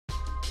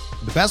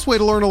The best way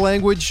to learn a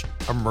language?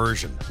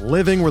 Immersion.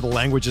 Living where the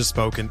language is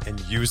spoken and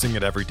using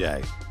it every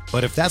day.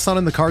 But if that's not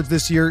in the cards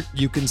this year,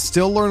 you can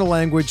still learn a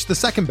language the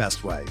second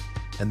best way,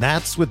 and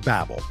that's with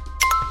Babbel.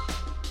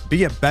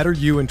 Be a better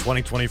you in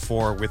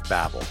 2024 with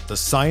Babbel, the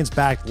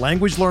science-backed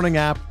language learning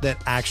app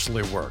that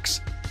actually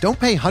works. Don't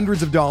pay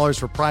hundreds of dollars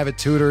for private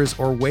tutors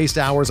or waste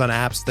hours on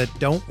apps that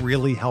don't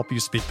really help you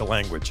speak the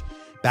language.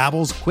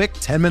 Babbel's quick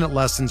 10-minute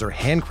lessons are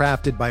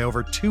handcrafted by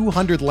over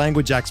 200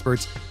 language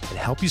experts and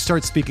help you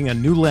start speaking a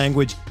new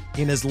language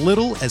in as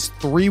little as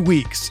 3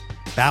 weeks.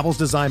 Babbel's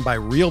designed by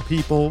real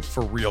people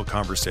for real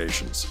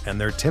conversations,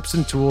 and their tips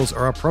and tools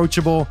are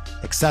approachable,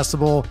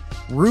 accessible,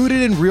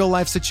 rooted in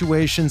real-life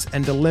situations,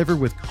 and delivered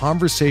with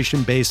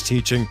conversation-based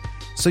teaching,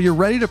 so you're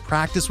ready to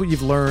practice what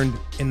you've learned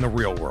in the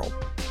real world.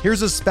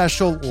 Here's a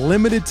special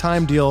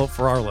limited-time deal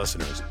for our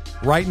listeners.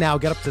 Right now,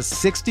 get up to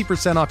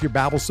 60% off your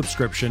Babbel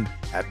subscription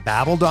at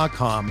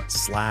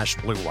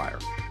babbel.com/Blue Wire.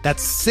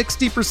 That's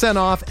 60%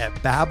 off at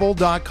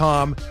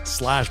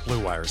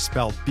babbel.com/Blue Wire,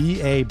 spelled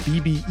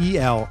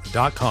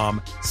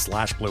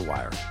BABBEL.com/Blue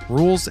Wire.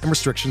 Rules and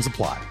restrictions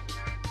apply.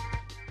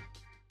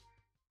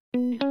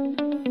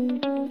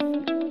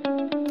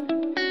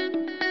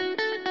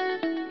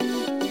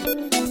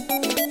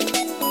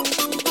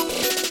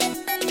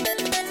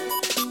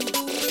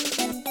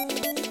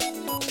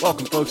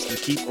 Welcome, folks, to the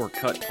Keep or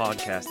Cut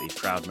podcast, a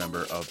proud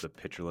member of the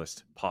Pitcher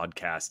List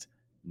Podcast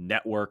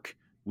Network.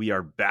 We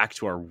are back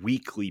to our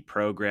weekly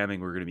programming.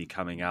 We're going to be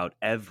coming out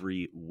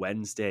every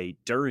Wednesday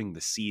during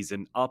the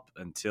season up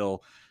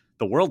until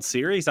the World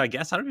Series, I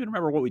guess. I don't even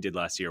remember what we did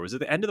last year. Was it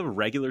the end of the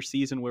regular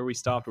season where we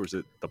stopped, or was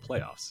it the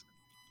playoffs?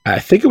 I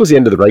think it was the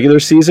end of the regular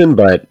season,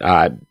 but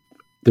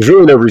there's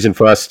really no reason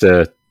for us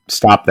to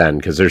stop then,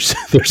 because there's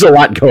a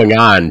lot going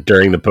on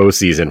during the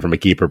postseason from a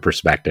keeper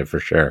perspective, for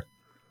sure.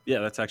 Yeah,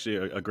 that's actually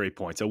a great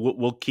point. So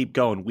we'll keep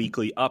going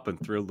weekly up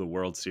and through the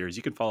World Series.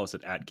 You can follow us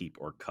at Keep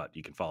or Cut.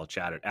 You can follow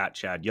Chad at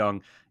Chad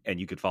Young, and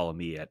you can follow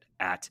me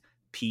at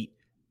Pete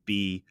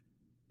B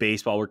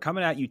Baseball. We're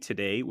coming at you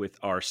today with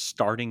our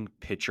starting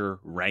pitcher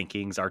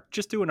rankings.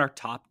 Just doing our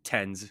top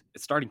 10s.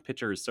 Starting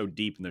pitcher is so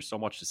deep, and there's so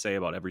much to say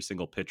about every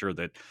single pitcher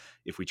that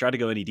if we try to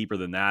go any deeper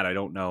than that, I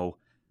don't know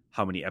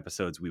how many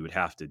episodes we would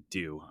have to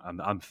do. I'm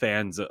a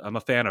fan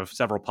of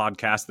several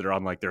podcasts that are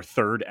on like their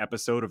third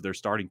episode of their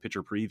starting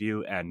pitcher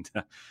preview. And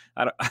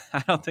I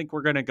don't think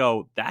we're going to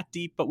go that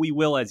deep, but we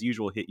will, as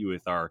usual, hit you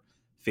with our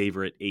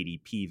favorite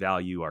ADP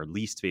value, our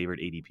least favorite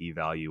ADP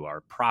value,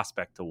 our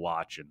prospect to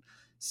watch, and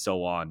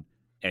so on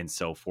and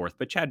so forth.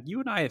 But Chad, you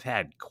and I have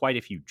had quite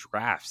a few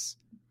drafts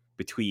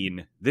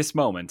between this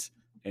moment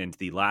and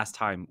the last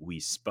time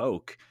we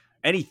spoke.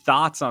 Any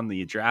thoughts on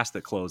the drafts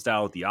that closed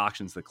out, the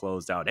auctions that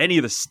closed out, any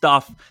of the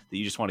stuff that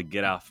you just want to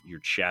get off your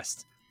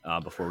chest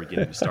before we get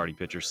into starting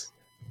pitchers?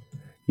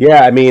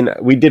 Yeah, I mean,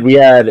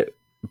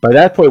 by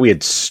that point, we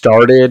had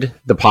started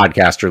the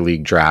Podcaster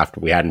League draft.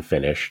 We hadn't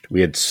finished.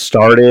 We had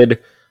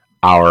started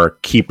our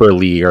Keeper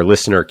League, our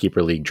Listener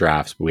Keeper League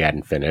drafts, but we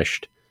hadn't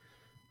finished.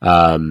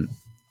 I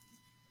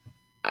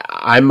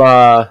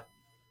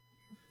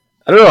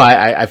don't know.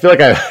 I feel like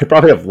I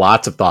probably have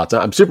lots of thoughts.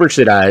 I'm super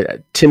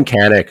interested. Tim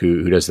Canick,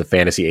 who does the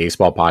Fantasy Ace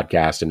Ball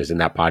podcast and is in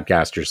that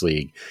Podcasters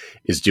League,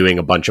 is doing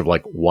a bunch of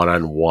like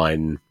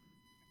one-on-one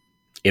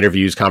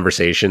interviews,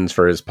 conversations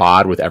for his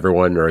pod with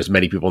everyone or as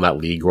many people in that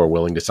league who are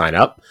willing to sign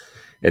up.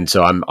 And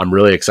so I'm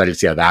really excited to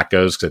see how that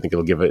goes, because I think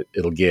it'll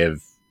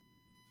give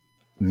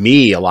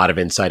me a lot of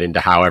insight into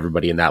how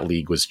everybody in that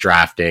league was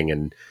drafting,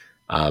 and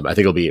I think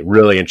it'll be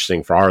really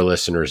interesting for our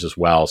listeners as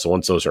well. So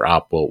once those are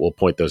up, we'll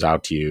point those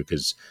out to you,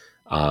 because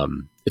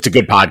it's a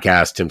good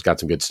podcast. Tim's got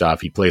some good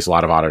stuff. He plays a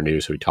lot of Auto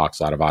News, so he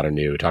talks a lot of Auto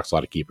News. He talks a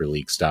lot of Keeper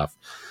League stuff.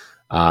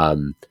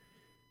 But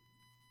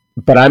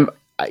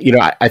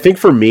I think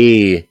for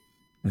me,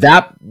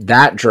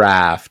 that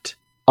draft,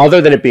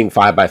 other than it being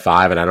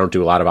 5x5, and I don't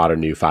do a lot of Auto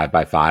News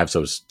 5x5,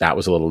 so that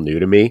was a little new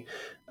to me.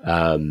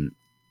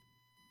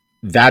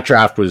 That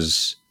draft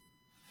was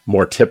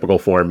more typical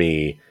for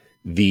me.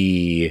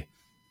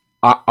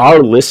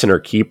 Our listener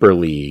keeper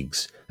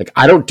leagues, like,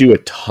 I don't do a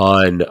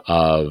ton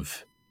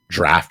of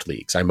draft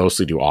leagues. I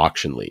mostly do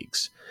auction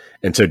leagues.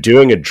 And so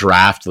doing a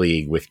draft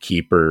league with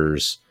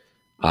keepers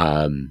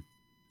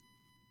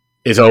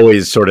is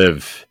always sort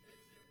of,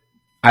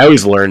 I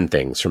always learn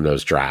things from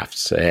those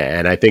drafts.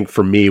 And I think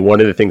for me,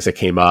 one of the things that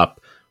came up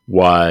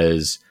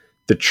was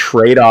the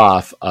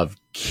trade-off of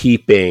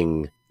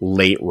keeping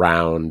late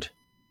round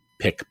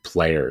pick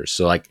players.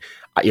 So like,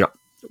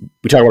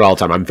 we talk about it all the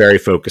time. I'm very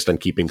focused on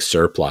keeping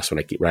surplus when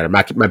I keep, right? I'm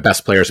not keeping my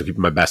best players, I'm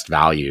keeping my best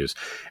values.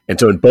 And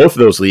so in both of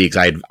those leagues,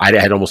 I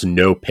had almost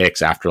no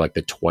picks after like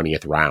the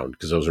 20th round,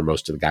 because those are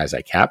most of the guys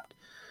I kept.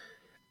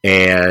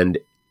 And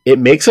it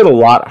makes it a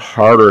lot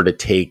harder to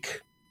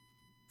take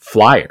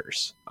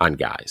flyers on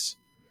guys,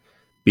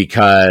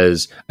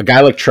 because a guy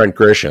like Trent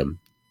Grisham,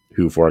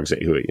 who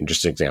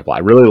interesting example, I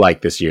really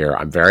like this year.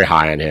 I'm very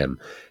high on him.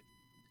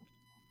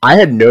 I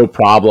had no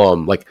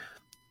problem, like,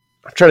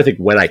 I'm trying to think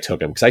when I took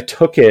him, because I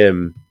took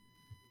him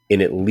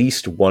in at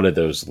least one of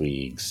those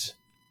leagues.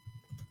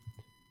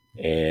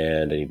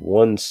 And I need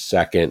 1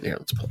 second. Here,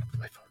 let's pull up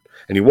my phone.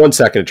 I need 1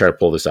 second to try to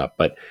pull this up.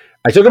 But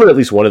I took him in at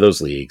least one of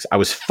those leagues. I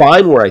was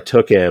fine where I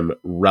took him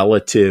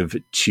relative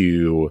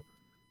to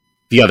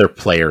the other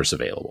players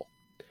available.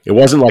 It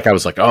wasn't like I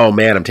was like, oh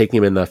man, I'm taking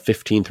him in the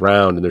 15th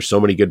round and there's so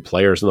many good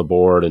players on the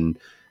board and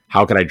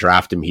how can I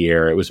draft him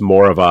here? It was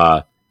more of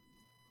a,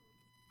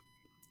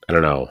 I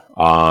don't know.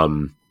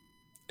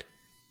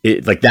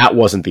 Like that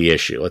wasn't the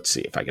issue. Let's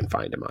see if I can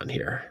find him on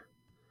here.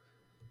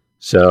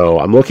 So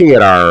I'm looking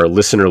at our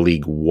Listener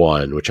League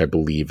 1, which I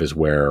believe is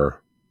where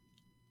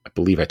I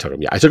took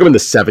him. Yeah, I took him in the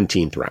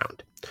 17th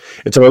round.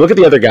 And so I look at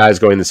the other guys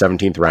going in the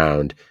 17th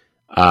round.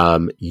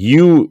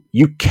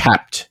 You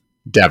kept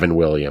Devin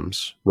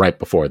Williams right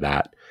before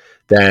that.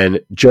 Then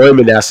Joey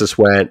Meneses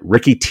went,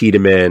 Ricky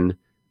Tiedemann,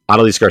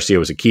 Adolis Garcia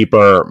was a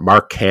keeper,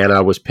 Mark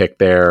Canha was picked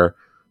there,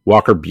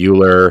 Walker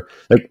Buehler.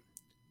 Like,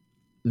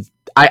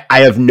 I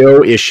have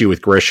no issue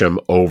with Grisham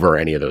over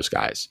any of those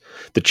guys.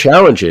 The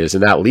challenge is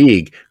in that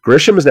league,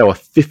 Grisham is now a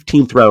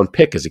 15th round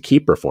pick as a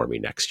keeper for me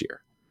next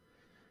year,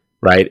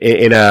 right?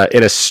 In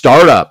a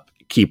startup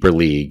keeper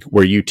league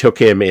where you took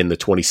him in the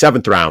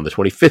 27th round, the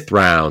 25th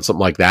round, something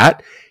like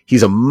that,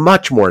 he's a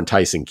much more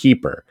enticing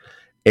keeper.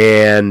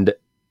 And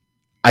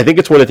I think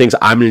it's one of the things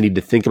I'm going to need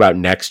to think about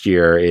next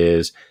year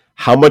is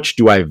how much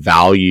do I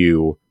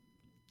value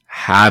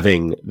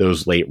having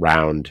those late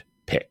round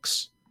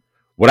picks?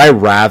 Would I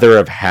rather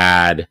have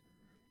had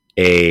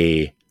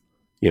a,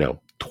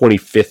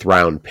 25th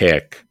round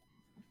pick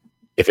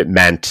if it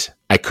meant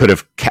I could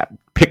have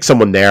picked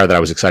someone there that I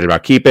was excited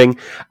about keeping?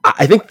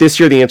 I think this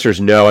year the answer is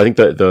no. I think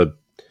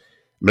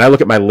when I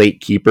look at my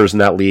late keepers in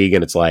that league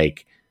and it's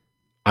like,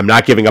 I'm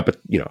not giving up,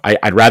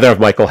 I'd rather have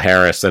Michael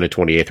Harris than a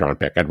 28th round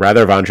pick. I'd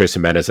rather have Andres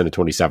Gimenez than a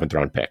 27th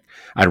round pick.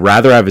 I'd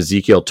rather have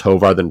Ezequiel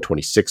Tovar than a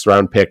 26th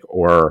round pick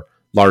or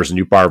Lars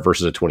Nootbaar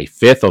versus a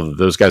 25th, although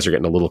those guys are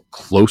getting a little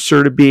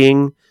closer to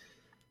being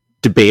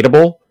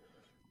debatable.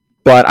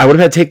 But I would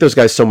have had to take those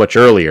guys so much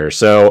earlier.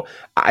 So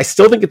I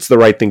still think it's the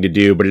right thing to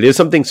do, but it is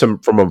something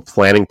from a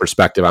planning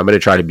perspective I'm going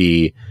to try to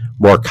be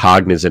more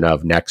cognizant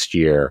of next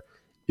year,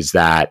 is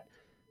that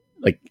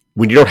like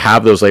when you don't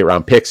have those late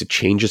round picks, it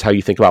changes how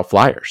you think about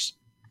flyers.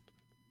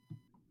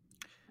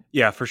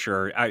 Yeah, for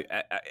sure.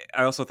 I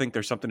also think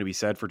there's something to be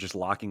said for just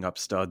locking up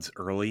studs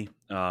early.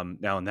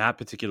 Now, in that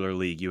particular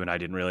league, you and I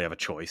didn't really have a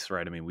choice,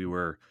 right? I mean,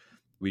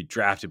 we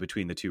drafted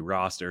between the two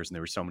rosters, and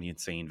there were so many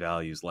insane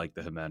values like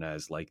the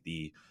Gimenez, like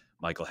the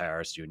Michael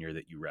Harris Jr.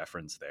 that you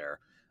referenced there.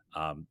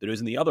 There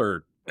was in the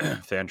other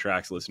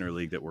Fantrax listener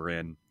league that we're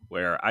in,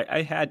 where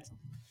I had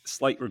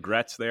slight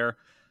regrets there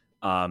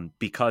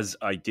because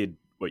I did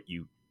what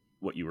you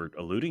were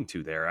alluding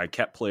to there. I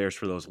kept players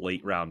for those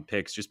late round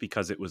picks just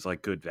because it was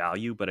like good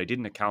value, but I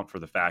didn't account for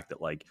the fact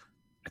that like,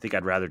 I think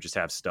I'd rather just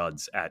have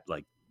studs at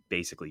like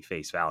basically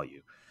face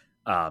value.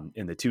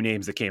 And the two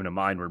names that came to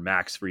mind were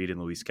Max Fried and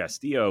Luis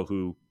Castillo,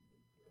 who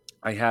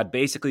I had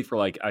basically for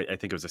like, I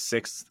think it was a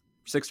sixth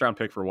round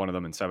pick for one of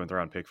them and 7th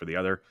round pick for the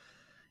other.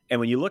 And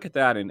when you look at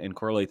that and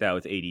correlate that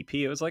with ADP,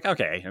 it was like,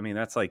 okay, I mean,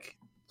 that's like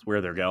where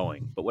they're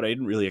going. But what I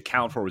didn't really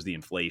account for was the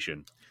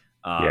inflation.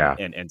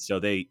 And so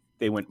they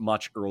went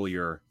much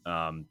earlier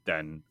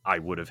than I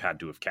would have had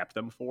to have kept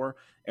them for.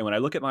 And when I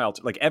look at my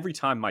like every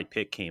time my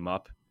pick came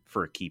up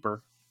for a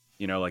keeper,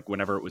 like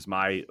whenever it was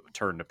my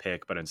turn to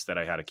pick, but instead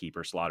I had a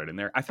keeper slotted in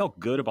there, I felt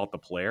good about the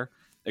player,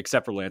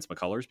 except for Lance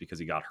McCullers because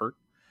he got hurt.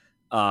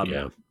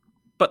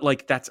 But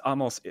like that's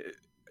almost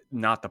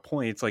not the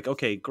point. It's like,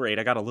 okay, great,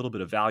 I got a little bit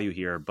of value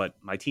here, but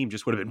my team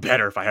just would have been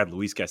better if I had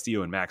Luis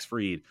Castillo and Max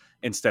Fried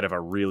instead of a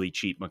really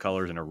cheap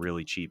McCullers and a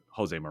really cheap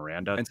Jose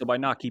Miranda. And so by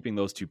not keeping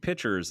those two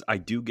pitchers, I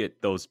do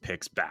get those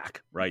picks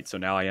back, right? So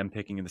now I am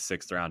picking in the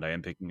 6th round, I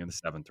am picking in the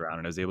 7th round,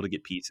 and I was able to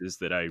get pieces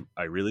that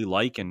I really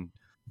like and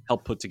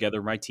help put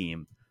together my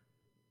team.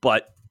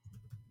 But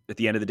at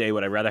the end of the day,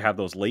 would I rather have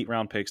those late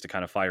round picks to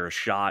kind of fire a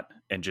shot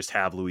and just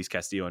have Luis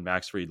Castillo and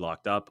Max Fried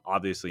locked up?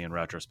 Obviously, in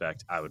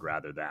retrospect, I would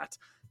rather that.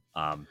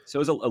 So it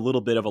was a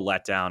little bit of a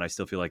letdown. I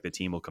still feel like the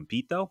team will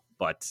compete though,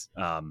 but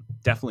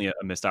definitely a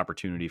missed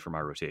opportunity for my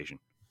rotation.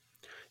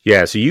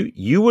 Yeah. So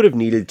you would have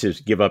needed to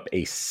give up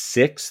a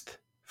 6th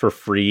for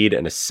Fried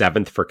and a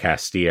 7th for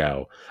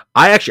Castillo.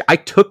 I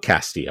took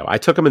Castillo. I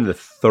took him in the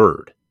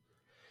 3rd.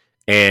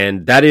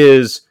 And that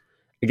is,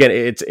 again,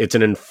 it's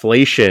an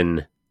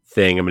inflation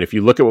thing. I mean, if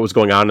you look at what was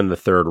going on in the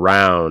 3rd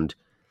round,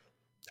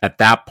 at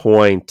that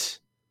point,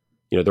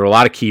 there were a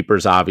lot of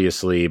keepers,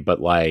 obviously, but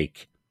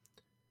like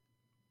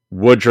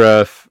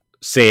Woodruff,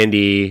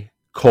 Sandy,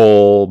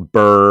 Cole,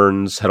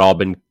 Burns had all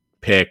been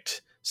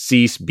picked.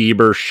 Cease,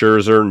 Bieber,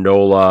 Scherzer,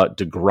 Nola,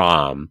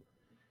 DeGrom.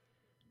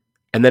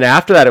 And then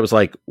after that, it was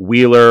like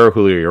Wheeler,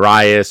 Julio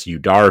Urias, Yu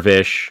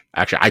Darvish.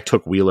 Actually, I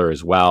took Wheeler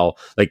as well.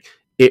 Like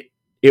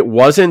it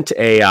wasn't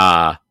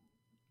I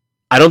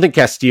don't think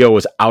Castillo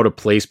was out of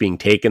place being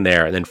taken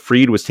there. And then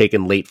Fried was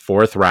taken late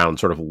 4th round,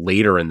 sort of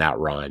later in that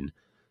run.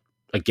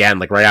 Again,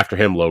 like right after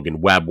him,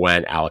 Logan Webb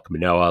went, Alek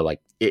Manoah.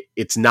 Like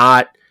it's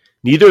not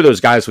neither of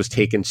those guys was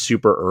taken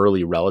super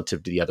early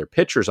relative to the other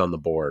pitchers on the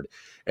board.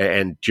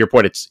 And to your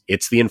point,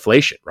 it's the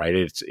inflation, right?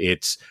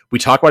 It's we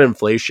talk about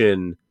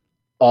inflation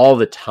all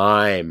the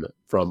time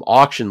from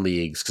auction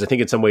leagues, because I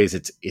think in some ways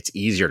it's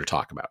easier to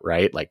talk about,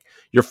 right? Like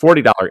your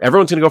 $40,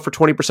 everyone's going to go for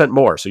 20%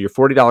 more. So your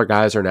 $40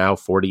 guys are now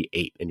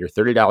 48 and your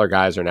 $30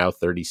 guys are now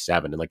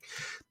 37. And like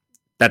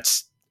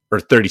or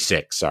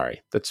 36,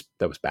 sorry. That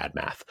was bad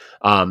math.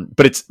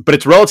 But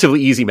it's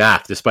relatively easy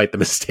math despite the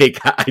mistake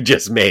I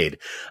just made.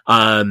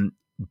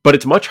 But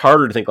it's much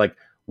harder to think like,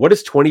 what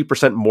is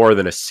 20% more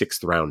than a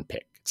 6th round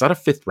pick? It's not a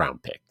 5th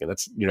round pick. And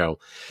that's,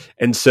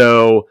 and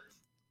so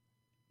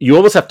you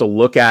almost have to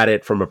look at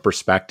it from a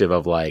perspective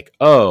of like,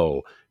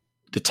 oh,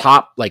 the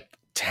top like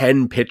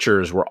 10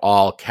 pitchers were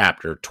all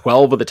capped, or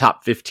 12 of the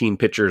top 15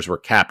 pitchers were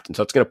capped. And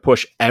so it's going to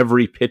push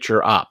every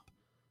pitcher up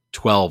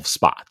 12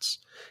 spots.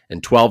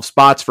 And 12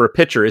 spots for a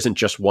pitcher isn't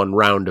just one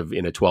round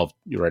in a 12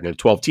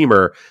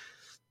 teamer.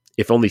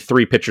 If only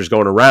 3 pitchers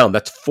going around,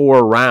 that's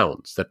 4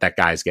 rounds that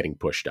guy's getting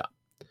pushed up.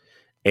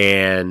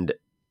 And,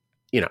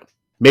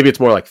 maybe it's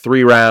more like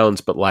 3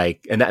 rounds, but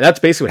and that's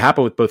basically what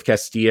happened with both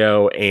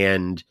Castillo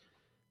and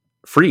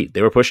Fried.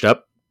 They were pushed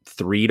up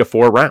 3 to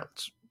 4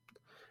 rounds.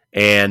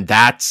 And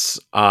that's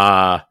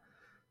not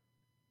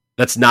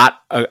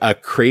a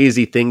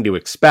crazy thing to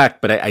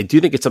expect, but I do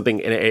think it's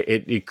something, and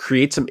it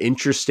creates some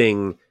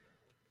interesting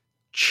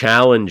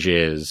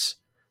challenges,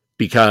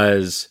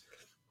 because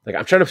like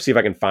I'm trying to see if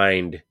I can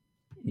find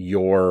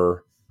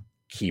your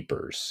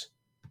keepers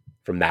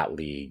from that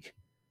league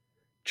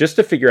just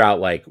to figure out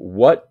like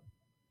what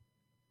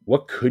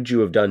could you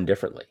have done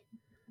differently,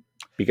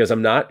 because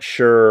I'm not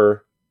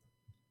sure.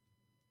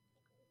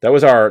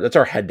 That's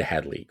our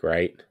head-to-head league,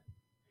 right?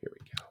 Here we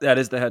go. That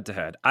is the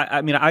head-to-head.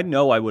 I mean, I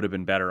know I would have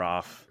been better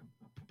off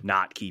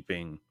not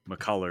keeping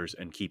McCullers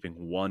and keeping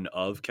one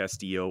of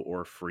Castillo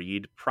or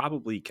Fried.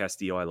 Probably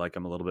Castillo. I like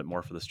him a little bit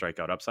more for the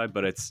strikeout upside,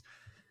 but it's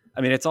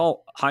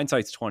all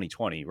hindsight's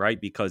 2020, right?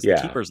 Because the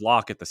keepers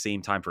lock at the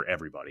same time for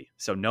everybody.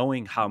 So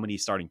knowing how many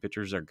starting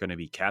pitchers are going to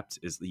be kept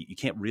you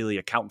can't really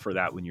account for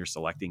that when you're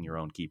selecting your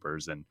own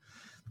keepers. And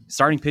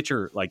starting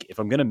pitcher, like if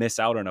I'm going to miss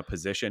out on a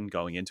position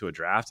going into a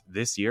draft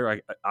this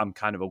year, I'm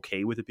kind of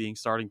okay with it being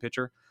starting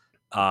pitcher.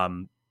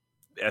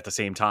 At the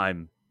same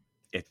time,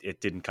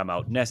 it didn't come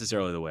out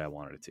necessarily the way I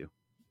wanted it to.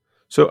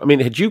 So, I mean,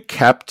 had you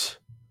kept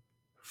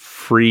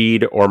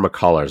Fried or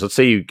McCullers, let's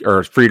say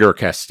or Fried or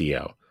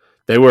Castillo,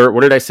 they were,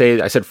 what did I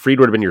say? I said Fried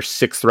would have been your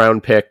 6th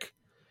round pick.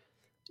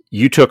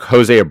 You took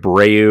Jose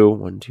Abreu,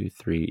 1, 2,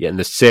 3, in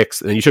the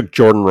 6th, and then you took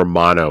Jordan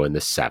Romano in the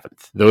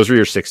 7th. Those were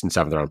your 6th and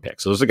 7th round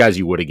picks. So those are the guys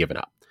you would have given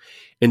up.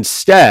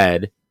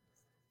 Instead,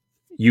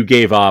 you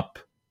gave up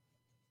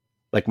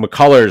like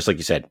McCullers, like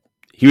you said,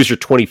 he was your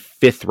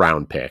 25th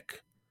round pick.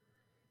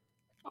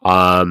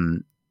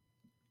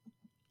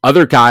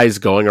 Other guys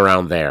going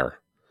around there: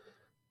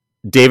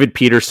 David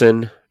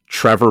Peterson,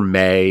 Trevor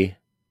May,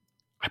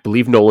 I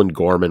believe Nolan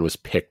Gorman was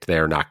picked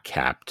there, not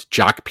capped.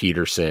 Jock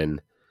Peterson.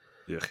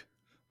 Ugh.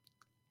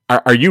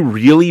 Are you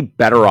really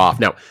better off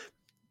now?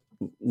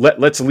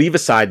 Let's leave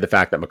aside the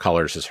fact that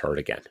McCullers is hurt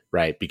again,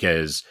 right?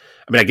 Because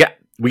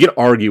we can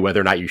argue whether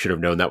or not you should have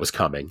known that was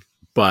coming,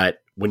 but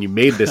when you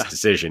made this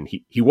decision,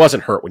 he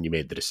wasn't hurt when you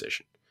made the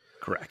decision.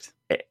 Correct.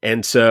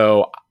 And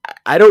so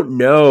I don't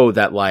know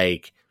that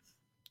like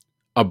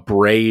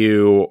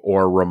Abreu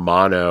or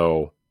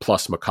Romano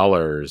plus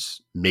McCullers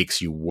makes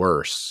you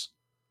worse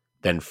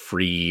than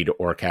Fried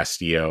or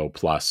Castillo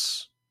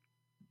plus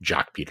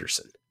Jock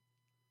Peterson.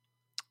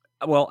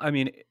 Well, I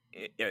mean,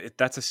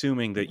 that's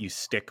assuming that you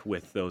stick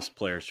with those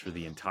players for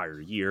the entire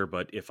year.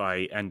 But if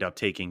I end up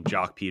taking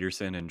Jock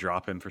Peterson and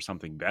drop him for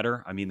something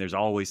better, I mean, there's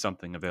always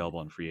something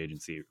available in free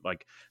agency.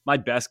 Like my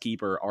best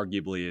keeper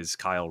arguably is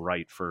Kyle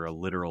Wright for a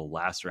literal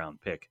last round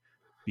pick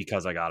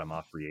because I got him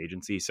off free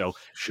agency. So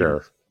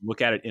sure,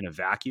 look at it in a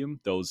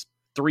vacuum, those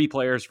 3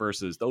 players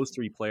versus those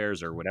 3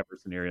 players or whatever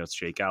scenarios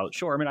shake out.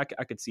 Sure. I mean,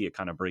 I could see it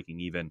kind of breaking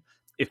even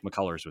if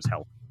McCullers was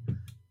healthy.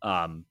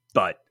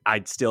 But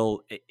I'd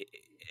still,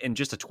 in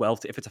just a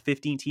 12, if it's a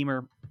 15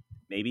 teamer,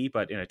 maybe,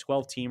 but in a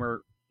 12 teamer,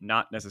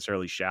 not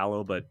necessarily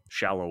shallow, but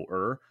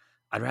shallower,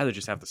 I'd rather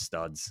just have the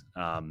studs.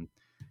 And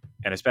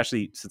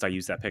especially since I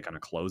used that pick on a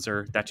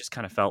closer, that just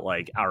kind of felt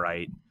like, all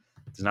right,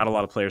 there's not a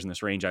lot of players in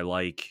this range I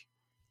like.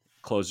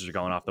 Closers are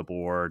going off the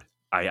board.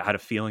 I had a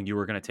feeling you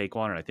were going to take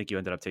one, and I think you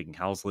ended up taking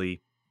Housley.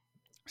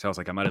 So I was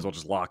like, I might as well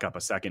just lock up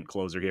a second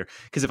closer here.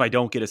 Because if I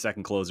don't get a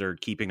second closer,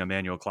 keeping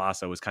Emmanuel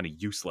Clase was kind of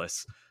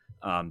useless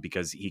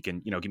because he can,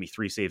 give me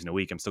 3 saves in a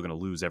week. I'm still going to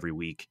lose every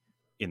week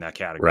in that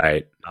category.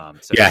 Right.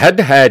 Head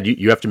to head,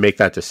 you have to make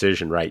that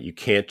decision, right? You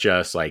can't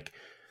just like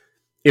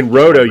in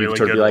Roto, you can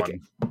sort of be like,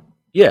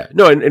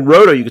 in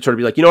Roto, you could sort of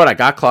be like, you know what? I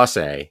got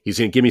Clase. He's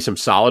going to give me some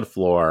solid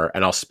floor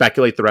and I'll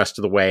speculate the rest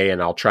of the way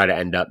and I'll try to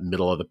end up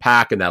middle of the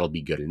pack and that'll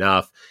be good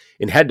enough.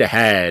 In head to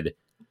head,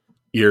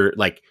 you're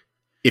like,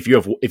 if you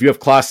have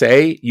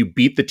Clase, you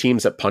beat the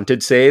teams that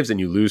punted saves and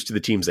you lose to the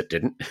teams that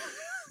didn't.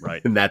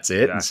 Right. And that's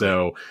it. Exactly. And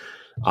so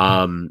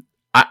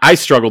I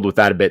struggled with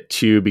that a bit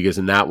too, because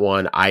in that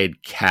one I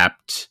had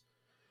kept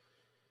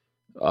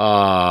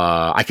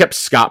I kept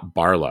Scott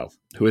Barlow,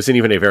 who isn't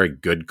even a very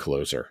good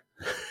closer.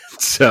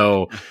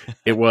 So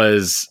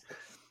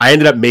I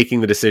ended up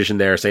making the decision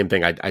there. Same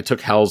thing. I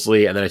took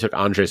Helsley, and then I took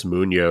Andres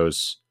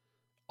Munoz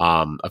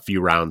a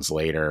few rounds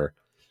later.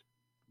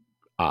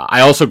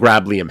 I also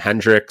grabbed Liam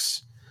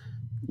Hendriks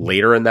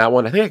later in that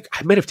one. I think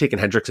I might have taken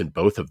Hendriks in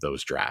both of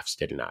those drafts,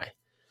 didn't I?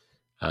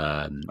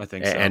 I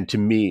think so. And to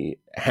me,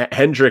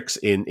 Hendriks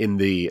in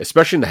the,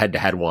 especially in the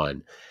head-to-head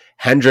one,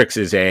 Hendriks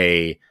is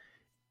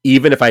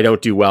even if I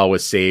don't do well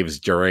with saves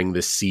during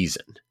the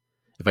season,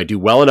 if I do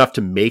well enough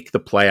to make the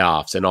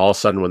playoffs, and all of a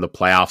sudden when the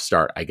playoffs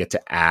start, I get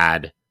to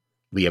add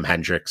Liam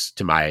Hendriks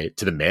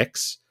to the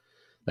mix,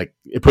 like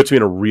it puts me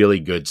in a really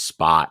good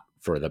spot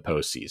for the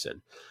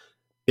postseason.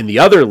 In the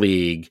other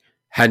league,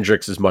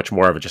 Hendriks is much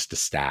more of just a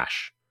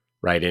stash,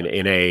 right?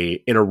 In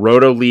a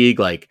roto league,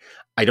 like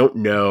I don't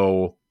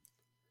know.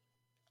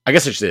 I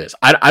guess it just is.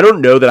 I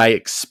don't know that I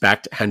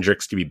expect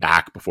Hendriks to be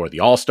back before the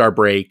All-Star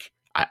break.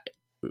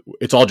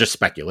 It's all just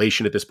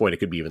speculation at this point. It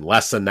could be even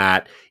less than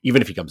that.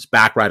 Even if he comes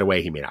back right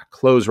away, he may not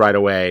close right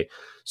away.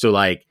 So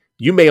like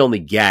you may only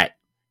get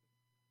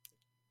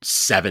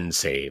 7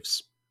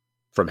 saves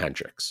from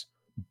Hendriks.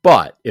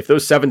 But if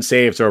those 7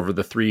 saves are over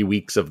the 3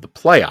 weeks of the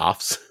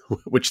playoffs,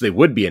 which they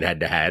would be in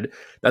head-to-head,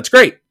 that's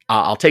great.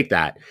 I'll take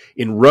that.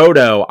 In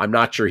Roto, I'm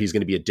not sure he's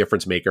going to be a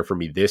difference maker for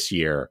me this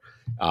year.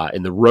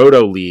 In the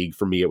Roto league,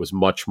 for me, it was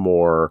much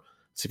more,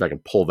 let's see if I can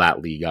pull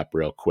that league up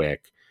real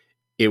quick.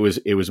 It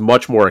was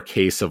much more a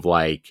case of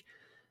like,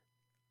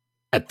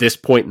 at this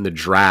point in the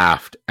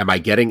draft, am I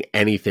getting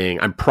anything?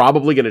 I'm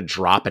probably going to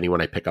drop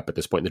anyone I pick up at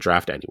this point in the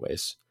draft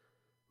anyways,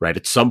 right?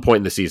 At some point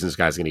in the season, this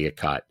guy's going to get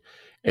cut.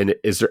 And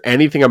is there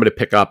anything I'm going to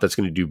pick up that's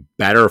going to do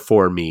better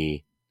for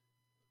me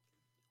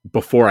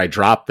before I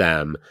drop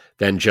them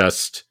than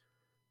just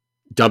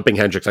dumping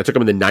Hendriks? I took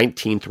him in the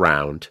 19th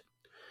round.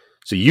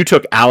 So you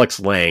took Alex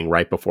Lang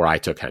right before I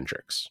took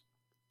Hendriks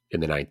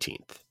in the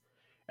 19th.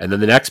 And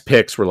then the next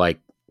picks were like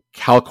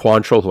Cal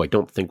Quantrill, who I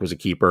don't think was a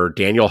keeper,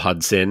 Daniel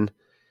Hudson,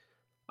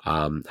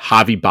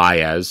 Javi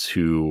Baez,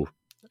 who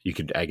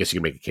I guess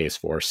you could make a case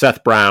for,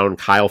 Seth Brown,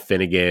 Kyle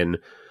Finnegan,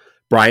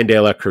 Brian De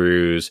La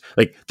Cruz.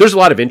 Like there's a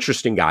lot of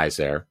interesting guys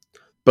there,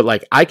 but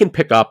like I can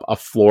pick up a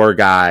floor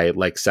guy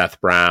like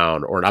Seth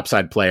Brown or an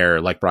upside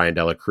player like Brian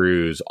De La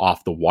Cruz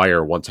off the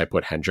wire once I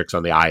put Hendriks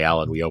on the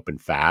IL and we open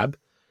Fab.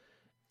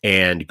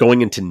 And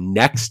going into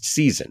next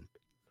season,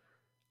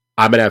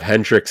 I'm going to have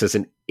Hendriks as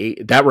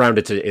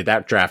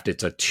that draft,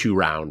 it's a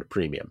 2-round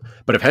premium.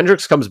 But if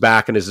Hendriks comes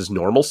back and is his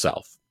normal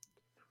self,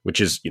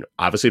 which is,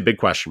 obviously a big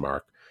question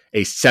mark,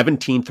 a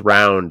 17th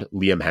round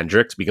Liam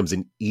Hendriks becomes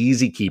an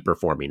easy keeper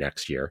for me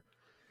next year.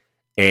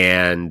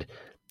 And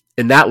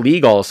in that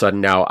league, all of a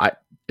sudden now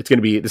this is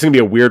going to be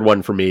a weird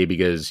one for me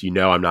because,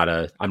 I'm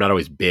not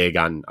always big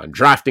on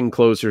drafting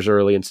closers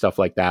early and stuff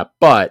like that.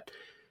 But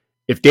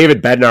if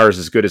David Bednar is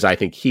as good as I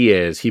think he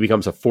is, he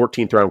becomes a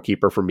 14th round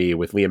keeper for me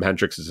with Liam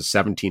Hendriks as a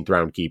 17th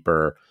round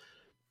keeper.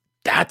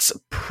 That's a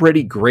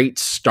pretty great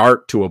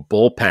start to a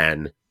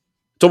bullpen.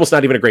 It's almost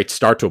not even a great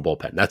start to a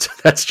bullpen.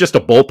 That's just a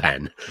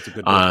bullpen. That's a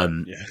good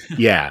bullpen.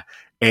 Yeah.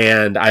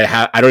 And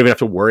I don't even have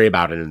to worry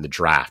about it in the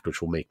draft,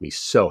 which will make me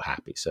so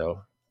happy.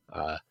 So,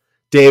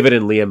 David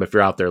and Liam, if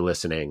you're out there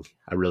listening,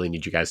 I really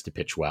need you guys to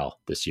pitch well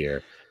this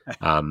year.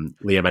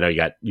 Liam, I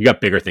know you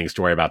got bigger things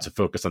to worry about, so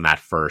focus on that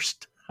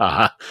first.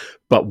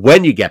 But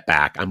when you get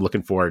back, I'm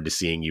looking forward to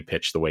seeing you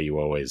pitch the way you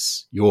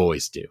always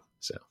do.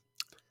 So.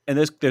 And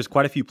there's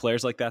quite a few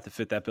players like that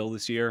fit that bill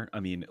this year.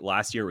 I mean,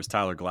 last year it was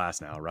Tyler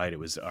Glasnow, right? It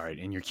was all right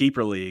in your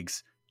keeper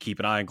leagues. Keep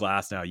an eye on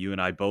Glasnow. You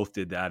and I both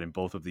did that in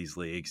both of these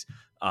leagues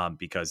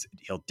because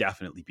he'll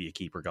definitely be a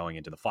keeper going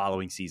into the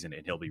following season,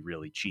 and he'll be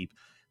really cheap.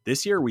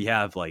 This year we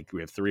have 3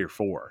 or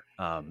 4.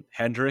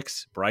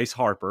 Hendriks, Bryce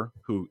Harper,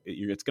 who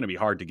it's going to be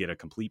hard to get a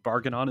complete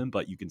bargain on him,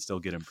 but you can still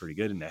get him pretty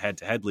good in the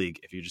head-to-head league.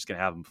 If you're just going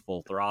to have him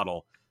full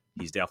throttle,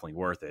 he's definitely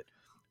worth it.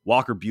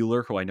 Walker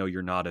Buehler, who I know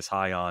you're not as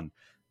high on.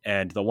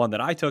 And the one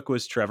that I took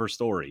was Trevor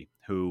Story,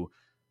 who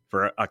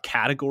for a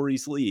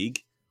categories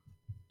league,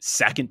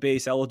 second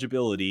base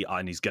eligibility,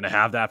 and he's going to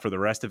have that for the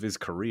rest of his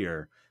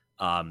career.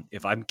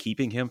 If I'm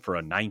keeping him for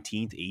a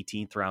 19th,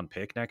 18th round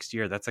pick next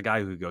year, that's a guy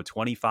who could go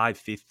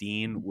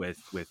 25-15 with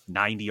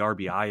 90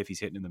 RBI if he's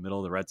hitting in the middle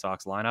of the Red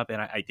Sox lineup.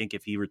 And I think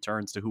if he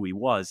returns to who he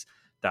was,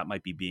 that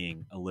might be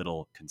being a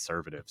little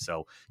conservative.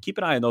 So keep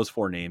an eye on those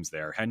 4 names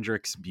there: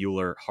 Hendriks,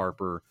 Buehler,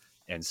 Harper,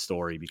 and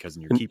Story, because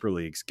in your keeper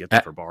leagues, get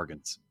them for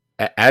bargains.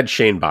 Add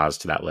Shane Baz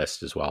to that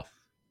list as well.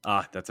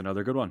 That's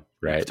another good one.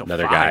 Right.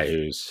 Another 5. Guy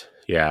who's,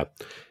 I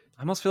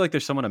almost feel like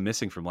there's someone I'm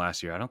missing from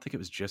last year. I don't think it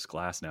was just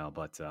Glasnow,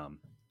 but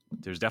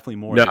there's definitely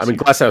more. No, I mean,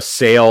 Glasnow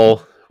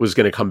Sale was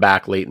going to come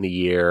back late in the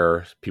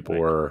year. People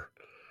were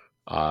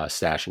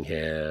stashing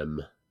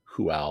him.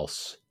 Who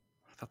else?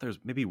 I thought there was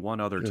maybe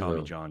one other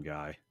Tommy John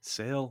guy.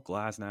 Sale,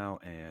 Glasnow,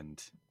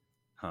 and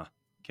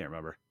can't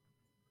remember.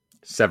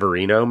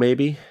 Severino,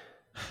 maybe?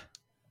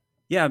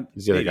 Yeah.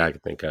 He's the other guy I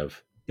could think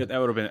of. Yeah, that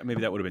would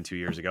have been 2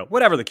 years ago.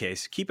 Whatever the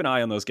case, keep an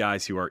eye on those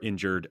guys who are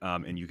injured,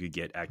 and you could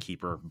get at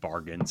keeper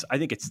bargains. I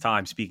think it's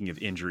time, speaking of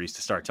injuries,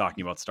 to start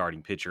talking about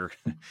starting pitcher.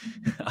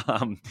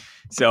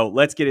 So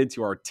let's get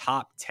into our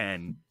top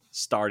 10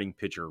 starting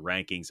pitcher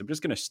rankings. I'm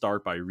just going to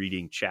start by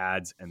reading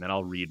Chad's, and then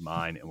I'll read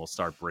mine, and we'll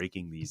start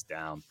breaking these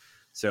down.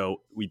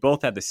 So we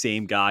both had the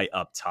same guy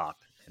up top,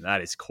 and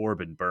that is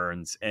Corbin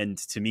Burnes. And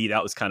to me,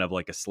 that was kind of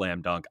like a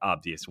slam dunk,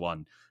 obvious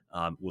one.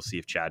 We'll see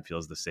if Chad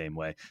feels the same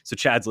way. So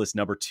Chad's list: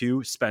 number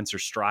 2, Spencer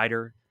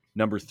Strider;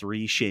 number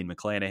 3, Shane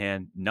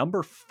McClanahan;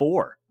 number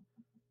 4,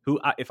 who,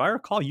 if I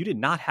recall, you did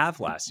not have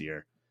last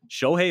year,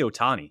 Shohei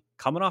Ohtani,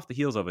 coming off the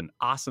heels of an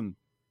awesome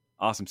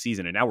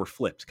season. And now we're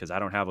flipped because I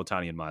don't have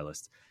Ohtani in my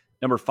list.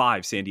 Number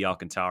 5, Sandy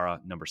Alcantara;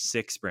 number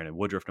 6, Brandon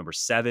Woodruff; number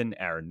 7,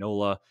 Aaron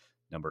Nola;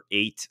 number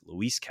 8,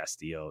 Luis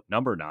Castillo;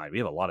 number 9, we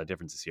have a lot of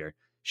differences here,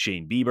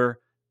 Shane Bieber;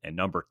 and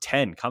number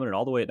 10, coming in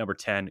all the way at number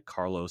 10,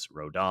 Carlos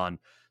Rodon.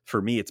 For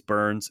me, it's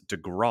Burnes,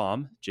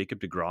 DeGrom, Jacob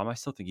DeGrom. I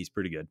still think he's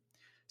pretty good.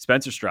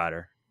 Spencer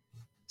Strider,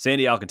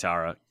 Sandy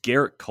Alcantara,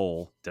 Garrett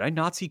Cole. Did I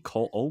not see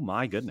Cole? Oh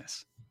my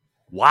goodness!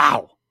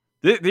 Wow,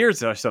 there's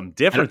some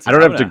differences. I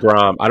don't have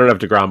DeGrom. I don't have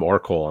DeGrom or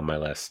Cole on my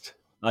list.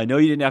 I know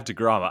you didn't have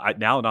DeGrom.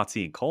 Now not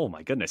seeing Cole.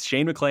 My goodness,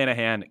 Shane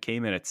McClanahan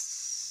came in at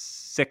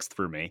 6th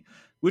for me,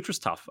 which was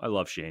tough. I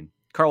love Shane.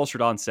 Carlos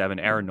Rodon 7,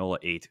 Aaron Nola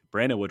 8,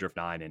 Brandon Woodruff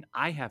 9, and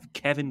I have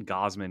Kevin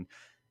Gausman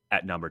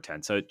at number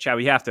 10. So Chad,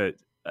 we have to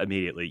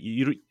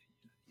immediately,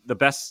 the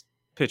best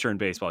pitcher in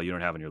baseball you don't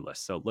have on your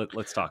list. So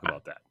let's talk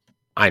about that.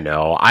 I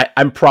know.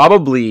 I'm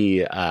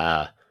probably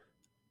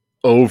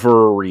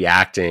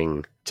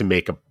overreacting to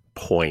make a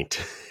point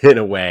in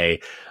a way.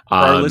 For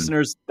our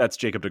listeners, that's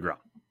Jacob DeGrom.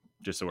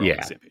 Just so we're on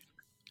the same page.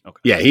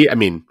 Okay. Yeah,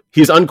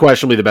 he's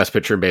unquestionably the best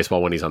pitcher in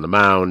baseball when he's on the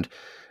mound.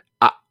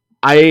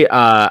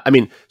 So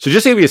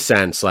just to give you a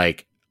sense,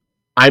 like,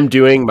 I'm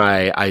doing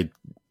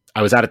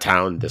I was out of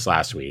town this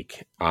last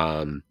week.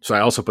 So I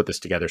also put this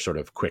together sort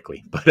of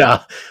quickly, but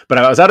I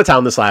was out of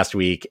town this last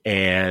week,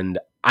 and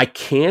I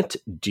can't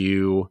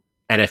do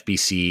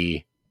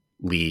NFBC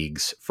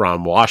leagues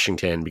from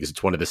Washington because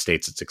it's one of the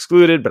states that's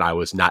excluded, but I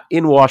was not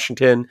in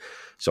Washington.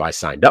 So I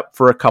signed up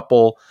for a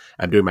couple.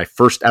 I'm doing my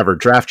first ever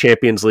Draft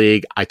Champions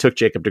League. I took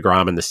Jacob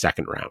DeGrom in the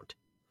second round.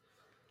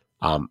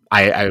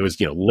 I was,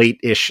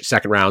 late-ish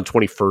second round,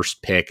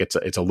 21st pick.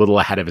 It's a little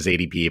ahead of his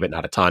ADP, but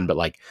not a ton. But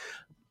like,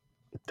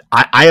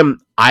 I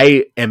am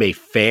a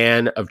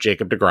fan of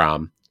Jacob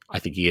DeGrom. I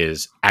think he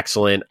is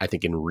excellent. I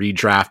think in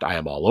redraft, I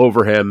am all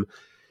over him.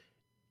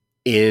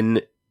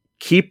 In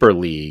keeper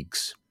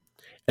leagues,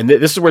 and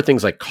this is where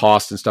things like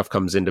cost and stuff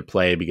comes into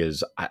play,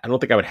 because I don't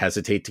think I would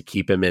hesitate to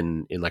keep him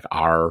in like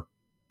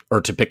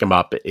to pick him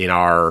up in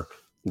our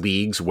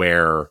leagues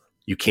where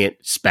you can't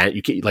spend.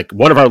 You can't, like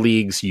one of our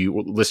leagues,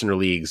 listener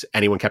leagues,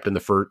 anyone picked in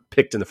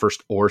the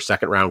first or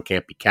second round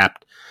can't be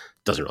kept.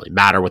 Doesn't really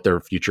matter what their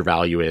future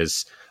value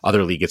is.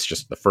 Other league, it's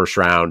just the first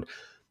round.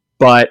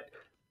 But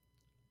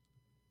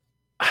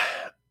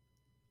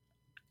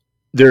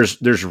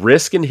there's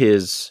risk in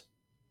his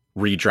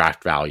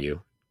redraft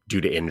value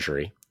due to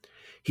injury.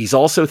 He's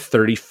also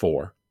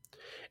 34.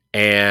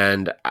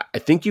 And I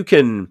think you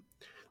can,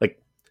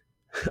 like,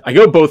 I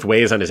go both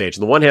ways on his age.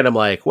 On the one hand, I'm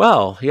like,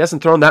 well, he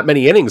hasn't thrown that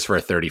many innings for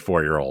a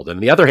 34-year-old. And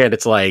on the other hand,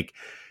 it's like,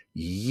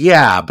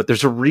 yeah, but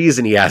there's a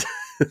reason he has.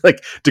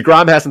 Like,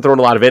 DeGrom hasn't thrown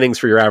a lot of innings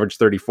for your average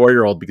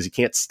 34-year-old because he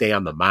can't stay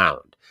on the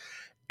mound.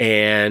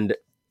 And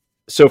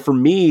so for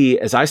me,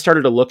 as I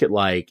started to look at,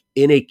 like,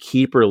 in a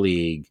keeper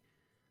league,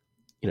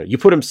 you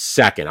put him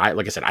second.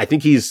 Like I said, I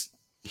think he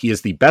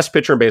is the best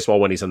pitcher in baseball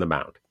when he's on the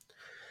mound.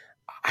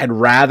 I'd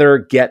rather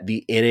get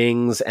the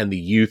innings and the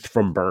youth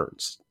from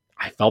Burnes.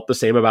 I felt the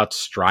same about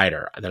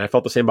Strider, and then I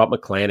felt the same about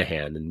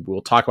McClanahan, and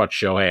we'll talk about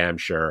Shohei, I'm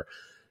sure.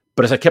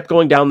 But as I kept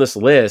going down this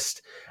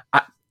list,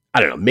 I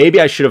don't know. Maybe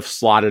I should have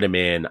slotted him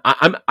in.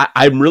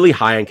 I'm really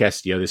high on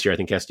Castillo this year. I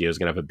think Castillo is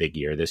going to have a big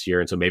year this year,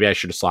 and so maybe I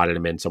should have slotted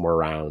him in somewhere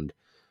around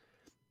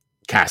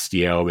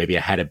Castillo, maybe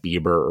ahead of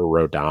Bieber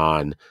or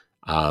Rodon.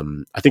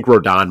 I think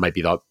Rodon might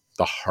be the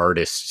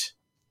hardest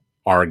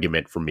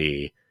argument for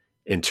me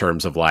in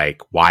terms of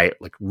like why,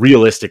 like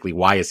realistically,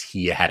 why is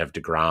he ahead of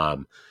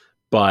DeGrom?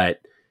 But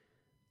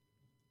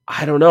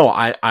I don't know.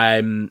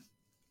 I'm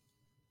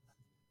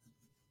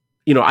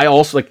I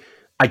also like.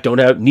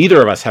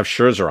 Neither of us have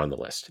Scherzer on the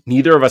list.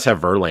 Neither of us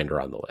have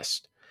Verlander on the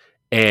list.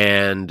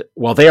 And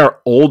while they are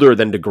older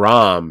than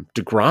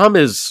DeGrom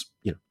is,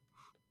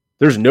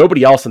 there's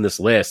nobody else on this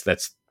list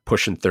that's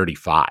pushing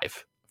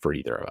 35 for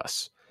either of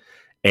us.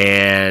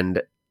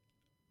 And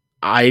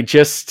I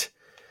don't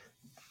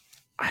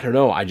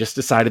know. I just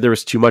decided there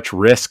was too much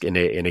risk in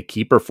a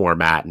keeper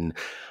format. And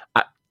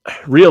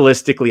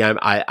realistically,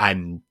 I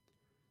don't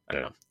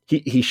know.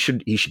 He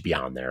should be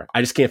on there. I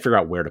just can't figure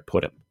out where to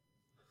put him.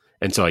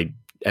 And so he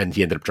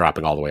ended up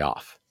dropping all the way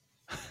off.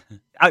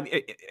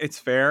 It's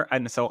fair.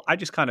 And so I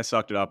just kind of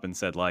sucked it up and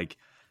said, like,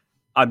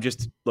 I'm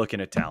just looking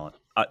at talent.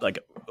 like,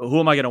 who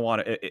am I going to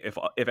want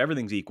if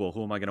everything's equal?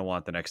 Who am I going to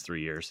want the next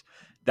 3 years?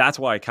 That's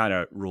why I kind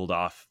of ruled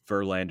off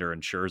Verlander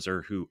and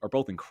Scherzer, who are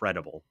both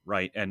incredible,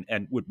 right?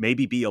 And would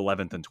maybe be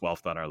 11th and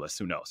 12th on our list.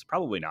 Who knows?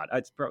 Probably not.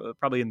 It's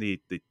probably in the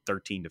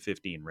 13 to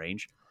 15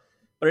 range.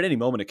 But at any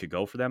moment, it could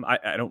go for them.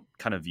 I don't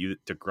kind of view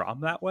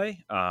DeGrom that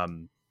way.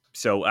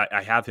 So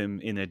I have him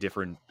in a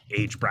different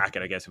age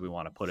bracket, I guess, if we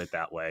want to put it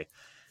that way.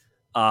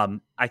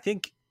 I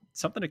think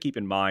something to keep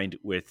in mind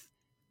with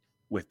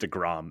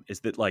DeGrom is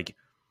that, like,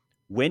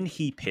 when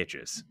he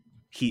pitches,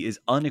 he is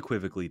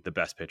unequivocally the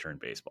best pitcher in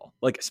baseball.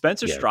 Like,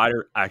 Spencer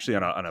Strider, actually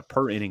on a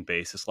per inning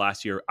basis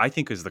last year, I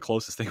think is the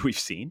closest thing we've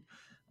seen,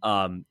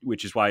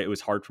 which is why it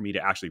was hard for me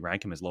to actually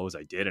rank him as low as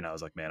I did. And I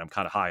was like, man, I'm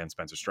kind of high on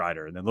Spencer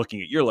Strider. And then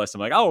looking at your list, I'm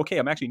like, oh, okay,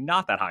 I'm actually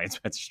not that high on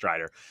Spencer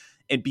Strider.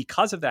 And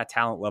because of that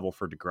talent level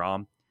for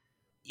DeGrom,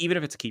 even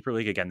if it's a keeper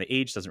league, again, the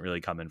age doesn't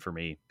really come in for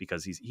me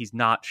because he's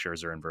not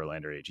Scherzer and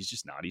Verlander age. He's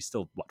just not. He's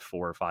still,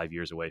 4 or 5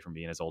 years away from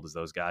being as old as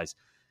those guys.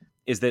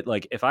 Is that,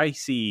 like, if I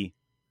see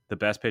the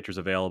best pitchers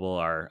available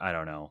are, I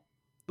don't know,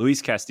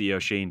 Luis Castillo,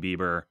 Shane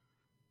Bieber,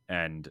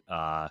 and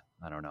I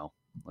don't know,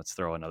 let's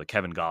throw another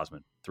Kevin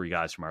Gausman, 3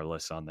 guys from our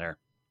list on there,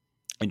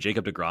 and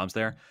Jacob deGrom's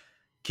there.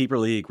 Keeper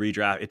league,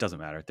 redraft, it doesn't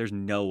matter. There's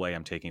no way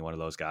I'm taking one of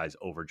those guys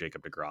over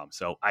Jacob deGrom.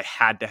 So I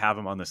had to have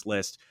him on this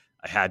list.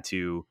 I had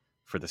to,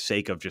 for the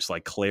sake of just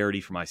like clarity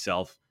for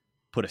myself,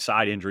 put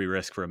aside injury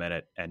risk for a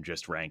minute and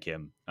just rank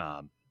him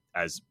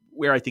as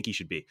where I think he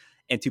should be.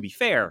 And to be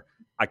fair,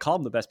 I call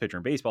him the best pitcher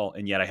in baseball,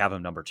 and yet I have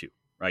him number 2.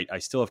 Right, I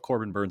still have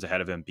Corbin Burns ahead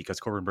of him because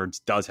Corbin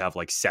Burns does have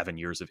like 7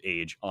 years of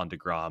age on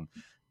DeGrom.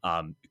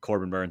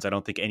 Corbin Burns, I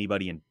don't think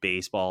anybody in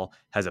baseball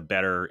has a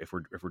better, if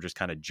we're just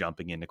kind of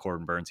jumping into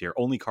Corbin Burns here,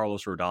 only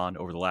Carlos Rodon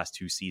over the last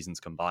 2 seasons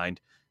combined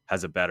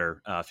has a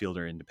better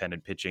fielder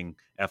independent pitching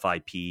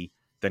FIP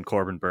than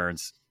Corbin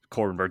Burns.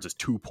 Corbin Burns is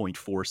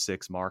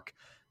 2.46 mark.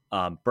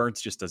 Burns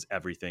just does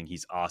everything.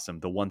 He's awesome.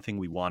 The one thing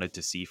we wanted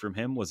to see from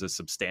him was a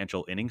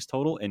substantial innings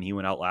total, and he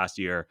went out last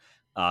year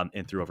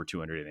and threw over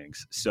 200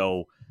 innings.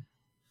 So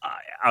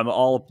I'm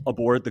all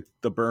aboard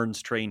the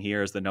Burns train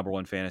here as the number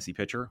 1 fantasy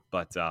pitcher,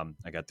 but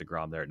I got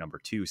DeGrom there at number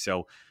 2.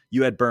 So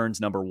you had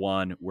Burns number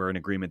 1. We're in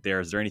agreement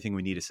there. Is there anything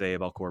we need to say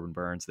about Corbin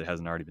Burns that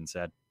hasn't already been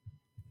said?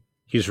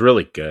 He's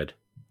really good.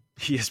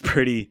 He is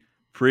pretty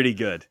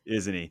good,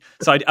 isn't he?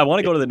 So I want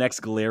to go to the next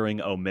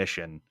glaring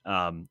omission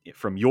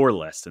from your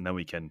list, and then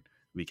we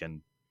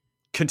can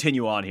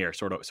continue on here,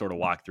 sort of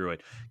walk through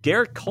it.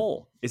 Garrett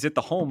Cole, is it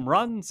the home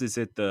runs? Is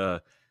it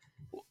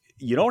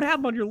you don't have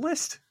him on your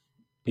list?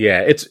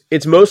 Yeah,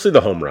 it's mostly the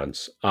home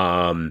runs.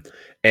 And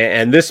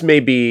this may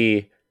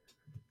be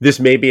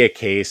a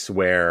case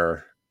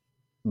where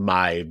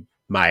my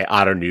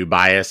Ottoneu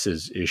bias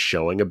is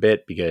showing a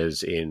bit,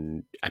 because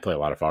I play a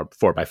lot of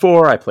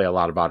 4x4, I play a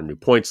lot of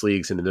Ottoneu points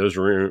leagues, and in those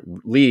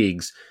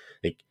leagues,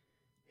 like,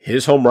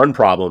 his home run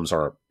problems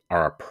are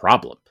a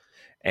problem.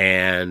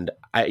 And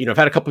I've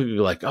had a couple of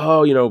people like,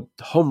 oh,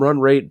 the home run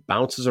rate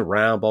bounces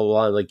around, blah, blah,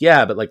 blah. I'm like,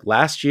 yeah, but like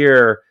last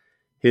year,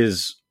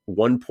 his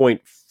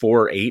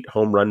 1.48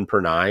 home run per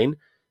 9,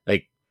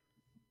 like,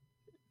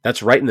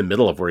 that's right in the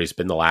middle of where he's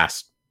been the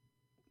last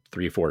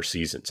 3-4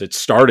 seasons. It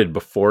started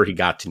before he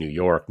got to New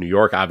York. New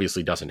York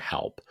obviously doesn't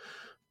help,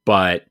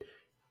 but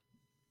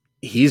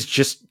he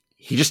just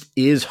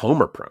is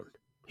homer prone.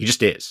 He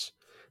just is.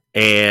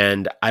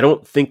 And I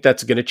don't think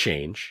that's going to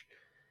change.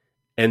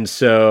 And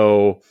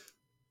so,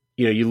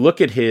 you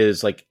look at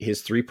his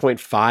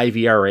 3.5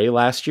 ERA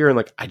last year, and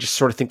like, I just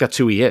sort of think that's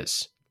who he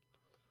is.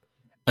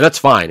 And that's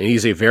fine. And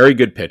he's a very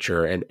good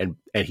pitcher, and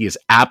he is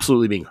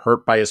absolutely being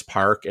hurt by his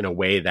park in a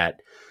way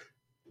that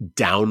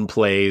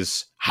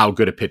downplays how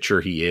good a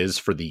pitcher he is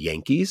for the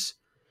Yankees.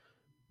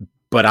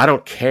 But I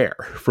don't care.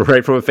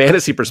 From a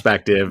fantasy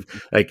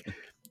perspective, like,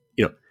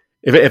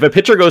 if a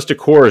pitcher goes to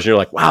Coors and you're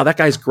like, wow, that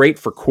guy's great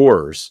for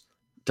Coors,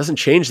 it doesn't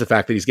change the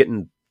fact that he's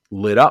getting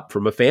lit up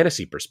from a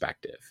fantasy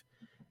perspective.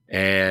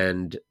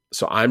 And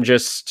so I'm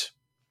just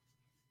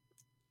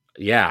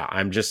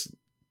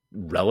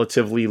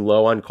relatively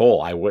low on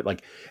Cole. I would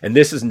like, and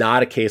this is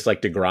not a case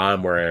like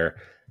DeGrom where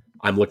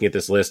I'm looking at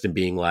this list and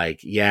being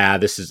like, yeah,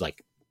 this is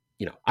like,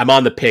 I'm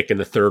on the pick in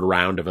the 3rd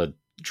round of a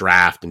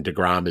draft and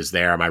DeGrom is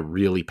there. Am I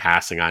really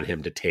passing on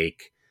him to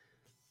take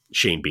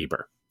Shane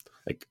Bieber?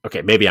 Like,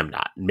 okay, maybe I'm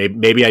not.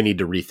 Maybe I need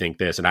to rethink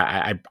this, and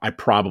I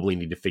probably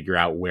need to figure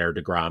out where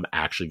DeGrom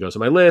actually goes on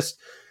my list.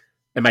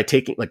 Am I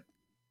taking, like,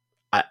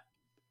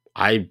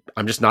 I'm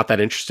just not that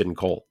interested in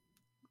Cole.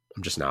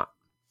 I'm just not.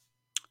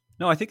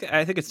 No, I think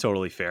it's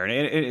totally fair,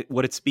 and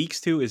what it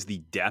speaks to is the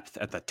depth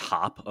at the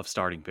top of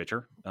starting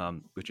pitcher,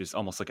 which is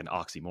almost like an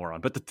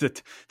oxymoron. But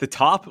the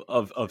top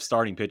of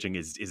starting pitching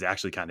is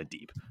actually kind of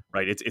deep,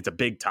 right? It's a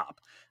big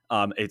top.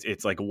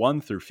 It's like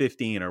 1 through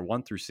 15 or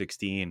 1 through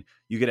 16.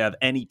 You could have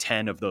any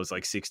 10 of those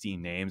like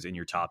 16 names in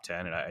your top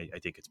 10, and I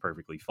think it's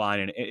perfectly fine.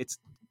 And it's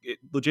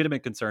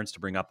legitimate concerns to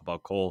bring up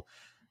about Cole.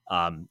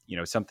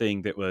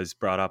 Something that was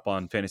brought up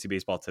on Fantasy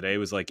Baseball today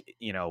was like,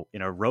 in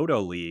a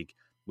roto league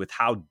with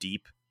how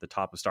deep the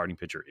top of starting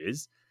pitcher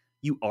is,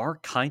 you are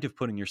kind of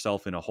putting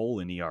yourself in a hole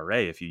in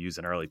ERA if you use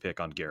an early pick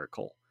on Garrett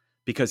Cole,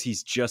 because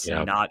he's just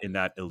Yeah. not in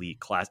that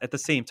elite class. At the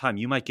same time,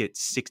 you might get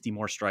 60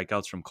 more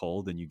strikeouts from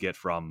Cole than you get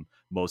from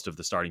most of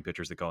the starting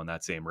pitchers that go in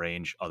that same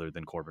range other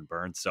than Corbin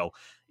Burns. So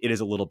it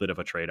is a little bit of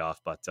a trade-off,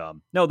 but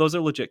no, those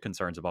are legit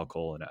concerns about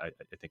Cole. And I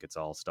think it's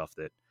all stuff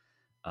that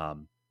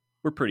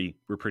we're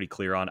pretty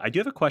clear on. I do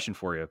have a question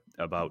for you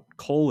about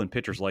Cole and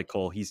pitchers like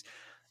Cole. He's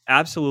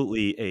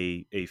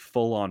absolutely a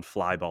full-on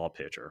fly ball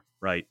pitcher,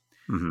 right?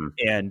 Mm-hmm.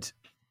 And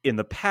in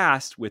the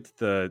past with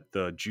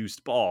the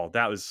juiced ball,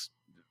 that was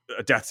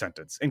a death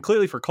sentence. And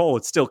clearly for Cole,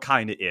 it still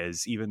kind of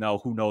is, even though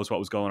who knows what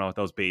was going on with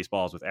those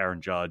baseballs with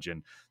Aaron Judge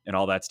and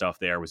all that stuff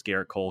there. Was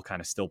Garrett Cole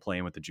kind of still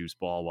playing with the juice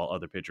ball while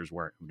other pitchers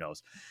weren't? Who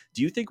knows?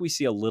 Do you think we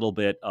see a little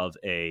bit of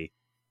a,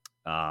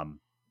 I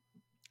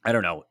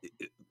don't know,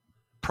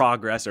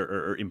 progress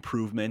or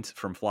improvement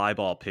from fly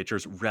ball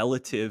pitchers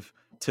relative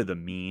to the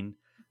mean?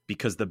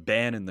 Because the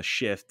ban and the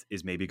shift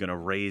is maybe going to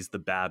raise the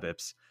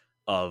BABIPs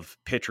of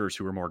pitchers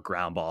who are more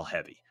ground ball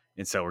heavy.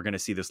 And so we're going to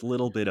see this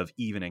little bit of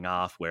evening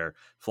off where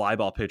fly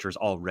ball pitchers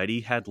already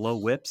had low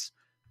whips,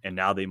 and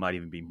now they might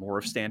even be more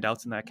of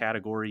standouts in that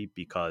category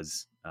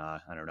because, I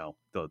don't know,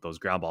 those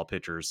ground ball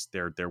pitchers,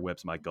 their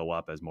whips might go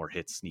up as more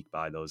hits sneak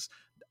by those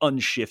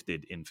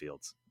unshifted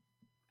infields.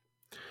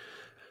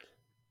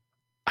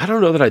 I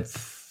don't know that I'd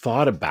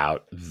thought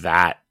about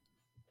that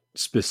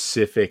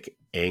specific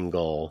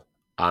angle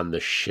on the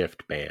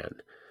shift ban.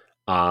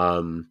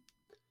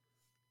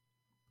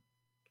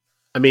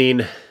 I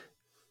mean,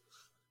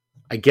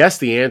 I guess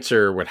the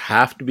answer would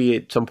have to be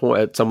at some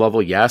point, at some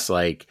level, yes.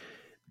 Like,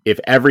 if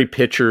every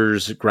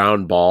pitcher's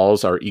ground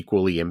balls are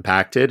equally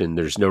impacted, and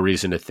there's no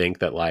reason to think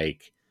that,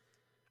 like,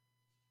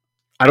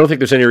 I don't think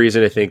there's any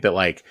reason to think that,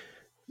 like,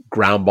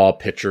 ground ball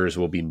pitchers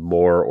will be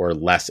more or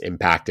less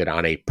impacted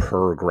on a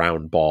per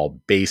ground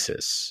ball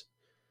basis.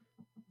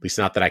 At least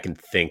not that I can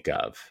think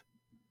of.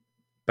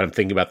 But I'm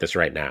thinking about this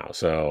right now,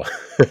 so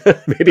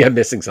maybe I'm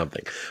missing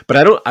something. But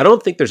I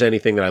don't think there's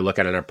anything that I look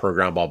at on a per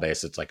ground ball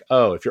basis. It's like,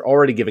 oh, if you're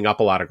already giving up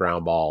a lot of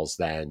ground balls,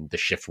 then the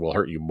shift will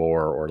hurt you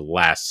more or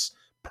less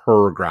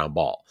per ground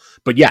ball.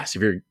 But yes,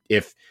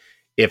 if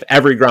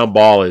every ground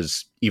ball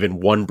is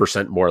even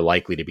 1% more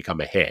likely to become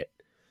a hit,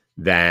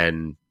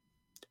 then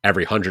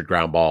every 100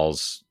 ground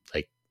balls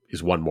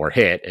is one more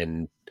hit,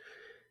 and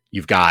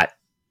you've got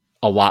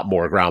a lot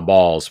more ground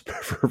balls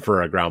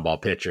for a ground ball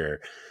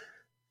pitcher.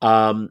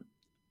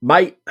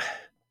 My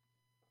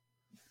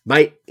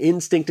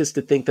instinct is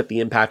to think that the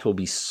impact will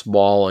be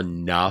small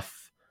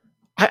enough.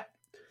 I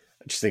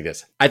just think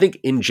this. I think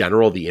in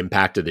general, the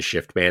impact of the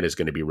shift ban is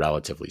going to be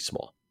relatively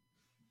small.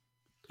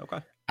 Okay.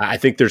 I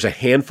think there's a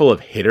handful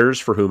of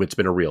hitters for whom it's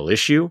been a real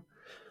issue,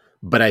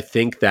 but I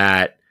think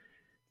that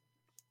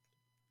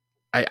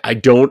I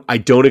don't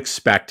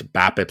expect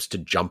BABIPs to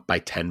jump by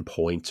 10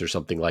 points or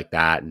something like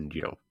that. And,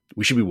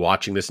 we should be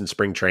watching this in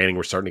spring training.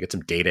 We're starting to get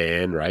some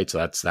data in, right? So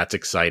that's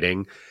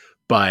exciting.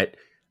 But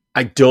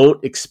I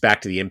don't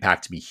expect the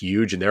impact to be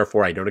huge, and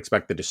therefore I don't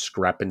expect the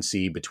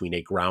discrepancy between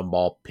a ground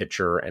ball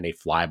pitcher and a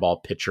fly ball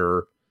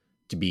pitcher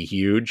to be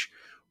huge.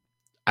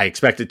 I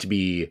expect it to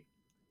be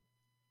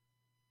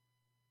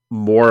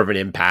more of an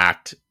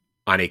impact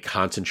on a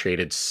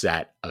concentrated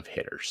set of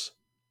hitters.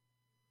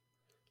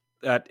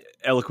 That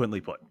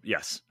eloquently put.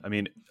 Yes. I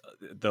mean,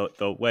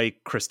 the way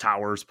Chris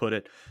Towers put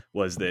it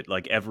was that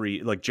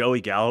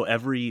Joey Gallo,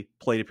 every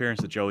plate appearance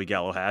that Joey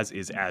Gallo has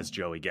is as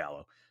Joey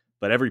Gallo.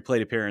 But every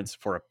plate appearance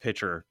for a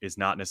pitcher is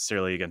not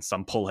necessarily against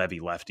some pull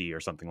heavy lefty or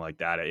something like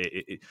that.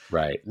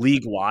 Right.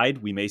 League wide,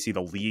 we may see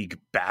the league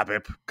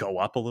BABIP go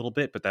up a little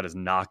bit, but that is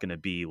not going to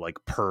be like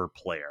per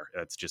player.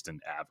 That's just an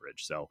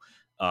average. So,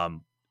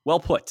 well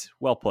put.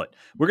 We're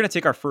going to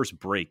take our first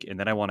break, and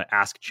then I want to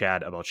ask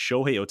Chad about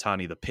Shohei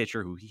Ohtani, the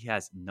pitcher who he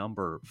has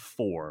number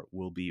 4.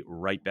 We'll be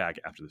right back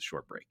after this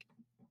short break.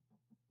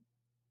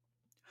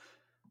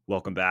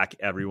 Welcome back,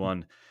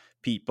 everyone.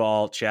 Pete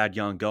Ball, Chad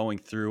Young, going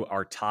through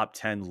our top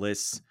 10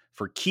 lists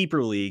for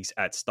keeper leagues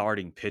at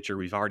starting pitcher.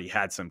 We've already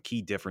had some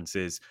key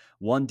differences.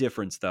 One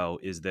difference, though,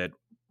 is that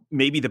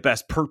maybe the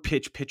best per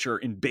pitch pitcher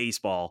in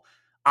baseball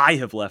I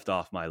have left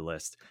off my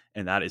list,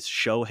 and that is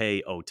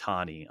Shohei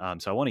Ohtani.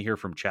 So I want to hear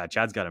from Chad.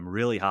 Chad's got him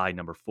really high,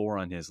 number 4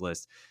 on his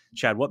list.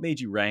 Chad, what made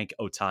you rank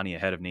Ohtani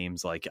ahead of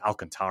names like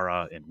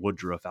Alcantara and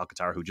Woodruff?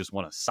 Alcantara, who just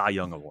won a Cy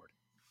Young Award.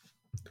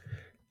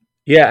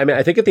 Yeah, I mean,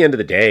 I think at the end of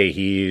the day,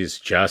 he's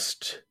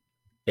just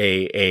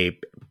a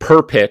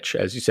per pitch,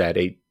 as you said,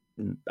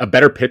 a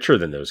better pitcher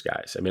than those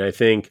guys. I mean, I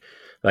think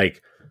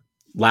like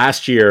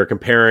last year,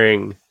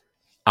 comparing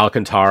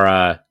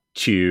Alcantara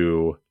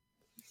to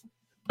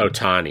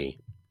Ohtani,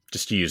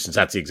 just to use, since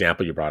that's the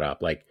example you brought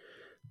up, like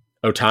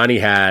Ohtani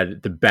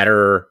had the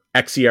better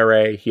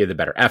xERA, he had the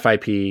better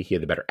FIP, he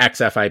had the better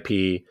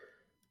xFIP.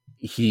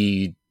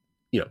 He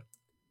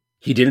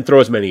didn't throw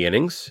as many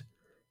innings,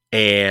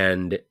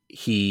 and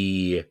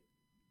he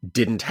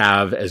didn't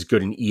have as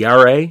good an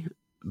ERA,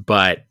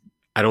 but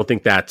I don't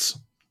think that's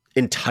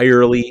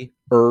entirely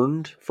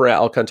earned for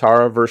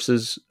Alcantara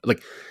versus,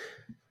 like,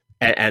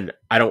 and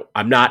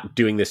I'm not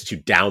doing this to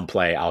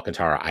downplay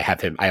Alcantara. I have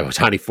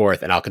Ohtani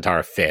fourth and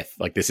Alcantara fifth.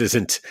 Like this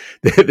isn't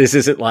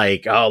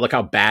like, oh, look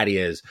how bad he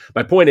is.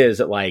 My point is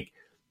that like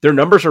their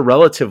numbers are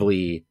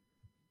relatively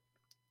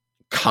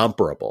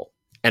comparable.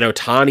 And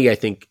Ohtani, I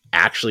think,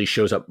 actually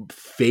shows up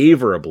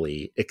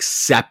favorably,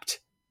 except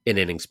in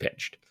innings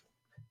pitched.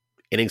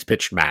 Innings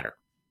pitched matter.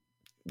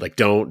 Like,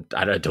 don't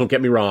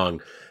get me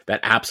wrong.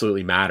 That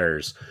absolutely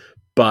matters.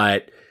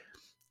 But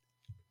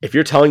if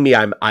you're telling me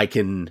I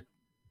can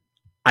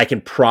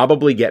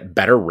probably get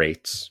better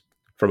rates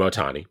from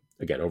Ohtani,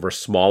 again, over a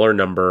smaller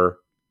number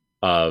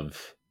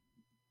of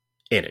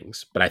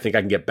innings, but I think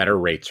I can get better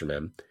rates from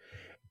him.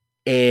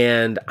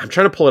 And I'm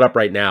trying to pull it up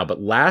right now,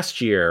 but last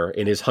year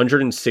in his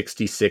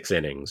 166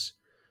 innings,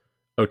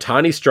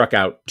 Ohtani struck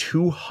out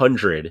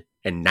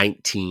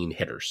 219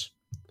 hitters.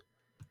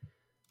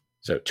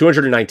 So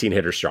 219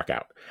 hitters struck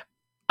out.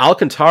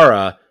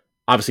 Alcantara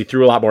obviously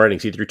threw a lot more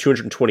innings. He threw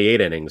 228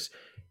 innings.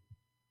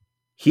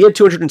 He had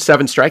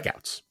 207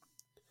 strikeouts.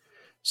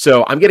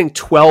 So I'm getting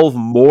 12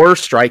 more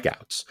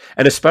strikeouts.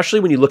 And especially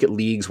when you look at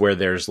leagues where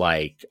there's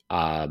like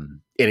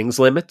innings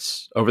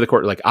limits over the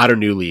course, like auto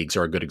new leagues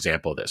are a good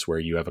example of this, where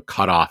you have a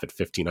cutoff at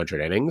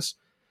 1,500 innings.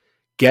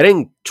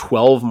 Getting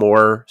 12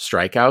 more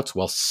strikeouts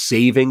while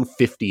saving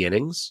 50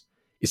 innings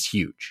is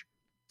huge.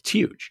 It's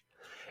huge.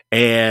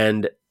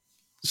 And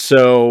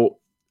so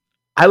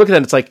I look at that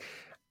and it's like,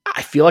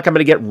 I feel like I'm going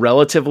to get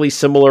relatively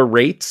similar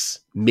rates,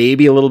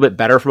 maybe a little bit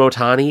better from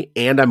Ohtani,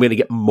 and I'm going to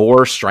get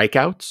more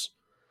strikeouts.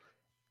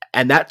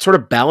 And that sort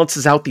of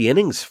balances out the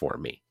innings for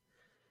me.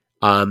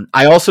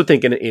 I also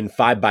think in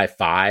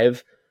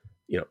 5x5,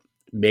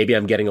 maybe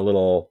I'm getting a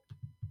little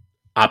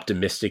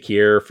optimistic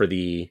here for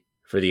the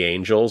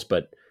Angels,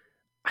 but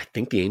I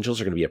think the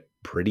Angels are going to be a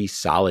pretty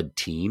solid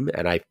team,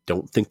 and I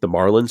don't think the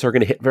Marlins are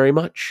going to hit very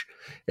much.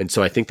 And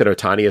so I think that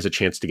Ohtani has a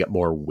chance to get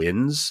more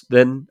wins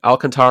than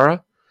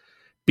Alcantara,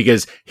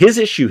 because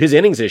his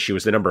innings issue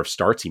is the number of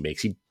starts he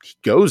makes. He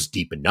goes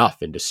deep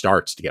enough into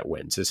starts to get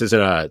wins. This isn't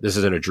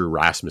a Drew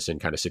Rasmussen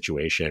kind of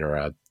situation, or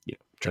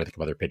trying to think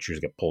of other pitchers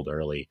get pulled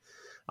early.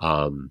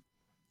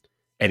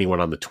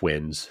 Anyone on the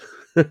Twins.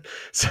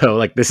 So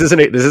like this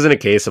isn't a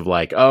case of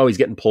like, oh, he's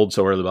getting pulled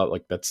so early.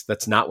 Like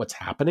that's not what's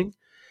happening.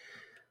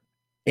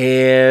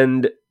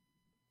 And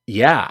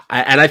yeah,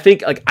 I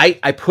think like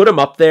I put him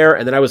up there,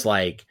 and then I was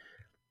like,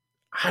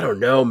 I don't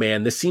know,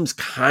 man, this seems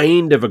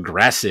kind of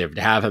aggressive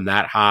to have him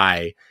that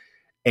high.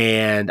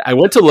 And I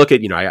went to look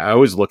at, I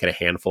always look at a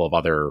handful of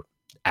other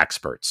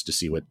experts to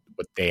see what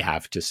they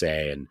have to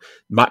say. And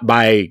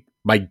my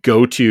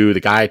go-to, the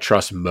guy I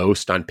trust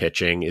most on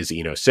pitching is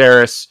Eno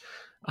Sarris.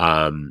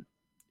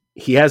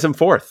 He has him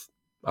fourth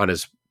on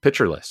his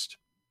pitcher list.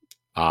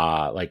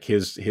 Like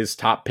his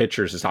top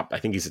pitchers, I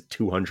think he's at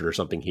 200 or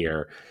something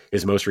here.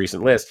 His most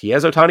recent list, he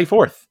has Ohtani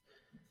fourth.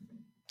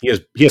 He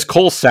has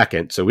Cole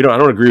second, so I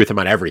don't agree with him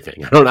on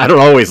everything. I don't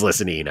always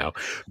listen to Eno,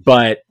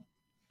 but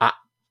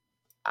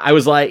I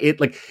was like,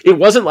 it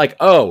wasn't like,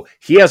 oh,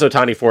 he has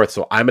Ohtani fourth,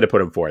 so I'm going to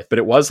put him fourth. But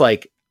it was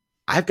like,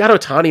 I've got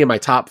Ohtani in my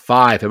top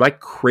 5. Am I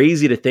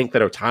crazy to think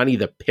that Ohtani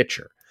the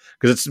pitcher?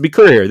 Because it's to be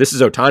clear here, this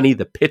is Ohtani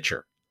the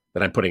pitcher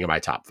that I'm putting in my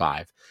top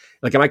 5.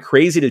 Like, am I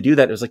crazy to do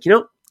that? And it was like,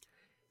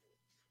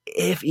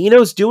 if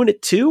Eno's doing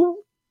it too,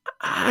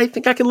 I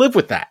think I can live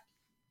with that.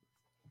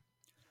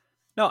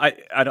 No,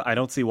 I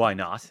don't see why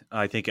not.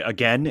 I think,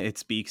 again, it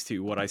speaks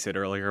to what I said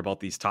earlier about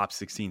these top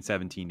 16,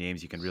 17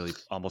 names. You can really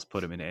almost put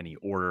them in any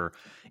order.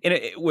 And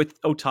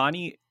with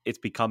Ohtani, it's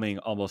becoming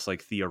almost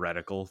like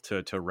theoretical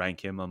to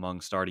rank him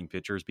among starting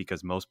pitchers,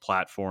 because most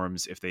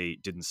platforms, if they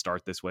didn't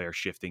start this way, are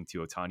shifting to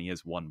Ohtani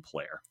as one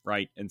player,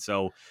 right? And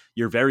so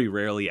you're very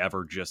rarely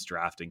ever just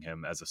drafting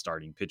him as a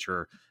starting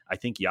pitcher. I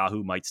think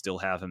Yahoo might still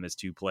have him as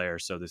 2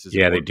 players. So this is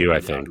they do, I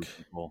think.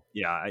 People.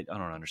 Yeah, I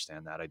don't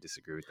understand that. I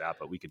disagree with that,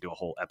 but we could do a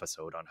whole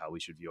episode on how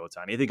we should view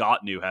Ohtani. I think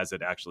Otnu has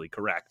it actually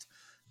correct.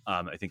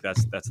 I think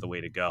that's the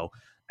way to go.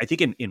 I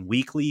think in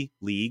weekly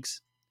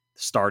leagues,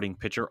 starting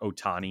pitcher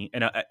Ohtani,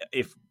 and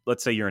if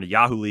let's say you're in a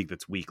Yahoo league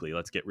that's weekly,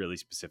 let's get really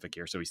specific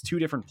here. So he's 2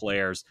 different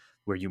players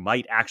where you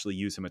might actually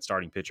use him at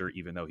starting pitcher,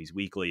 even though he's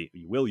weekly.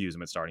 You will use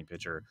him at starting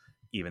pitcher,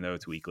 even though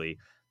it's weekly.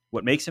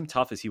 What makes him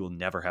tough is he will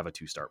never have a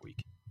 2-start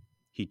week.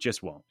 He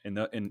just won't.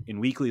 In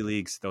weekly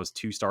leagues, those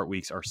 2-start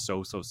weeks are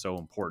so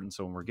important.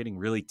 So when we're getting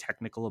really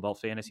technical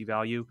about fantasy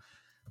value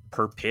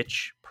per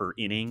pitch, per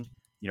inning,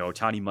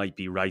 Ohtani might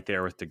be right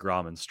there with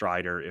DeGrom and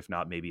Strider, if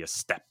not maybe a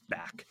step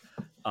back.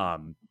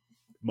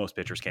 Most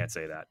pitchers can't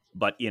say that,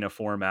 but in a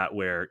format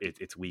where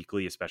it's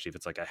weekly, especially if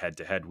it's like a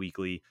head-to-head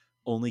weekly,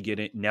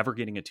 never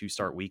getting a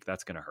 2-start week,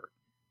 that's going to hurt.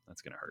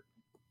 That's going to hurt.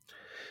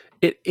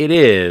 It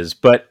is,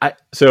 but I'm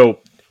going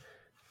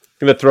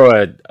to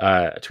throw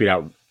a tweet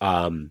out.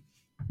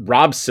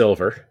 Rob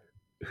Silver,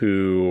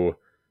 who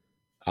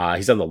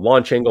he's on the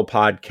Launch Angle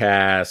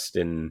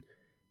podcast, and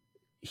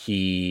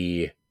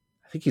I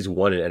think he's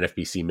won an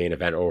NFBC main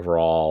event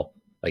overall,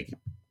 like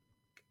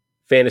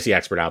fantasy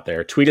expert out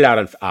there, tweeted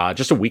out on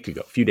just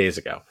a few days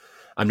ago.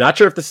 I'm not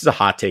sure if this is a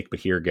hot take, but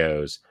here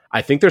goes.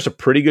 I think there's a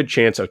pretty good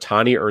chance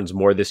Ohtani earns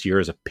more this year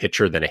as a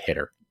pitcher than a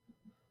hitter.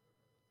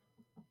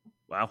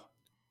 Wow.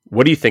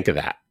 What do you think of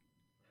that?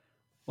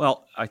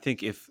 Well, I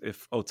think if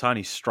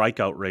Ohtani's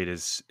strikeout rate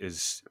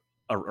is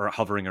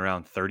hovering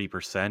around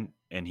 30%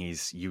 and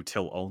he's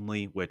util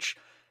only, which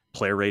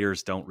player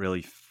raters don't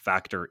really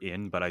factor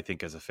in, but I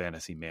think as a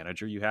fantasy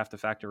manager, you have to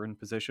factor in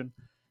position.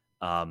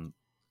 And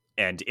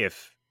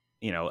if,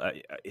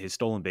 his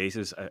stolen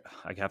bases,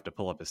 I have to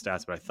pull up his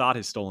stats, but I thought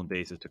his stolen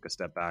bases took a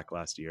step back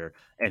last year,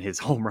 and his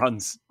home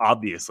runs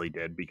obviously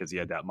did because he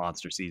had that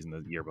monster season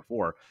the year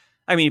before.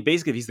 I mean,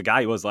 basically, if he's the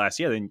guy he was last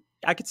year, then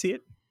I could see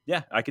it.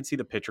 Yeah, I could see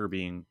the pitcher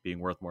being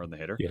worth more than the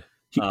hitter.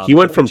 Yeah, he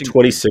went from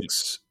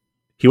 26.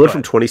 He went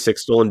from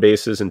 26 stolen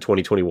bases in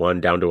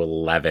 2021 down to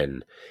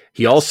 11.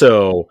 He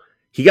also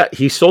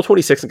he stole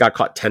 26 and got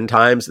caught 10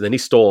 times, and then he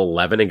stole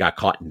 11 and got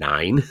caught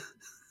 9.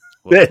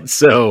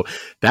 So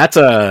that's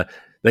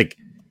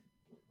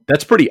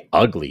that's pretty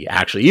ugly,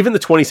 actually. Even the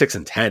 26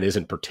 and 10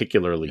 isn't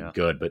particularly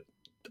good, but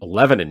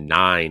 11 and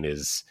 9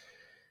 is,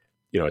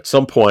 at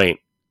some point,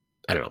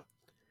 I don't know.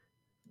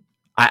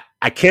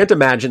 I can't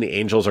imagine the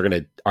Angels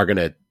are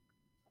gonna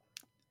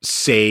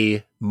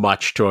say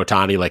much to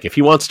Ohtani. Like, if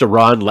he wants to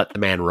run, let the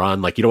man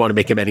run. Like, you don't want to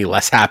make him any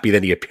less happy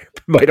than he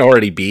might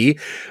already be.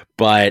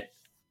 But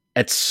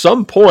at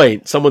some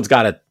point, someone's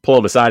got to pull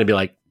him aside and be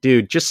like,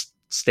 dude, just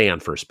stay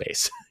on first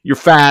base. You're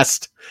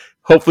fast.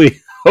 Hopefully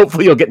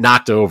you'll get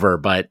knocked over,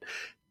 but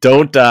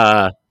don't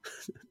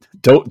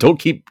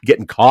keep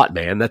getting caught,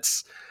 man.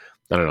 That's,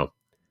 I don't know.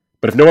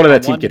 But if no one on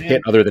that team can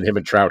hit other than him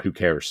and Trout, who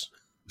cares?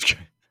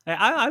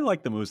 I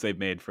like the moves they've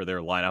made for their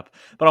lineup.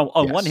 But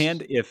on one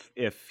hand, if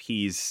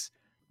he's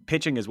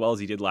pitching as well as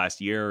he did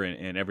last year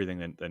and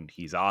everything, then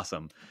he's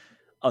awesome.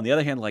 On the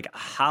other hand, like,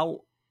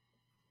 how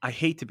I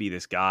hate to be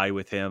this guy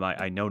with him.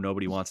 I know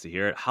nobody wants to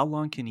hear it. How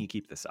long can he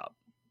keep this up?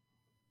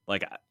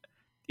 Like,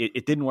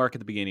 it didn't work at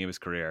the beginning of his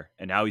career,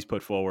 and now he's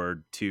put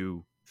forward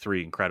 2-3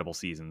 incredible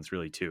seasons,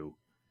 really 2.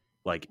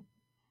 Like,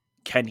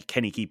 can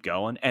he keep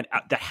going? And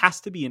that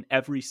has to be in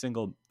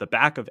the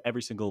back of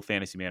every single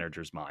fantasy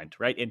manager's mind,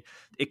 right? And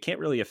it can't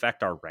really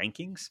affect our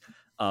rankings,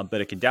 but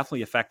it can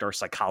definitely affect our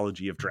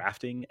psychology of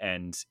drafting.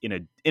 And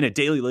in a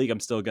daily league, I'm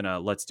still gonna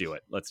let's do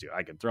it.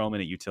 I can throw him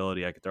in a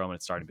utility, I could throw him in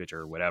a starting pitcher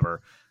or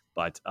whatever.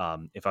 But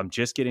if I'm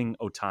just getting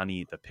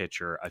Ohtani the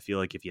pitcher, I feel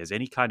like if he has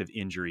any kind of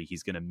injury,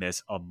 he's going to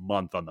miss a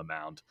month on the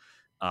mound,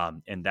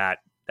 and that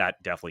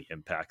definitely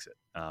impacts it.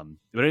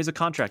 But it is a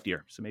contract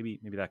year, so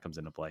maybe that comes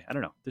into play. I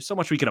don't know. There's so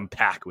much we can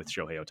unpack with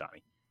Shohei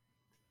Ohtani.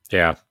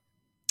 Yeah.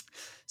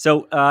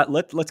 So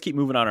let's keep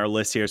moving on our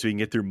list here so we can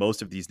get through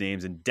most of these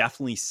names and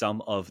definitely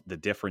some of the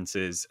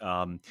differences.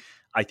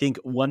 I think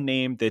one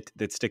name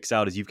that sticks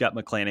out is you've got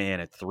McClanahan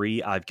at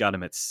 3. I've got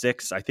him at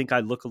 6. I think I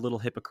look a little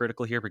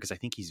hypocritical here because I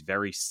think he's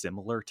very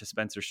similar to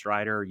Spencer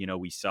Strider.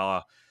 We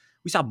saw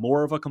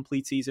more of a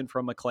complete season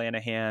from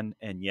McClanahan,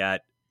 and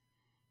yet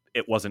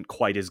it wasn't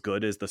quite as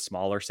good as the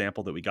smaller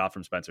sample that we got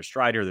from Spencer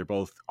Strider. They're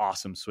both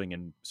awesome swing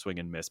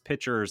and miss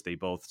pitchers. They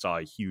both saw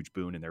a huge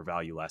boon in their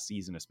value last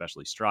season,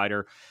 especially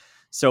Strider.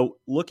 So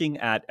looking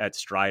at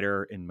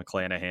Strider and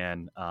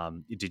McClanahan,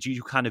 did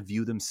you kind of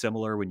view them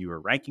similar when you were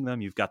ranking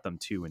them? You've got them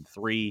 2 and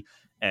 3.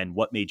 And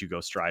what made you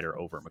go Strider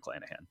over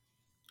McClanahan?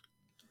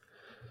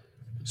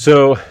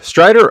 So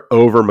Strider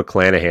over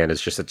McClanahan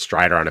is just that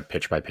Strider on a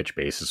pitch by pitch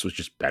basis was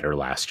just better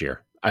last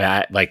year.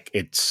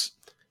 It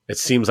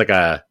seems like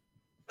a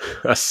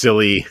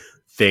silly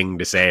thing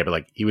to say, but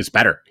like, he was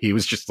better. He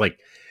was just like,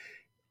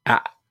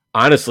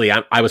 honestly,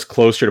 I was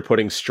closer to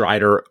putting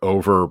Strider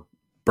over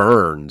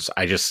Burns.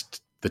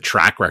 The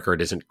track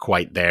record isn't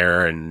quite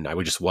there, and I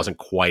just wasn't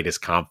quite as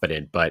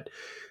confident. But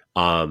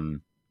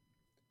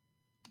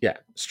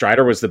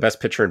Strider was the best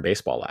pitcher in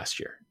baseball last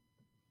year,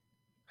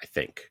 I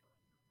think.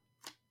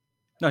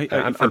 No,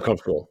 I'm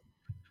comfortable.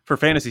 For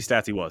fantasy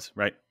stats, he was,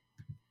 right?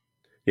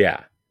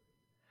 Yeah.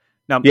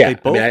 Now, they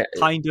both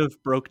kind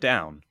of broke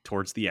down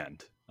towards the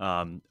end.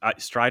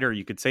 Strider,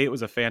 you could say it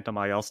was a phantom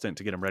IL stint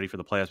to get him ready for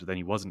the playoffs, but then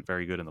he wasn't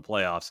very good in the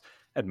playoffs.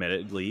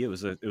 Admittedly, it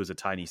was a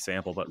tiny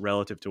sample, but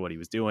relative to what he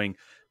was doing,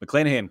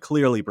 McClanahan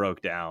clearly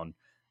broke down.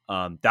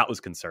 That was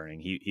concerning.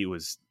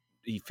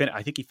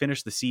 I think he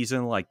finished the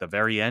season like the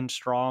very end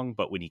strong,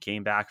 but when he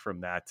came back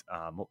from that,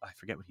 I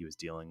forget what he was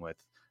dealing with.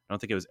 I don't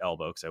think it was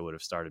elbow because I would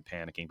have started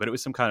panicking, but it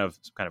was some kind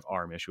of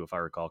arm issue, if I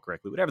recall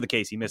correctly. Whatever the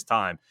case, he missed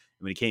time, and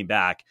when he came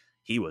back,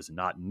 he was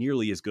not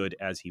nearly as good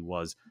as he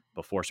was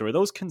before. So are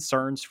those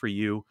concerns for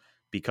you?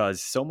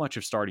 Because so much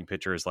of starting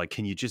pitcher is like,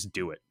 can you just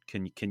do it?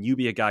 Can you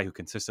be a guy who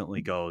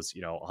consistently goes,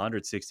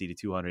 160 to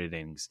 200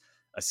 innings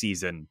a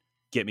season,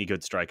 get me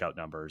good strikeout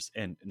numbers?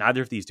 And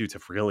neither of these dudes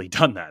have really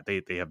done that.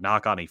 They have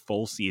not gone a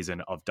full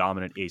season of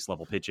dominant ace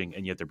level pitching,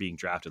 and yet they're being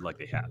drafted like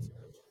they have.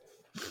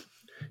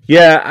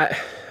 Yeah,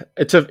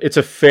 it's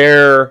a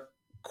fair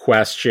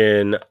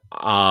question.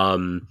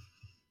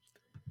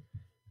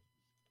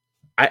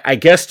 I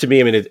guess to me,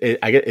 I mean,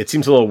 it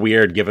seems a little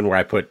weird given where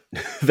I put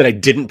that I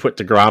didn't put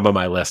DeGrom on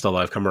my list, although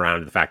I've come around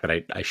to the fact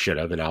that I should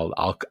have, and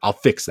I'll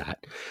fix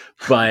that.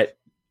 But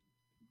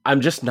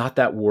I'm just not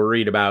that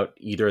worried about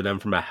either of them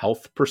from a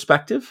health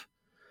perspective.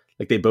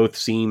 Like, they both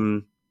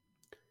seem,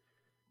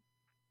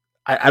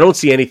 I don't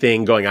see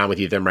anything going on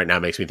with them right now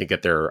makes me think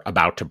that they're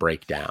about to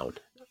break down.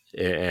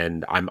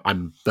 And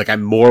I'm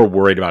more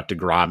worried about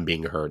DeGrom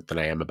being hurt than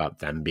I am about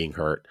them being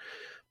hurt.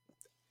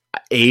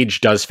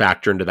 Age does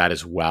factor into that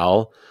as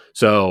well.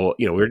 So,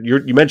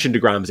 you mentioned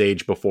DeGrom's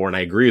age before, and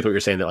I agree with what you're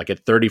saying that like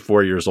at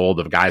 34 years old,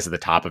 of guys at the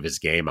top of his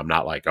game, I'm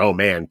not like, oh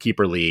man,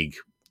 keeper league,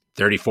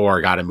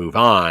 34, got to move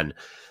on.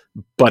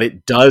 But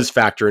it does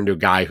factor into a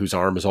guy whose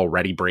arm is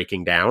already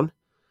breaking down.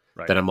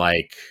 Right. That I'm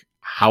like,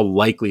 how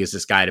likely is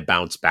this guy to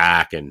bounce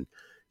back? And,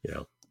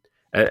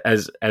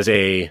 as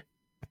a,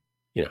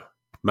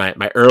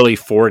 my early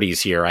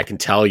 40s here, I can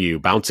tell you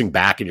bouncing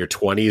back in your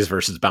 20s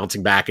versus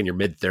bouncing back in your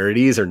mid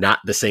 30s are not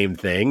the same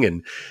thing.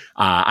 And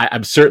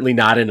I'm certainly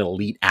not an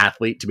elite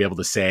athlete to be able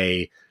to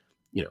say,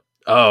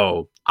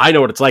 oh, I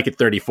know what it's like at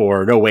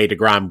 34. No way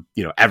DeGrom,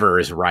 ever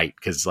is right.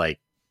 Cause like,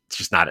 it's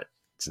just not,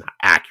 it's not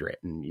accurate.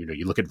 And,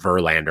 you look at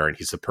Verlander and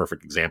he's a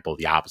perfect example of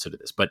the opposite of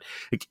this, but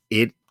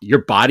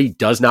your body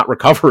does not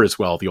recover as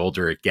well the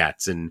older it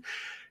gets. And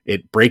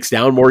it breaks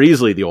down more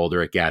easily the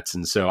older it gets.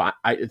 And so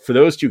I for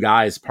those two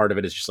guys, part of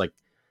it is just like,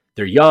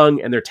 they're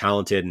young and they're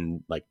talented.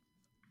 And like,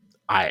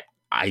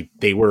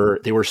 they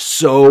were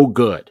so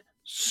good.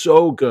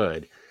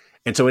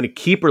 And so in a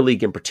keeper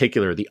league in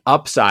particular, the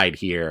upside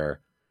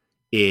here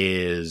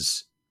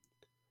is,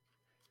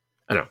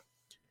 I don't know,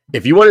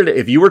 if you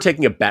were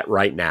taking a bet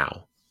right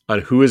now on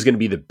who is going to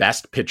be the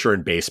best pitcher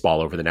in baseball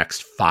over the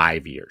next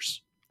 5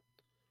 years,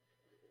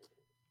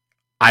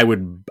 I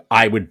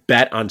would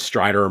bet on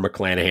Strider or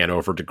McClanahan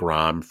over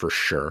DeGrom for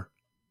sure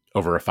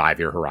over a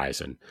 5-year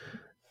horizon.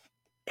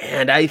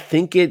 And I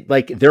think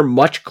they're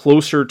much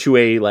closer to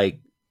a,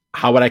 like,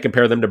 how would I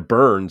compare them to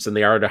Burns than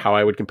they are to how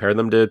I would compare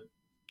them to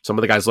some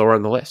of the guys lower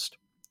on the list.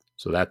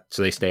 So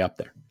they stay up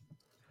there.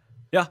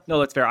 Yeah, no,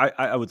 that's fair.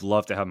 I would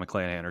love to have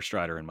McClanahan or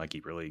Strider in my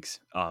keeper leagues.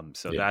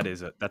 That's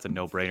a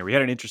no-brainer. We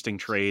had an interesting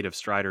trade of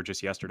Strider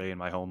just yesterday in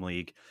my home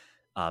league.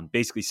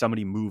 Basically,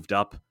 somebody moved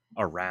up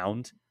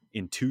around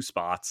in 2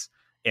 spots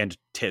and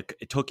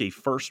took a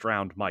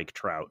first-round Mike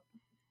Trout,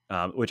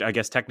 which I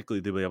guess technically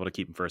they'll be able to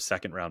keep him for a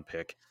second-round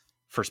pick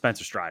for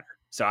Spencer Strider.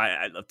 So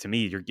to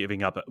me, you're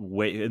giving up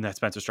way, and that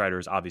Spencer Strider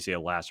is obviously a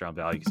last-round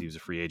value because he was a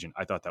free agent.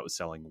 I thought that was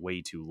selling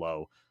way too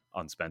low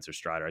on Spencer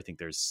Strider. I think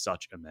there's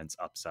such immense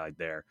upside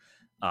there.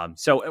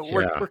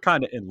 We're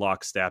kind of in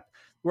lockstep.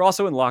 We're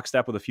also in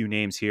lockstep with a few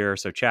names here.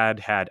 So Chad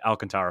had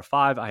Alcantara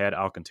 5. I had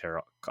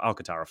Alcantara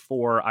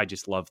 4. I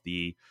just love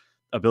the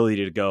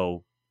ability to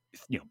go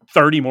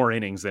 30 more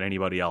innings than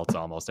anybody else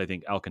almost. I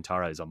think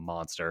Alcantara is a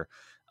monster.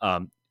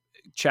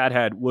 Chad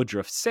had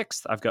Woodruff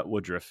 6th. I've got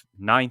Woodruff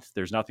 9th.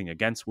 There's nothing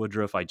against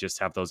Woodruff. I just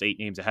have those 8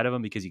 names ahead of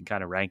him because you can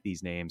kind of rank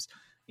these names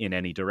in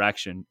any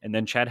direction. And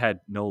then Chad had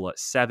Nola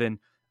 7.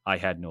 I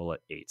had Nola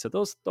 8. So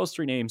those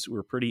 3 names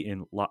were pretty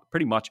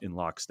much in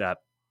lockstep.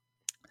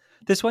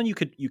 This one you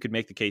could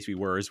make the case we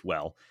were as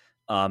well.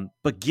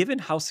 But given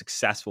how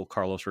successful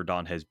Carlos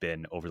Rodon has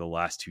been over the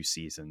last 2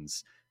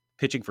 seasons,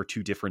 pitching for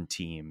 2 different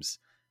teams,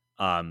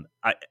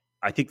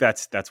 I think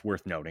that's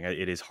worth noting.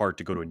 It is hard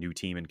to go to a new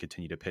team and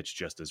continue to pitch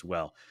just as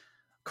well.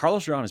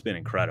 Carlos Rodon has been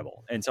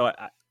incredible. And so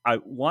I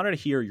wanted to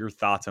hear your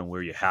thoughts on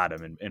where you had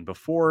him. And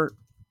before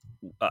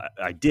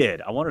I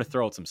wanted to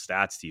throw out some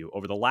stats to you.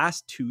 Over the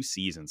last 2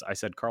 seasons, I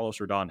said Carlos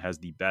Rodon has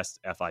the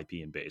best FIP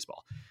in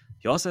baseball.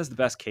 He also has the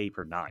best K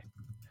per 9.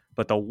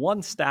 But the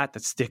one stat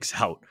that sticks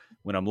out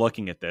when I'm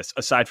looking at this,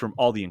 aside from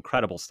all the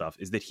incredible stuff,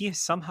 is that he has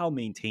somehow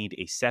maintained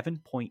a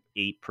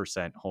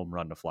 7.8% home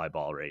run to fly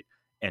ball rate.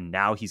 And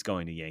now he's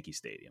going to Yankee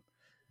Stadium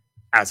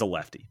as a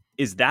lefty.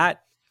 Is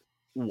that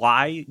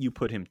why you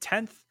put him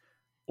 10th,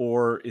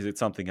 or is it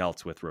something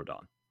else with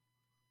Rodon?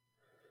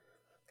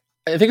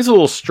 I think it's a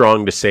little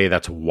strong to say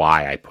that's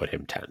why I put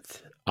him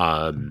 10th.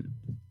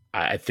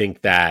 I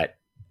think that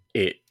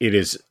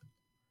it's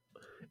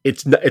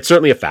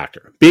certainly a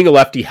factor. Being a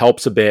lefty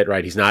helps a bit,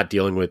 right? He's not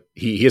dealing with,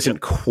 he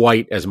isn't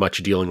quite as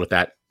much dealing with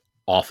that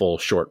awful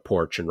short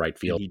porch in right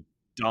field. He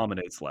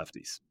dominates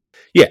lefties.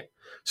 Yeah.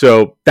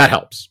 So that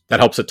helps.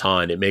 That helps a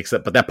ton. It makes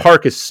that, but that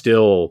park is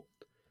still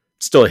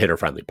a hitter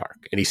friendly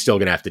park, and he's still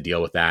going to have to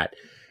deal with that.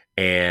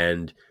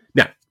 And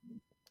now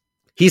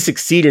he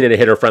succeeded in a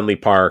hitter friendly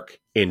park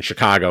in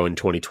Chicago in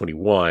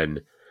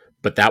 2021,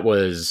 but that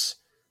was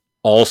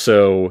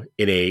also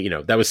in a,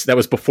 that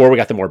was before we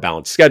got the more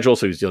balanced schedule.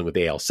 So he was dealing with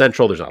the AL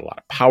Central. There's not a lot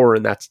of power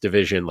in that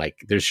division.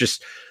 Like there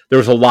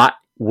was a lot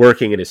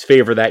working in his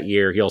favor that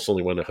year. He also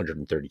only won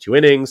 132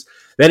 innings.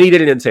 Then he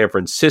did it in San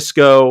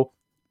Francisco,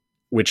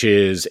 which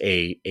is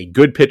a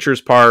good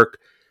pitcher's park.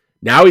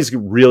 Now it's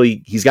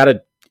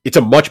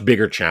a much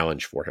bigger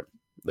challenge for him.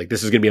 Like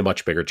this is going to be a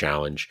much bigger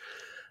challenge.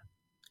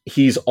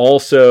 He's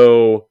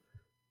also,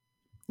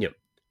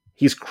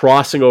 he's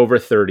crossing over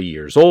 30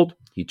 years old.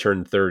 He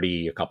turned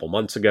 30 a couple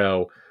months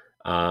ago.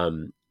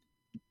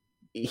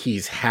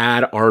 He's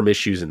had arm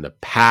issues in the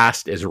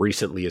past as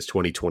recently as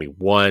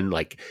 2021.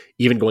 Like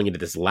even going into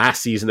this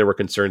last season, there were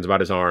concerns about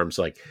his arms.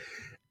 Like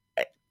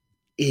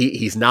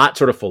he's not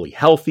sort of fully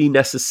healthy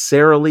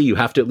necessarily. You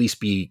have to at least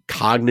be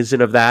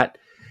cognizant of that.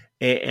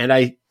 And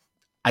I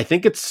I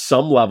think at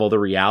some level, the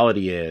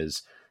reality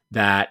is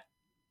that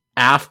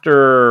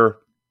after,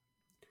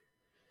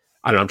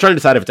 I don't know, I'm trying to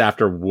decide if it's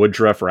after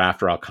Woodruff or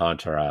after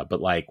Alcantara,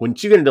 but like when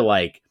you get into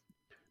like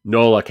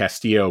Nola,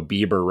 Castillo,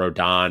 Bieber,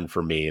 Rodon,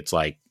 for me, it's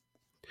like,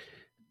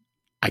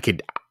 I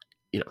could,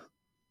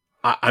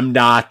 I'm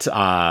not,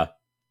 I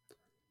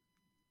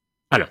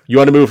don't know. You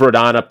want to move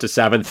Rodon up to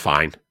 7th?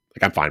 Fine.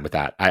 Like, I'm fine with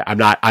that. I'm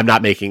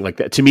not making like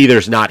that. To me,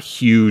 there's not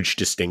huge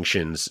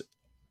distinctions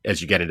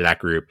as you get into that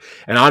group.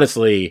 And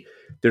honestly,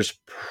 there's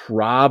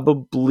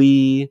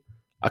probably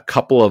a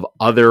couple of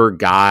other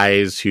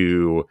guys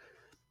who,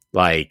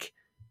 like,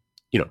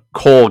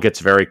 Cole gets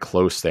very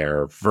close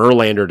there.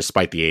 Verlander,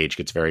 despite the age,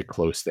 gets very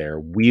close there.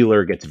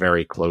 Wheeler gets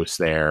very close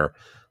there.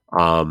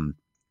 I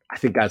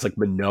think guys like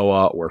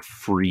Manoah or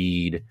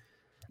Fried.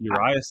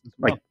 Urias as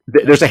well. Like,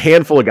 there's a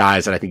handful of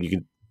guys that I think you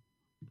can.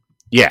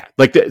 Yeah,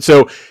 like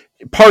so.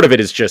 Part of it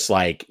is just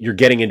like you're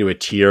getting into a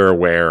tier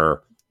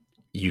where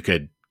you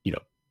could,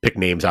 pick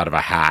names out of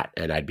a hat,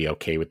 and I'd be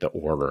okay with the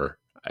order.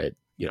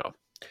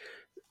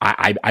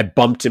 I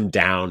bumped him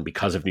down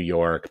because of New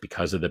York,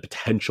 because of the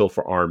potential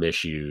for arm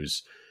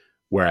issues.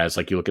 Whereas,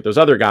 like, you look at those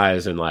other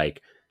guys, and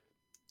like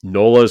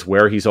Nola's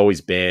where he's always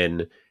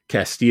been.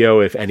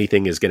 Castillo, if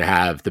anything, is going to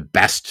have the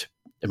best.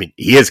 I mean,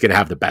 he is going to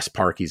have the best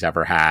park he's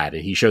ever had,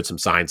 and he showed some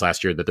signs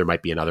last year that there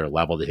might be another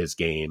level to his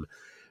game.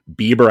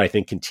 Bieber, I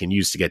think,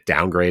 continues to get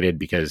downgraded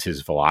because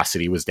his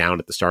velocity was down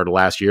at the start of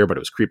last year, but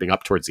it was creeping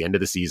up towards the end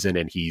of the season,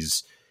 and he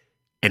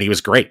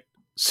was great.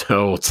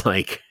 So it's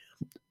like,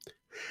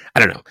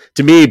 I don't know.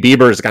 To me,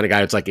 Bieber is the kind of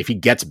guy that's like, if he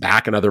gets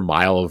back another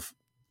mile of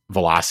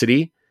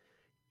velocity,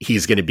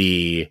 he's going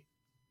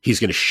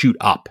to shoot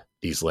up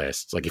these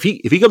lists. Like if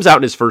he comes out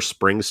in his first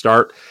spring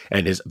start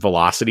and his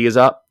velocity is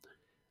up,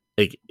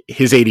 like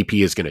his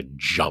ADP is going to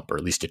jump, or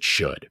at least it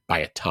should, by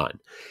a ton.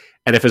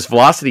 And if his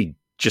velocity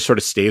just sort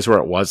of stays where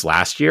it was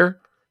last year,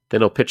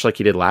 then he'll pitch like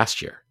he did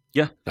last year.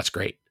 Yeah. That's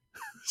great.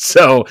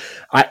 So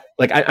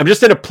I'm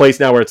just in a place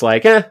now where it's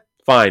like,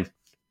 fine.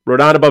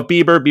 Rodon above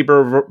Bieber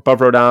above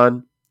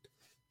Rodon.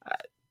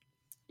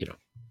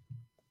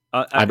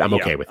 I'm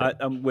okay with it.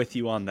 I'm with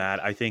you on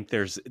that. I think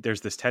there's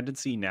this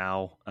tendency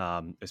now,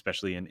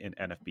 especially in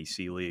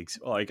NFBC leagues.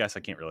 Well, I guess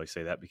I can't really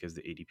say that because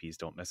the ADPs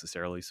don't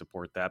necessarily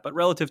support that. But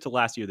relative to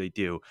last year, they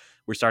do.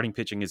 Where starting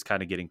pitching is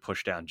kind of getting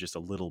pushed down just a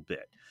little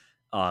bit.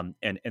 And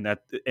that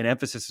an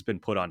emphasis has been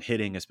put on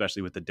hitting,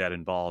 especially with the dead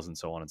end balls and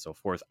so on and so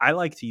forth. I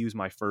like to use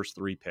my first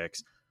 3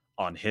 picks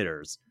on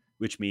hitters,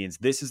 which means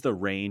this is the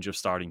range of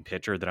starting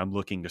pitcher that I'm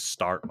looking to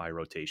start my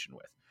rotation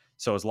with.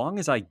 So as long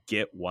as I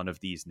get one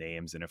of these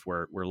names, and if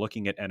we're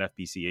looking at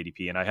NFBC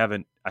ADP, and I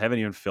haven't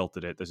even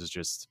filtered it, this is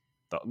just,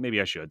 maybe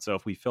I should. So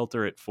if we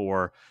filter it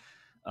for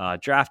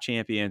draft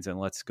champions, and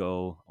let's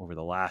go over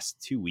the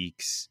last 2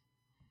 weeks.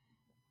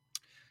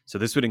 So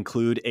this would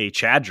include a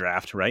Chad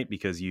draft, right?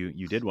 Because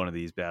you did one of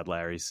these, Bad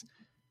Larrys.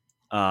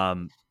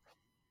 I'm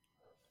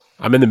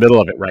in the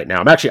middle of it right now.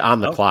 I'm actually on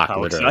the clock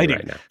literally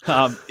exciting. right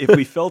now. If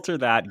we filter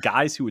that,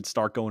 guys who would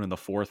start going in the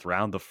 4th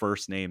round, the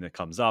first name that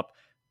comes up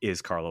is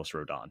Carlos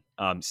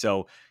Rodon.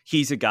 So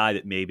he's a guy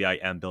that maybe I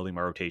am building my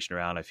rotation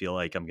around. I feel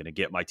like I'm going to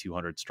get my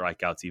 200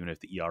 strikeouts, even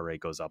if the ERA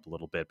goes up a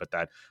little bit. But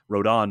that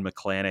Rodon,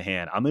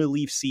 McClanahan, I'm going to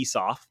leave Cease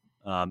off,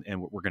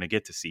 and we're going to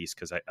get to Cease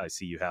because I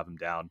see you have him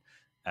down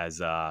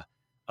as a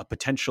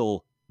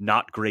potential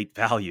not great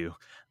value.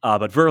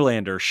 But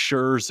Verlander,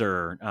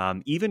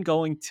 Scherzer, even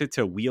going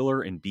to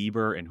Wheeler and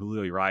Bieber and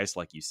Julio Urias,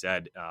 like you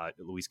said,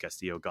 Luis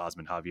Castillo,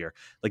 Gausman, Javier.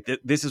 Like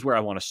this is where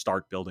I want to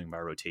start building my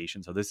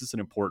rotation. So this is an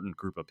important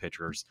group of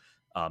pitchers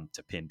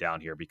to pin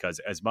down here, because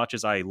as much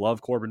as I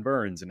love Corbin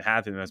Burns and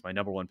have him as my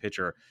number 1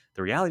 pitcher,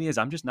 the reality is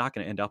I'm just not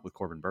going to end up with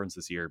Corbin Burns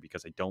this year,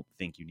 because I don't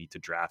think you need to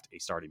draft a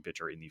starting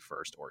pitcher in the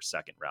 1st or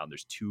 2nd round.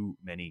 There's too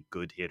many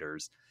good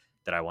hitters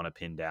that I want to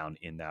pin down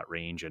in that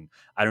range. And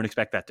I don't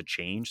expect that to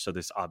change. So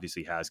this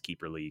obviously has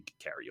keeper league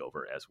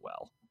carryover as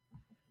well.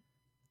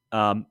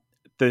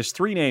 There's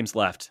 3 names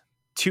left.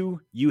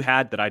 2 you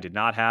had that I did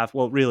not have.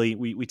 Well, really,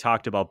 we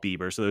talked about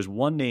Bieber. So there's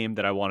 1 name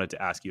that I wanted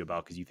to ask you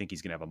about because you think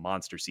he's going to have a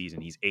monster season.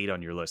 He's 8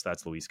 on your list.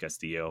 That's Luis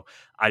Castillo.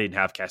 I didn't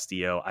have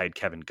Castillo. I had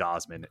Kevin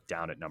Gausman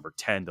down at number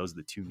 10. Those are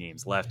the 2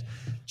 names left.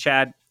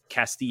 Chad,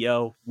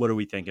 Castillo, what are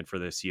we thinking for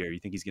this year? You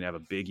think he's going to have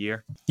a big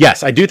year?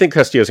 Yes, I do think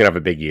Castillo's going to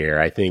have a big year.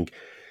 I think,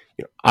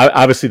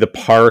 obviously the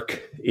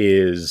park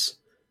is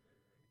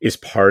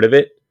part of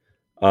it.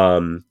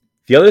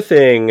 The other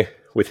thing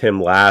with him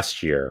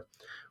last year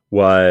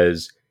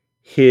was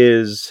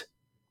his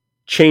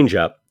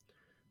changeup,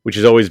 which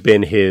has always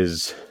been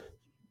his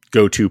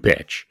go-to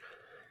pitch.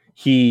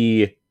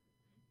 He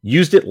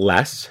used it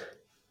less.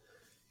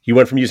 He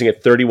went from using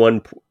it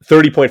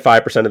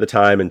 30.5% of the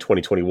time in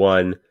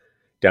 2021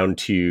 down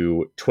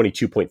to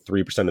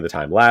 22.3% of the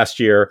time last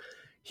year.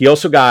 He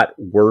also got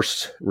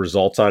worse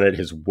results on it.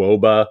 His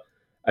WOBA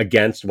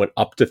against went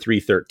up to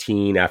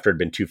 313 after it had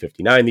been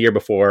 259 the year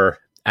before.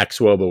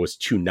 X-WOBA was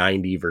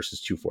 290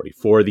 versus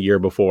 244 the year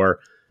before.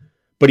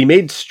 But he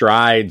made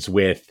strides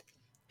with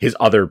his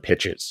other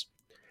pitches.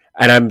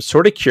 And I'm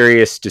sort of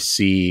curious to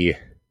see,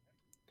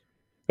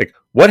 like,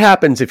 What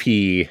happens if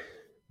he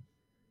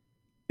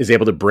is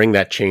able to bring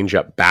that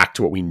changeup back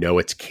to what we know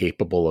it's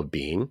capable of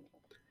being?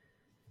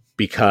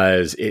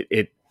 Because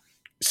it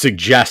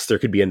suggests there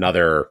could be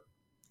another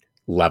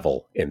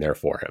level in there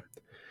for him.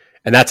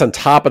 And that's on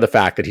top of the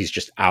fact that he's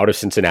just out of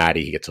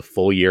Cincinnati. He gets a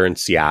full year in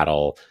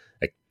Seattle.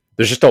 Like,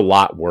 there's just a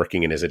lot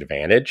working in his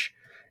advantage.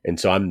 And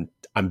so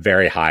I'm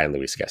very high on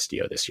Luis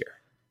Castillo this year.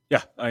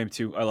 Yeah, I am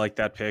too. I like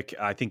that pick.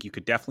 I think you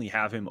could definitely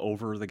have him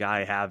over the guy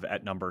I have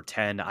at number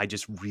 10. I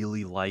just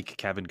really like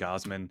Kevin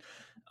Gausman.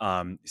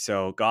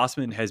 So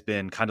Gausman has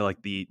been kind of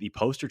like the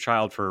poster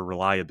child for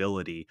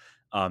reliability.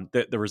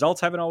 The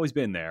results haven't always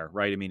been there,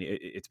 right? I mean,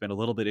 it's been a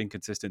little bit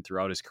inconsistent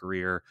throughout his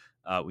career.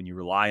 When you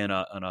rely on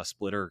a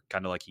splitter,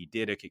 kind of like he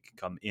did, it can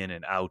come in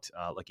and out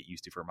like it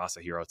used to for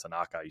Masahiro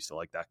Tanaka. I used to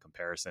like that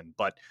comparison,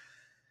 but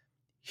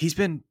he's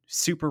been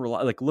super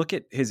reliable. Like, look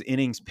at his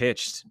innings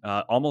pitched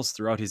almost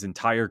throughout his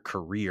entire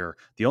career.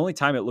 The only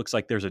time it looks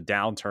like there's a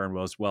downturn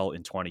was, well,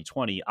 in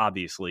 2020,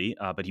 obviously,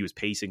 but he was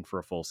pacing for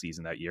a full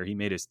season that year. He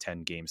made his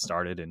 10 games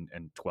started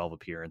and 12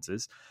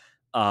 appearances.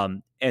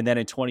 And then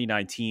in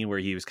 2019, where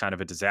he was kind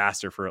of a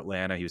disaster for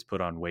Atlanta, he was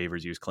put on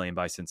waivers. He was claimed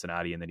by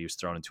Cincinnati, and then he was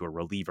thrown into a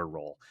reliever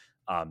role.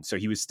 So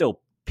he was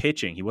still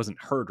pitching. He wasn't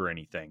hurt or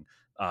anything.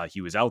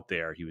 He was out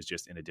there. He was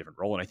just in a different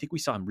role. And I think we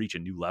saw him reach a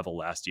new level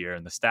last year.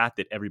 And the stat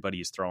that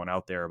everybody is throwing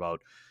out there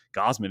about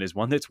Gausman is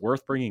one that's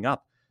worth bringing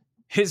up.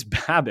 His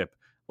BABIP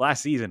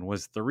last season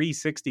was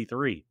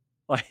 363.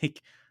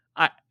 Like,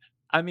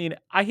 I mean,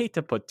 I hate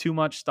to put too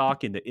much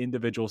stock into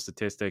individual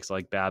statistics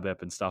like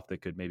BABIP and stuff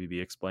that could maybe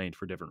be explained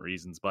for different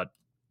reasons, but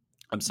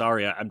I'm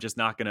sorry, I'm just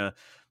not going to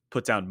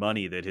put down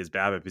money that his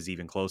BABIP is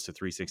even close to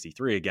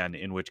 363 again,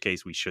 in which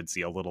case we should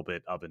see a little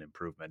bit of an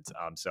improvement.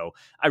 So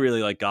I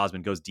really like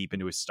Gausman, goes deep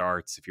into his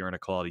starts. If you're in a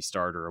quality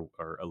starter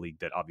or a league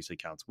that obviously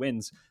counts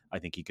wins, I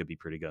think he could be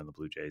pretty good in the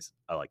Blue Jays.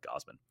 I like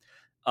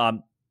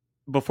Gausman.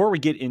 Before we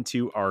get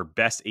into our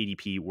best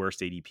ADP, worst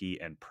ADP,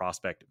 and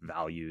prospect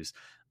values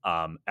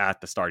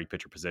at the starting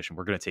pitcher position,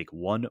 we're going to take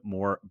one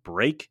more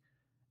break,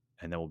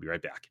 and then we'll be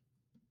right back.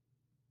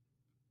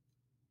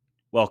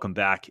 Welcome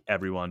back,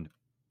 everyone.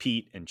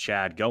 Pete and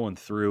Chad going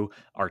through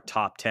our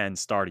top 10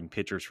 starting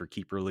pitchers for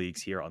keeper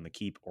leagues here on the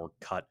Keep or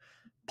Cut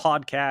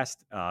podcast.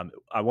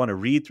 I want to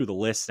read through the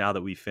list now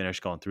that we've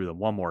finished going through them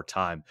one more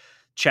time.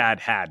 Chad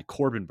had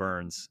Corbin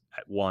Burns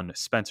at 1,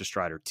 Spencer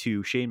Strider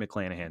 2, Shane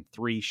McClanahan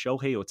 3,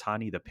 Shohei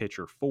Ohtani the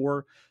pitcher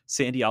 4,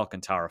 Sandy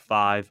Alcantara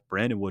 5,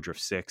 Brandon Woodruff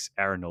 6,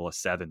 Aaron Nola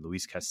 7,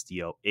 Luis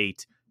Castillo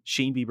 8,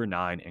 Shane Bieber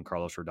 9, and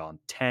Carlos Rodon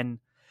 10.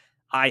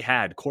 I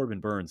had Corbin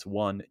Burns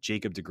 1,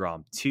 Jacob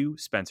deGrom 2,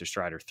 Spencer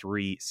Strider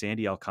 3,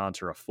 Sandy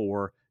Alcantara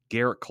 4,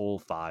 Garrett Cole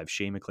 5,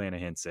 Shane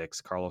McClanahan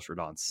 6, Carlos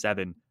Rodon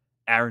 7,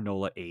 Aaron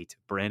Nola 8,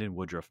 Brandon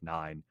Woodruff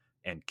 9,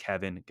 and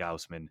Kevin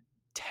Gausman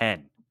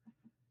 10.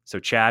 So,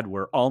 Chad,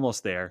 we're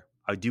almost there.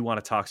 I do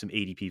want to talk some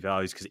ADP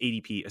values because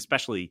ADP,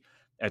 especially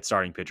at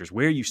starting pitchers,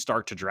 where you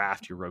start to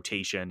draft your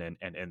rotation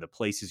and the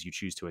places you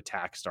choose to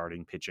attack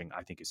starting pitching,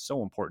 I think is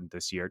so important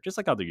this year, just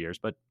like other years,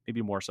 but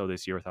maybe more so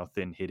this year with how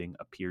thin hitting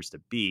appears to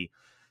be.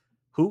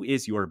 Who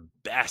is your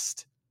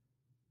best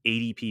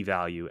ADP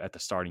value at the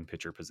starting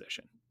pitcher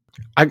position?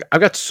 I've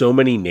got so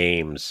many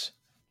names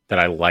that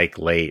I like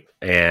late,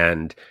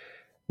 and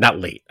not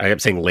late. I'm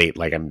saying late,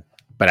 like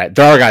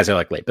there are guys I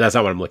like late, but that's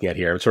not what I'm looking at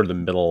here. I'm sort of the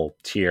middle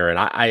tier, and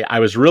I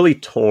was really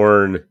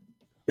torn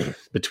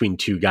between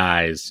two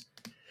guys.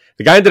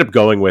 The guy I ended up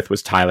going with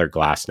was Tyler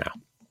Glasnow.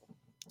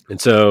 And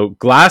so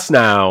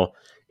Glasnow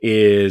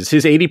is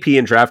his ADP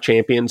in Draft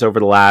Champions over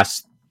the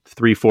last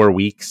 3-4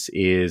 weeks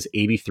is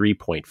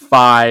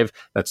 83.5.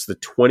 That's the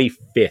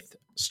 25th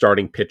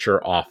starting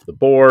pitcher off the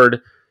board.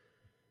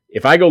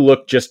 If I go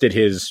look just at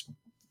his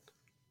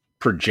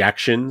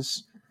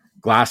projections,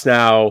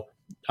 Glasnow,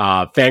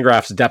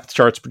 Fangraphs depth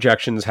charts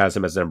projections has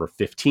him as number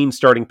 15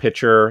 starting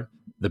pitcher.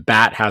 The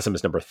Bat has him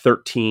as number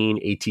 13.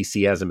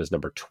 ATC has him as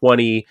number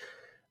 20.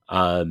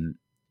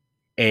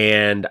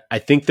 And I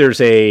think there's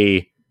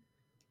an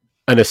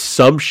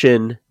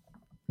assumption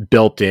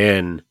built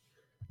in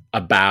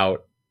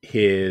about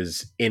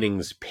his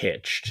innings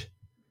pitched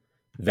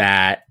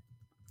that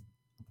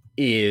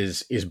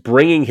is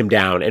bringing him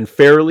down, and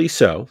fairly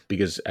so,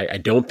 because I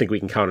don't think we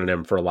can count on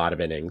him for a lot of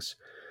innings.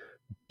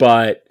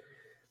 But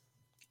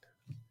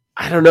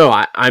I don't know.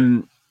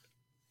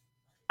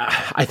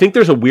 I think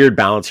there's a weird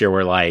balance here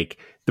where, like,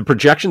 the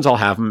projections all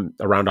have him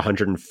around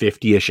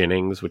 150-ish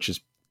innings, which is,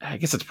 I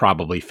guess it's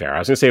probably fair. I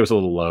was going to say it was a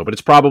little low, but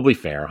it's probably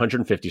fair.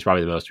 150 is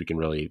probably the most we can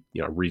really,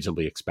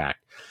 reasonably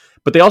expect.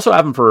 But they also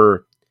have him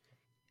for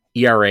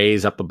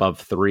ERAs up above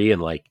 3,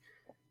 and like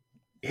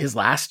his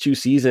last 2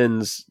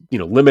 seasons,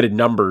 limited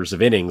numbers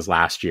of innings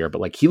last year,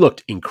 but like he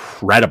looked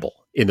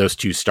incredible in those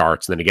 2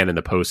 starts. And then again in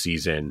the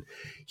postseason,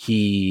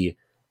 he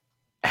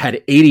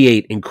had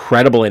 88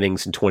 incredible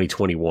innings in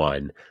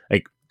 2021.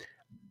 Like,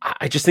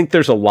 I just think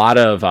there's a lot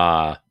of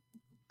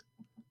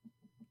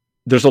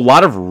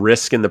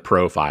risk in the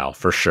profile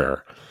for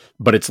sure,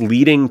 but it's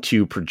leading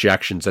to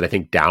projections that I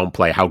think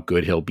downplay how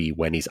good he'll be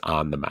when he's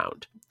on the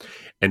mound.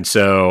 And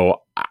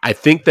so I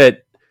think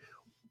that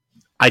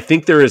I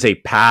think there is a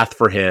path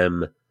for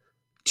him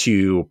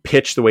to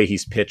pitch the way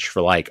he's pitched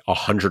for like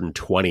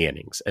 120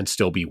 innings and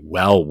still be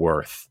well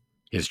worth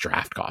his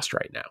draft cost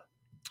right now.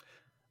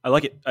 I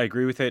like it. I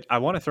agree with it. I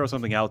want to throw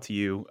something out to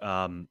you.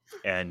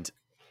 And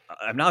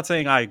I'm not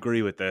saying I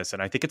agree with this,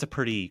 and I think it's a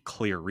pretty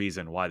clear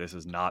reason why this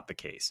is not the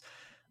case.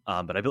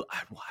 But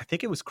I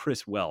think it was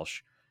Chris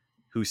Welsh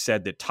who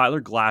said that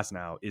Tyler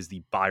Glasnow is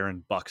the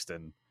Byron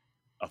Buxton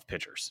of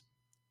pitchers.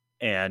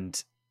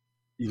 And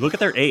you look at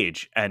their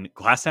age, and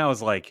Glasnow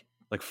is like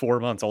 4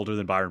 months older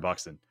than Byron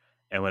Buxton.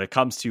 And when it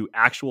comes to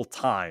actual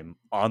time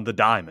on the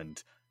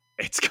diamond,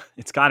 it's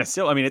kind of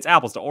still, I mean, it's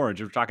apples to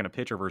orange. We're talking a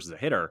pitcher versus a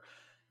hitter,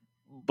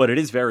 but it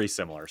is very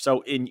similar.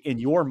 So in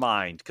your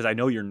mind, because I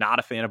know you're not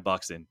a fan of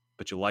Buxton,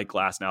 but you like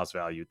Glasnow's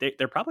value,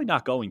 they're probably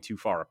not going too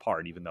far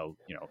apart, even though,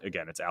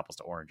 again, it's apples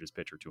to oranges,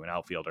 pitcher to an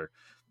outfielder.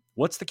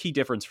 What's the key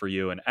difference for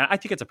you? And I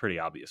think it's a pretty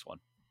obvious one.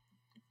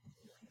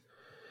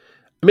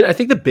 I mean, I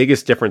think the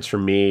biggest difference for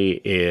me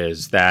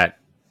is that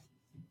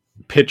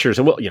pitchers,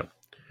 and we'll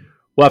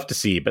have to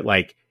see, but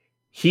like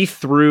he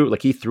threw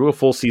a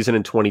full season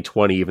in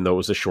 2020, even though it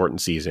was a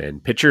shortened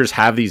season. Pitchers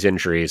have these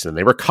injuries and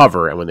they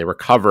recover. And when they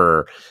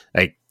recover,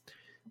 like,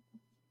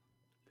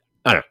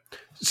 I don't know,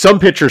 some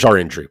pitchers are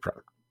injury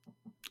prone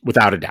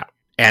without a doubt.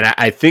 And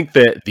I think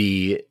that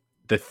the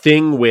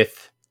thing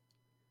with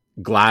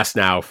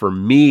Glasnow for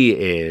me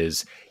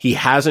is he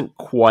hasn't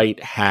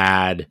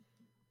had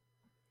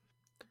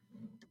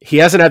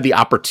the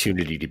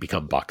opportunity to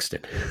become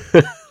Buxton.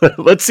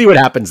 Let's see what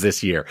happens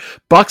this year.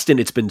 Buxton,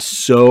 it's been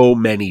so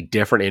many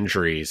different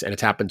injuries and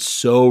it's happened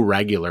so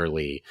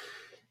regularly.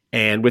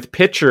 And with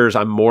pitchers,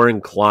 I'm more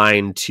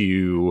inclined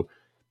to,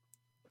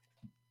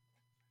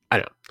 I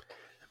don't know.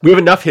 We have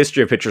enough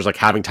history of pitchers like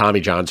having Tommy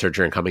John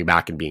surgery and coming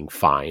back and being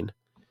fine.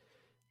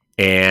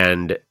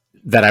 And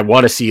that I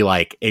want to see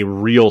like a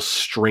real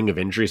string of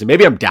injuries. And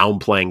maybe I'm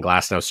downplaying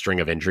Glasnow's string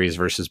of injuries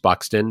versus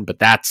Buxton, but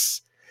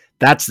that's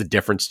the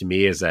difference to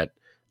me, is that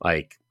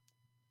like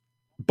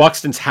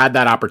Buxton's had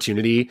that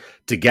opportunity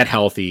to get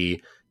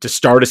healthy, to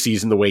start a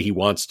season the way he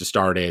wants to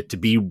start it, to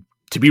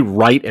be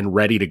right and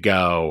ready to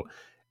go,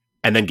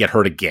 and then get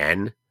hurt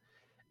again.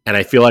 And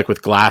I feel like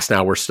with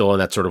Glasnow, we're still in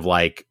that sort of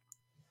like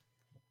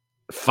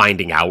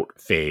finding out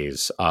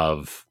phase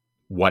of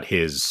what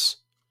his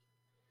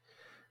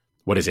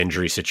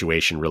injury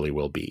situation really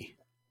will be.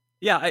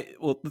 Yeah.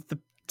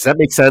 Does that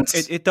make sense?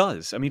 It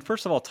does. I mean,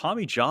 first of all,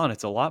 Tommy John,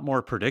 it's a lot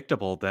more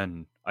predictable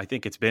than I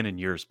think it's been in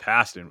years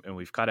past. And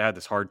we've kind of had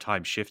this hard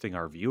time shifting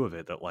our view of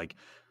it, that like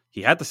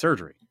he had the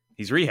surgery,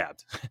 he's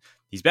rehabbed,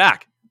 he's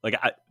back. Like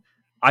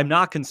I'm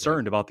not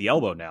concerned about the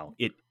elbow now.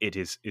 It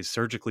is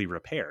surgically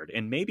repaired.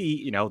 And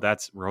maybe,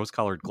 that's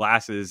rose-colored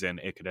glasses and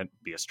it could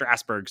be a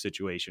Strasburg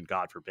situation,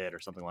 God forbid, or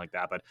something like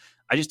that. But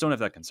I just don't have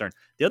that concern.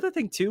 The other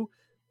thing too,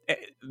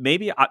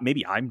 maybe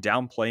I'm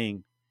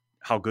downplaying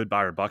how good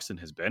Byron Buxton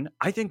has been.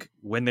 I think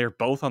when they're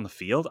both on the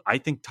field, I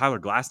think Tyler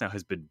Glasnow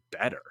has been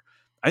better.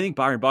 I think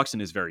Byron Buxton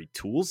is very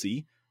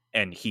toolsy,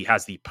 and he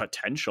has the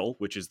potential,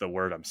 which is the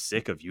word I'm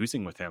sick of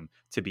using with him,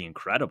 to be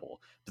incredible.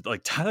 But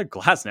like Tyler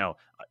Glasnow,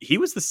 he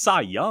was the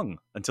Cy Young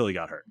until he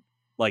got hurt.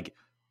 Like,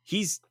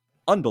 he's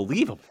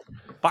unbelievable.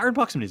 Byron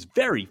Buxton is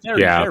very,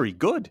 very, very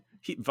good.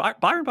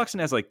 Byron Buxton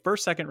has like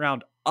first, second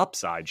round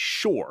upside.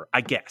 Sure,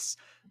 I guess.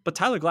 But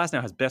Tyler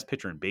Glasnow has best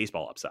pitcher in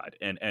baseball upside,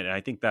 and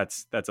I think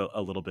that's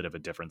a little bit of a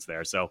difference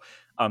there. So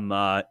I'm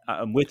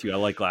with you. I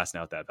like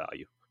Glasnow at that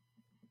value.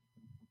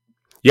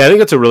 Yeah, I think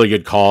that's a really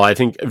good call. I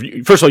think,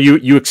 first of all,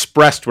 you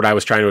expressed what I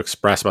was trying to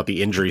express about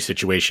the injury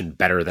situation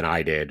better than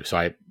I did. So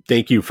I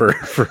thank you for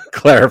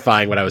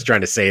clarifying what I was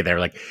trying to say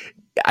there. Like,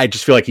 I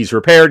just feel like he's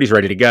repaired, he's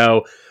ready to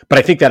go. But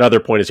I think that other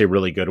point is a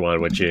really good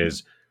one, which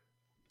is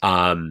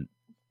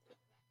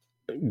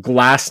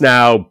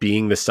Glasnow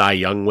being the Cy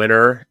Young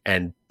winner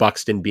and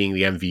Buxton being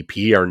the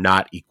MVP are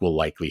not equal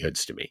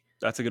likelihoods to me.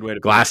 That's a good way to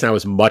Glasnow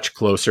is much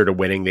closer to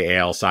winning the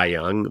AL Cy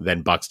Young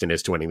than Buxton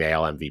is to winning the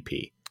AL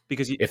MVP.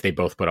 Because if they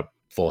both put up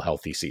full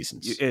healthy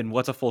seasons. And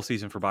what's a full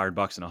season for Byron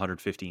Buxton?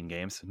 115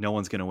 games. No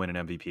one's going to win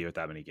an MVP with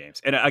that many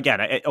games. And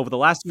again, over the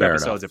last few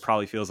episodes, it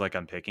probably feels like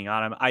I'm picking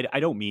on him.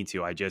 I don't mean to.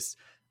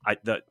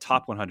 The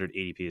top 100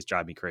 ADP is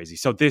driving me crazy.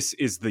 So this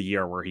is the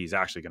year where he's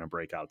actually going to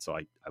break out. So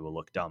I will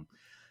look dumb.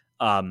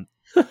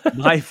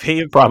 My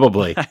favorite,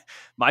 probably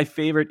my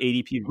favorite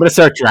ADP. I'm going to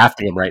start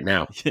drafting him right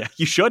now. Yeah,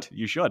 you should.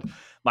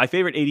 My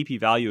favorite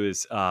ADP value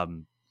is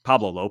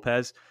Pablo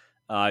Lopez,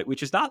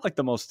 which is not like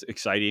the most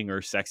exciting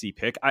or sexy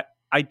pick.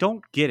 I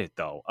don't get it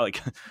though. Like,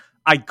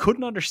 I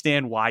couldn't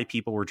understand why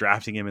people were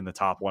drafting him in the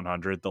top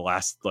 100 the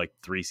last like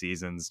 2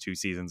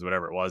 seasons,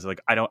 whatever it was.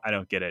 Like, I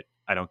don't get it.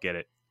 I don't get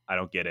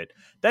it.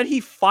 Then he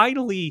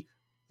finally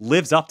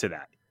lives up to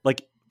that.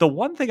 Like, the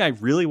one thing I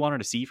really wanted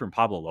to see from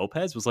Pablo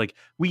Lopez was like,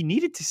 we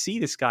needed to see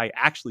this guy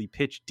actually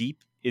pitch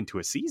deep into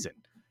a season.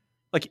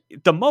 Like,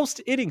 the most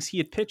innings he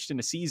had pitched in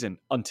a season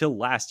until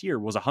last year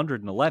was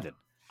 111.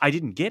 I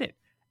didn't get it.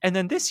 And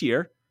then this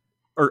year,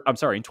 in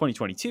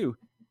 2022,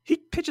 he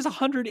pitches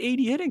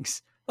 180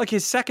 innings. Like,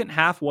 his second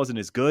half wasn't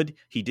as good.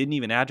 He didn't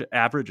even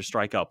average a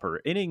strikeout per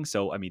inning.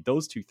 So, I mean,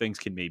 those two things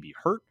can maybe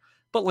hurt.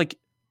 but like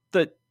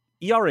the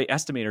ERA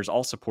estimators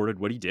all supported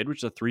what he did, which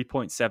is a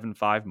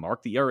 3.75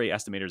 mark. The ERA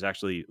estimators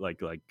actually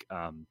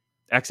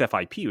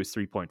XFIP was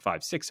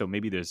 3.56, so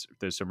maybe there's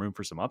some room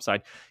for some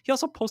upside. He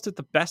also posted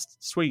the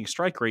best swinging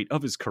strike rate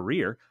of his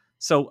career.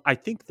 So I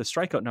think the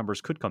strikeout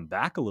numbers could come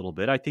back a little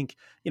bit. I think,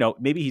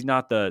 maybe he's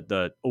not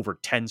the over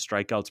 10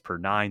 strikeouts per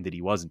 9 that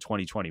he was in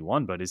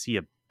 2021, but is he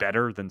a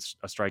better than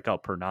a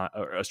strikeout per 9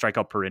 or a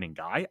strikeout per inning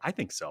guy? I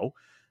think so.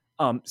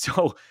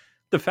 So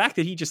the fact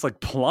that he just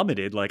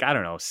plummeted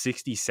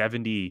 60,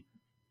 70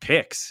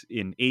 picks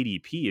in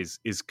ADP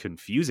is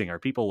confusing. Are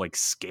people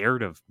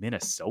scared of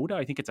Minnesota?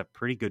 I think it's a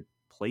pretty good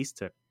place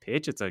to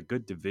pitch. It's a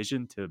good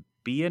division to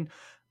be in.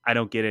 I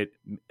don't get it.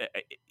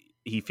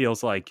 He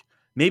feels like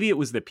maybe it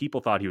was that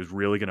people thought he was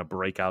really going to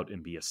break out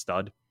and be a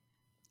stud,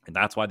 and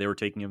that's why they were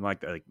taking him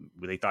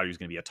they thought he was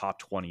going to be a top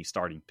 20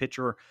 starting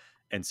pitcher,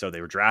 and so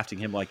they were drafting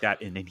him like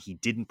that, and then he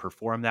didn't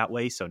perform that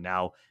way, so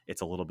now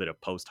it's a little bit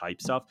of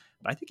post-hype stuff.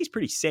 But I think he's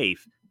pretty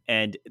safe,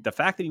 and the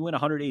fact that he went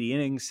 180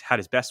 innings, had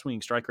his best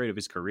swinging strike rate of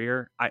his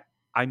career,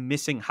 I'm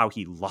missing how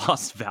he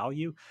lost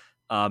value,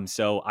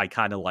 so I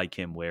kind of like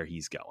him where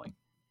he's going.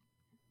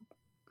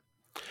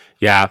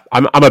 Yeah,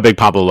 I'm a big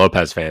Pablo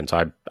Lopez fan,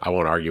 so I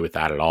won't argue with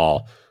that at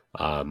all.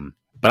 But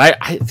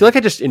I feel like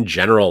I just in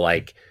general,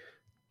 I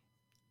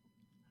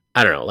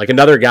don't know,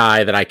 another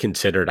guy that I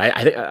considered,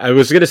 I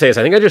was going to say is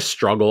I think I just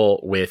struggle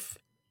with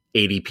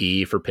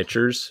ADP for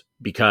pitchers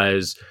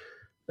because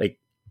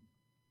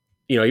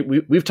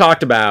we've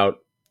talked about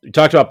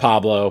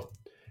Pablo,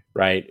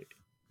 right?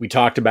 We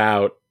talked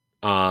about,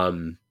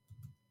 Glasnow,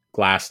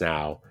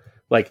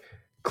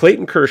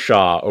 Clayton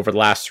Kershaw over the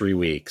last 3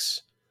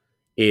 weeks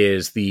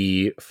is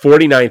the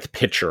 49th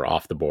pitcher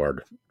off the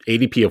board.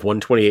 ADP of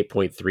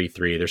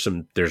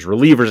 128.33. There's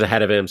relievers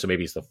ahead of him, so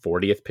maybe he's the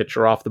 40th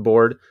pitcher off the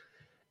board.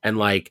 And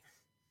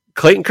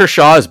Clayton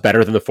Kershaw is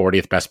better than the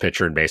 40th best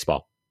pitcher in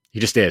baseball. He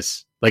just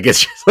is.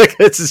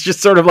 It's just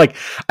sort of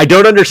I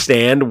don't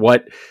understand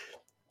what.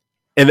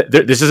 And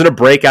this isn't a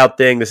breakout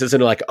thing. This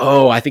isn't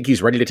I think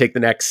he's ready to take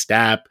the next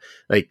step.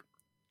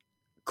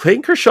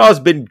 Clayton Kershaw has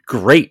been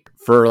great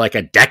for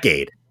a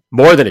decade,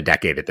 more than a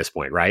decade at this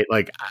point, right?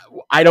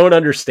 I don't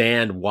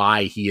understand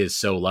why he is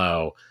so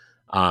low.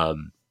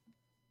 I'm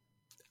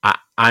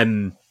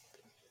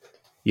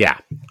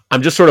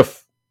just sort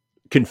of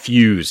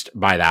confused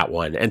by that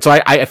one. And so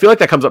I feel like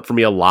that comes up for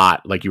me a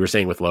lot, like you were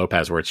saying with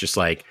Lopez, where it's just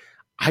I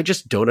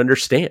just don't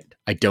understand.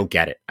 I don't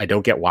get it. I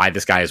don't get why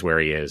this guy is where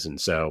he is. And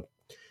so,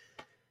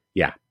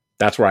 yeah,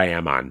 that's where I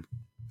am on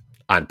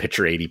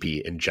pitcher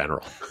ADP in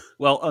general.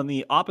 Well, on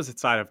the opposite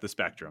side of the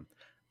spectrum,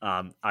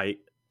 I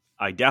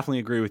definitely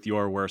agree with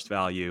your worst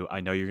value.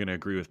 I know you're going to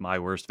agree with my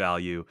worst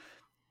value.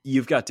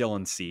 You've got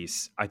Dylan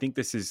Cease. I think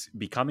this is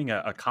becoming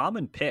a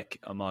common pick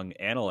among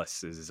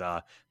analysts.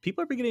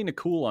 People are beginning to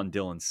cool on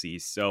Dylan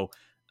Cease. So,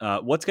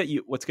 what's got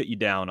you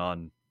down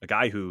on a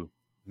guy who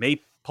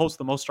may post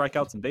the most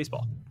strikeouts in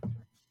baseball?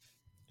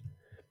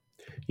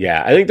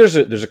 Yeah, I think there's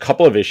a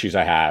couple of issues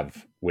I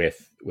have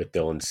with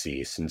Dylan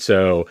Cease, and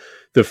so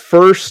the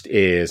first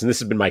is, and this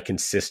has been my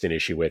consistent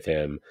issue with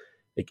him,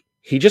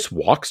 he just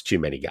walks too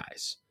many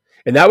guys,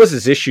 and that was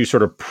his issue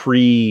sort of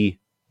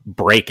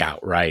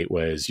pre-breakout, right?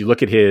 Was you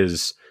look at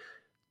his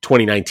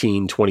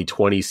 2019,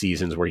 2020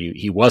 seasons where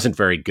he wasn't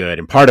very good,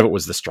 and part of it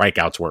was the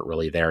strikeouts weren't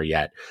really there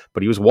yet,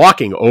 but he was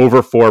walking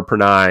over 4 per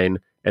 9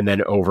 and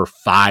then over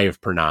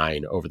 5 per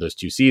 9 over those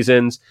 2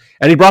 seasons,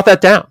 and he brought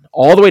that down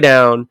all the way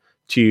down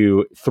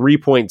to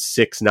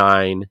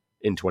 3.69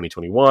 in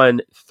 2021,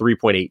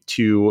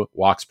 3.82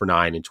 walks per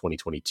 9 in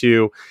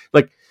 2022.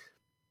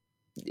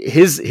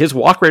 His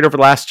walk rate over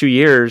the last 2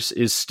 years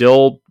is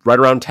still right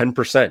around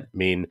 10%. I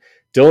mean,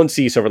 Dylan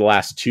Cease over the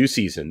last 2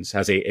 seasons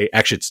has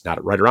actually it's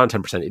not right around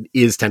 10%. It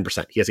is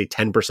 10%. He has a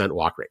 10%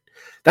 walk rate.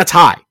 That's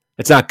high.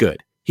 It's not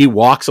good. He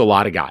walks a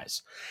lot of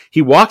guys.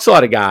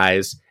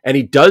 And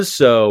he does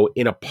so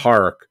in a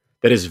park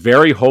that is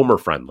very homer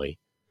friendly,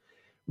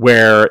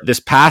 where this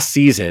past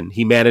season,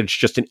 he managed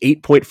just an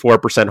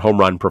 8.4% home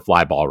run per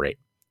fly ball rate.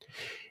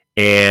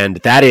 And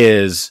that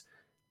is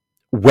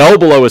well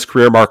below his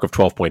career mark of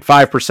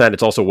 12.5%.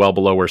 It's also well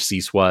below where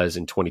Cease was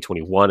in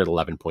 2021 at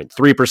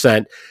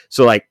 11.3%.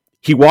 So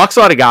he walks a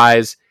lot of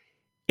guys,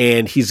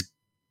 and he's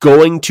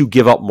going to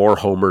give up more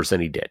homers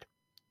than he did.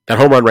 That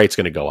home run rate's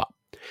going to go up.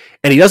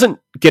 And he doesn't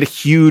get a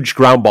huge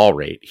ground ball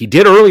rate. He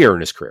did earlier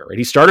in his career, right?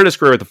 He started his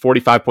career with a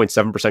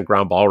 45.7%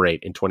 ground ball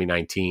rate in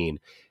 2019.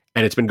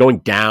 And it's been going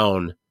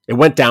down. It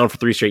went down for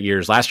 3 straight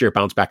years. Last year it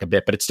bounced back a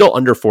bit, but it's still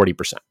under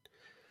 40%.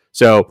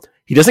 So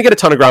he doesn't get a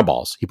ton of ground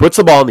balls. He puts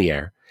the ball in the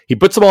air. He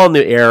puts the ball in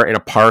the air in a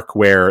park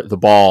where the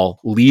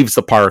ball leaves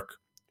the park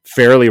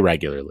fairly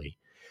regularly.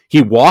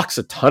 He walks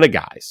a ton of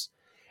guys.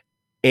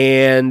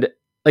 And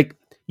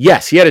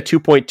yes, he had a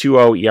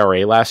 2.20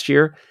 ERA last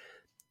year.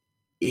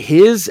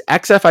 His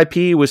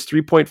XFIP was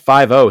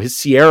 3.50. His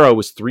Sierra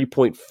was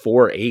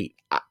 3.48.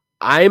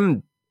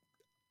 I'm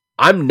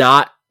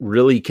not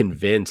really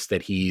convinced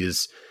that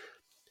he's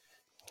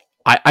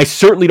I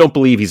certainly don't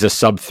believe he's a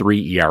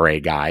sub-3 ERA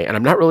guy, and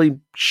I'm not really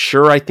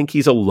sure I think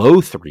he's a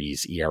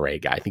low-3s ERA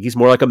guy. I think he's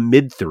more like a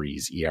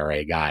mid-3s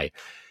ERA guy.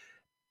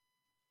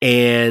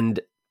 And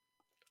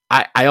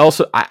I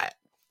also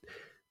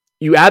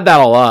you add that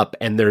all up,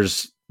 and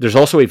there's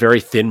also a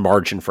very thin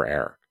margin for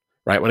error,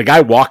 right? When a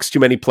guy walks too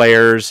many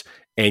players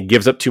and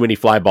gives up too many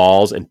fly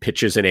balls and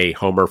pitches in a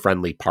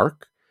homer-friendly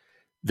park,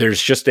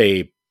 there's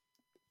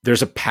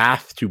a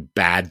path to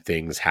bad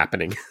things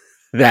happening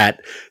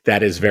that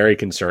is very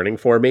concerning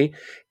for me.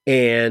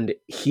 And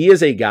he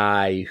is a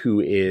guy who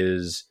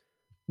is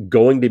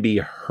going to be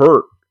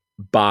hurt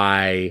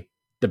by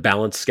the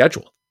balanced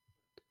schedule,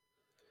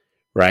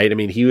 right? I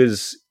mean, he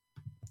was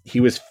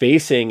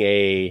facing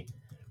a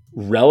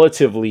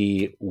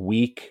relatively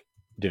weak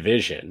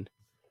division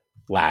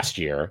last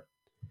year,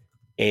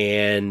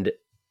 and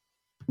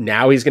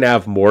now he's going to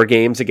have more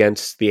games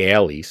against the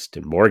AL East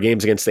and more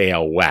games against the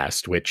AL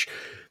West, which,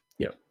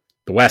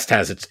 the West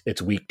has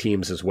its weak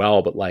teams as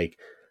well, but like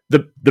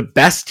the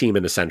best team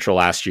in the Central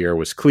last year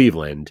was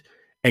Cleveland,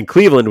 and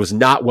Cleveland was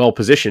not well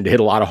positioned to hit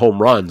a lot of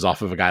home runs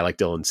off of a guy like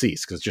Dylan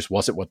Cease, because it just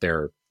wasn't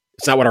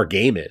it's not what our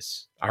game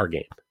is.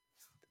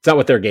 It's not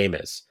what their game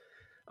is.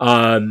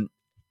 And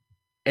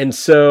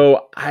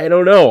so I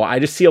don't know. I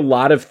just see a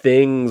lot of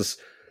things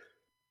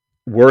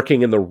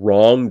working in the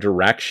wrong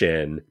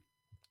direction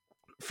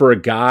for a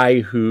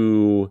guy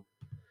who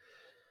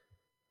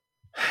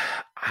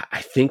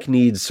I think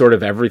needs sort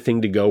of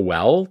everything to go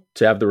well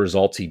to have the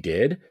results he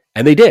did.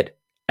 And they did.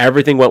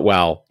 Everything went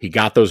well. He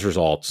got those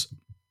results.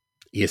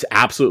 He is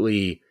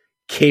absolutely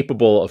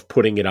capable of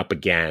putting it up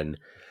again.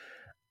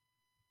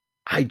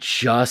 I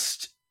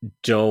just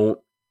don't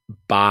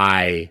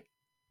buy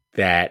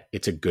that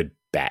it's a good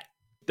bet.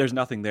 There's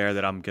nothing there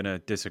that I'm going to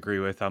disagree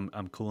with. I'm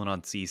cooling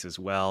on Cease as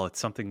well. It's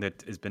something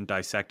that has been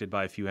dissected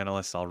by a few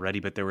analysts already,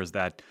 but there was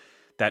that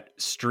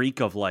streak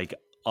of like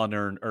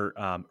unearned or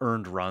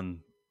earned run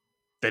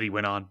that he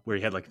went on where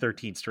he had like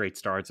 13 straight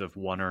starts of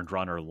 1 earned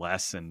run or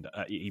less. And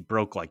he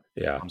broke like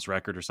Tom's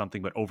record or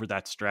something, but over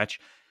that stretch,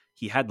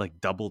 he had like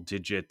double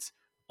digit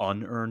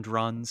unearned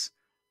runs,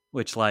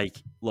 which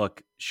like,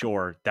 look,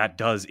 sure, that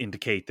does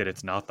indicate that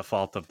it's not the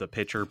fault of the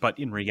pitcher, but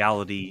in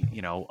reality,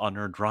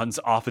 unearned runs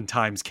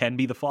oftentimes can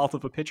be the fault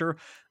of a pitcher.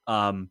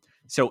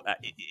 So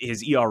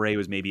his ERA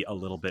was maybe a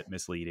little bit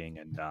misleading.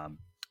 And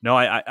no,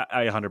 I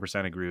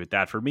 100% agree with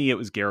that. For me, it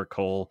was Garrett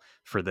Cole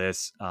for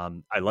this.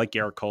 I like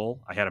Garrett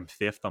Cole. I had him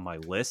 5th on my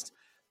list,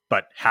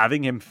 but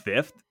having him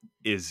 5th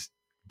is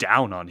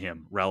down on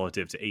him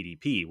relative to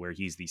ADP, where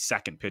he's the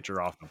second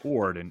pitcher off the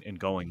board and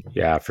going,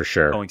 for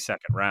sure, going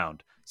second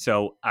round.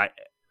 So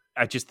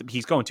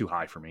he's going too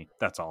high for me.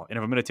 That's all. And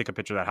if I'm going to take a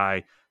pitcher that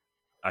high,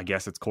 I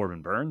guess it's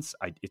Corbin Burns.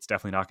 It's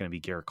definitely not going to be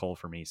Garrett Cole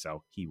for me.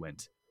 So he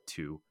went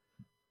too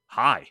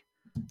high.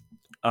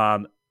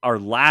 Our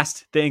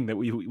last thing that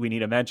we need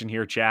to mention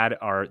here, Chad,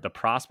 are the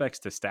prospects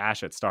to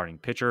stash at starting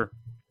pitcher.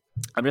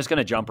 I'm just going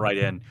to jump right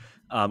in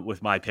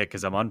with my pick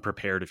because I'm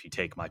unprepared if you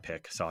take my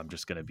pick. So I'm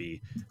just going to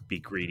be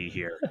greedy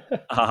here.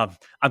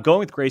 I'm going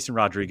with Grayson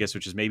Rodriguez,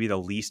 which is maybe the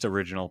least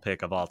original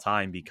pick of all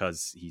time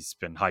because he's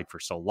been hyped for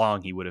so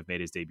long. He would have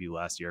made his debut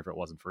last year if it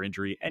wasn't for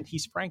injury, and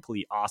he's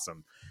frankly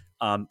awesome.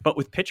 But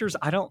with pitchers,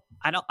 I don't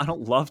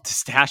love to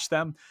stash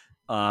them.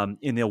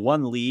 In the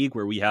one league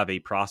where we have a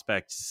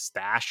prospect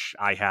stash,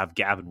 I have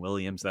Gavin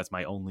Williams. That's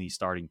my only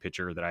starting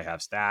pitcher that I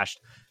have stashed.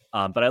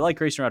 But I like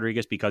Grayson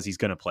Rodriguez because he's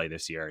going to play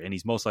this year, and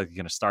he's most likely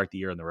going to start the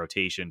year in the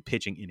rotation,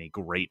 pitching in a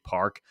great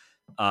park.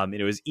 And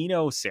it was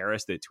Eno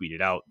Saris that tweeted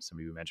out,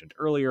 somebody we mentioned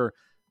earlier,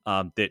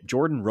 that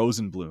Jordan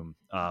Rosenblum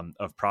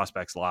of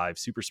Prospects Live,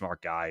 super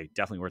smart guy,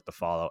 definitely worth the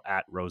follow,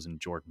 at Rosen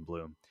Jordan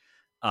Bloom.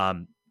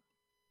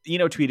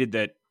 Eno tweeted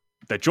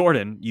that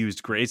Jordan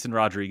used Grayson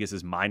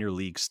Rodriguez's minor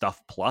league stuff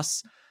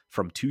plus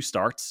from 2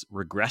 starts,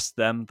 regressed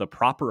them the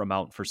proper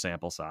amount for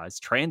sample size,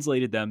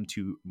 translated them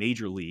to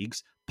major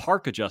leagues,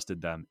 park adjusted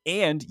them,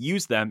 and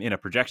used them in a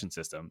projection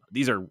system.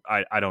 These are,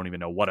 I don't even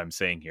know what I'm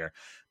saying here,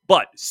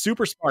 but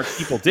super smart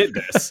people did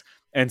this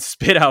and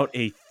spit out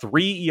a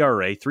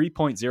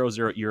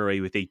 3.00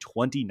 ERA with a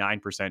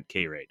 29%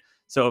 K rate.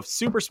 So if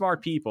super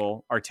smart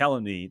people are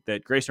telling me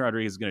that Grayson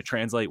Rodriguez is going to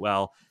translate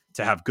well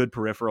to have good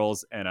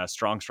peripherals and a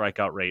strong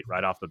strikeout rate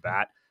right off the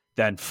bat,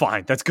 then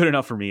fine. That's good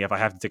enough for me. If I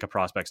have to take a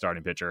prospect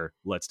starting pitcher,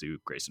 let's do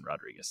Grayson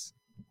Rodriguez.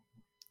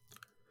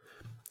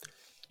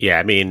 Yeah,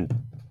 I mean,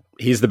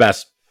 he's the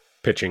best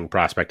pitching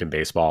prospect in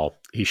baseball.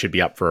 He should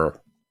be up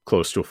for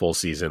close to a full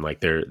season.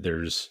 Like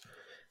there's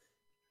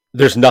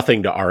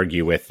nothing to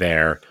argue with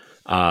there.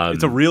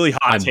 It's a really hot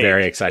I'm take,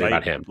 very excited right?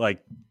 about him.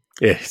 Like,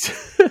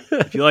 it's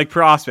if you like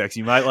prospects,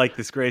 you might like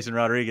this Grayson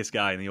Rodriguez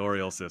guy in the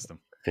Orioles system.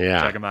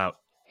 Yeah. Check him out.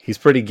 He's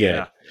pretty good.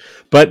 Yeah.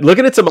 But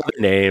looking at some other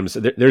names,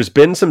 there's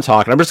been some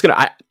talk, and I'm just going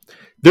to,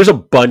 there's a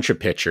bunch of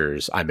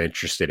pitchers I'm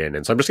interested in.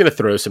 And so I'm just going to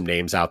throw some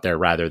names out there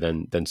rather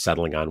than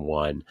settling on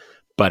one.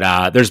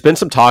 But there's been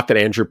some talk that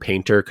Andrew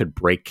Painter could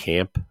break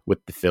camp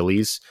with the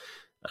Phillies.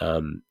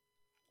 I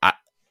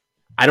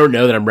don't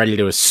know that I'm ready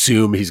to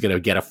assume he's going to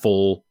get a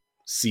full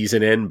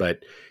season in, but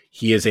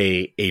he is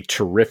a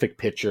terrific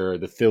pitcher.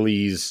 The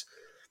Phillies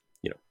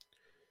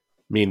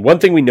mean, one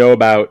thing we know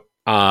about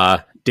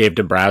Dave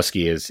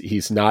Dombrowski is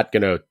he's not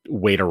going to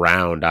wait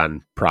around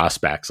on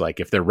prospects. Like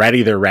if they're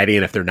ready, they're ready.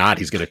 And if they're not,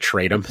 he's going to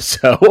trade them.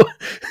 So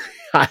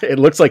it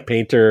looks like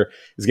Painter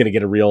is going to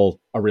get a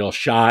real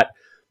shot.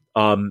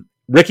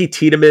 Ricky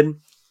Tiedemann,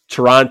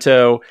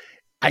 Toronto.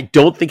 I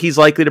don't think he's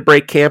likely to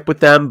break camp with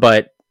them,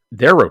 but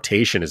their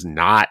rotation is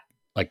not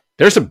like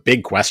there's some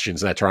big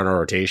questions in that Toronto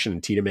rotation,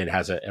 and Tiedemann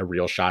has a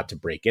real shot to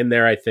break in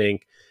there, I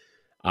think.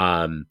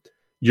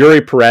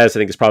 Yuri Perez, I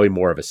think, is probably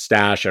more of a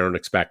stash. I don't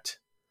expect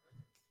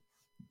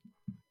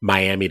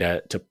Miami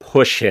to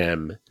push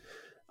him.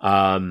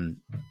 And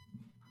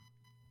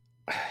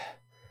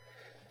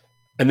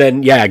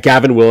then,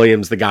 Gavin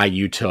Williams, the guy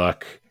you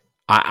took.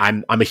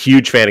 I'm a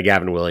huge fan of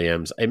Gavin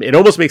Williams. It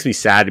almost makes me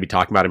sad to be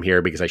talking about him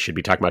here because I should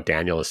be talking about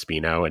Daniel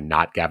Espino and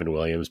not Gavin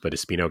Williams, but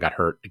Espino got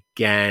hurt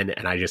again.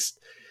 And I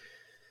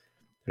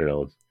don't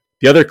know.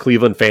 The other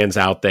Cleveland fans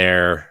out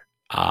there,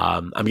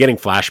 I'm getting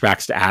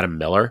flashbacks to Adam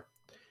Miller.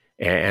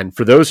 And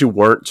for those who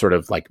weren't sort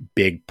of like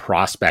big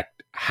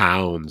prospect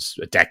hounds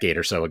a decade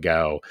or so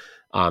ago,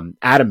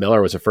 Adam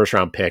Miller was a first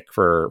round pick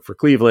for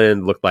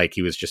Cleveland, looked like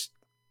he was just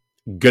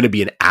going to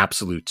be an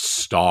absolute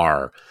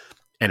star.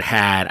 And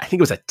had, I think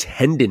it was a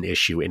tendon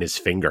issue in his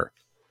finger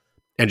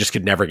and just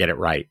could never get it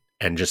right.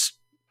 And just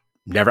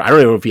never, I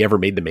don't know if he ever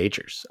made the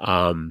majors.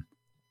 And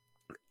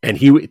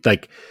he,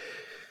 like,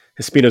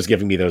 Espino's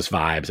giving me those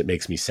vibes. It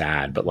makes me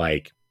sad. But,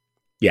 like,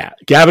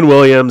 Gavin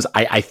Williams,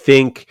 I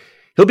think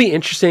he'll be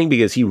interesting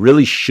because he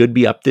really should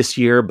be up this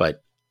year.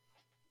 But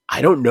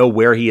I don't know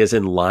where he is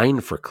in line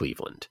for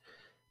Cleveland.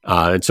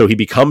 And so he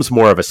becomes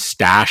more of a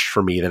stash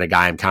for me than a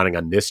guy I'm counting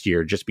on this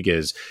year just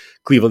because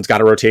Cleveland's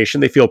got a rotation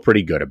they feel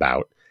pretty good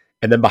about.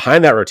 And then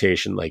behind that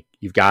rotation, like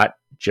you've got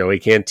Joey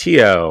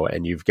Cantillo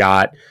and you've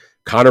got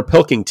Connor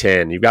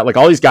Pilkington. You've got like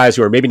all these guys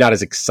who are maybe not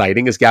as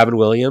exciting as Gavin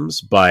Williams,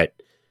 but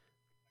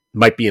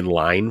might be in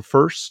line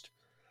first.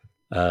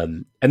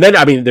 And then,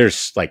 I mean,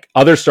 there's like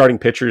other starting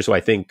pitchers who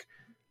I think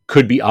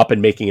could be up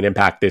and making an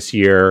impact this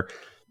year.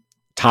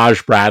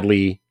 Taj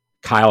Bradley,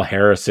 Kyle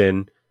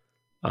Harrison,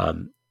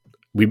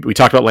 We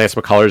talked about Lance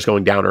McCullers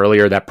going down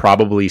earlier. That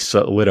probably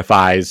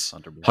solidifies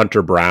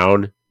Hunter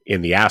Brown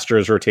in the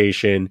Astros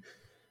rotation.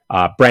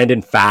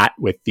 Brandon Pfaadt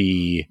with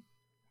the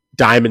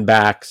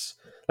Diamondbacks.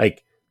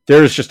 Like,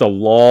 there's just a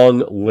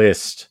long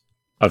list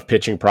of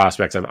pitching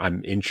prospects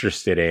I'm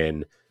interested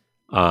in.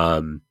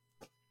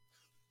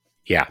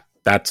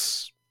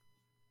 That's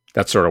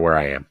sort of where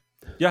I am.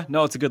 Yeah,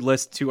 no, it's a good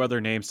list. Two other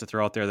names to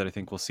throw out there that I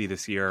think we'll see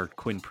this year: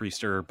 Quinn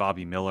Priester,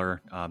 Bobby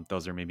Miller.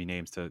 Those are maybe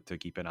names to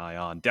keep an eye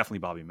on. Definitely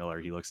Bobby Miller.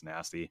 He looks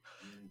nasty.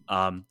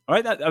 All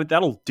right,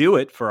 that'll do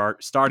it for our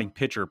starting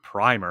pitcher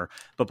primer.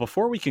 But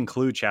before we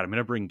conclude, Chad, I'm going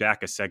to bring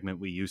back a segment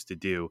we used to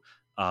do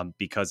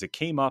because it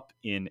came up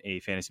in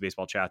a fantasy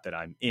baseball chat that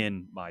I'm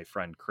in. My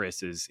friend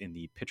Chris is in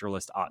the Pitcher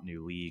List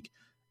Ottoneu League.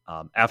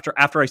 After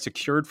I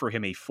secured for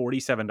him a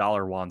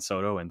 $47 Juan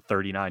Soto and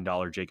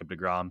 $39 Jacob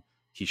deGrom,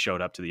 he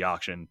showed up to the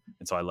auction,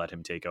 and so I let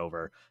him take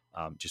over.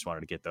 Just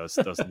wanted to get those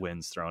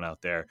wins thrown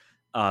out there.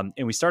 And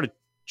we started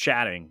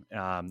chatting,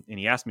 and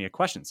he asked me a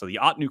question. So the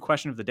Ottoneu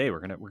question of the day,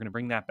 we're gonna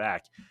bring that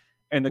back.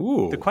 And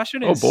the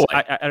question is,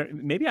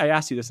 maybe I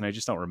asked you this and I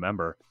just don't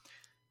remember.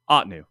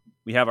 Ottoneu,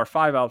 we have our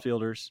 5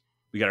 outfielders,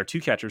 we got our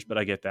 2 catchers, but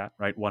I get that,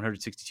 right?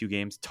 162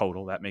 games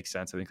total. That makes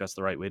sense. I think that's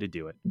the right way to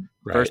do it.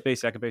 Right. First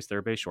base, second base,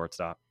 third base,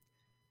 shortstop,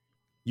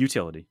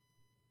 utility.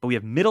 But we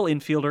have middle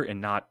infielder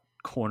and not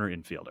corner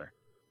infielder.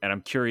 And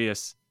I'm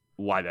curious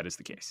why that is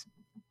the case.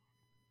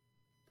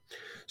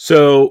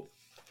 So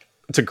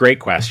it's a great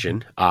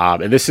question.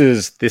 And this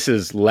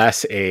is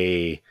less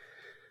a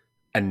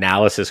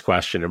analysis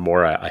question and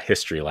more a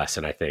history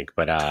lesson, I think.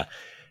 But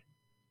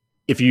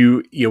if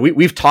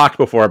we've talked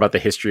before about the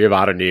history of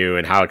Ottoneu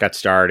and how it got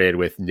started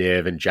with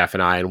Niv and Jeff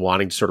and I and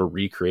wanting to sort of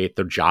recreate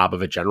the job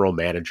of a general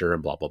manager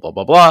and blah, blah, blah,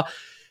 blah, blah.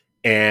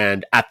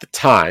 And at the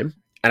time,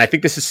 and I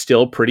think this is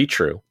still pretty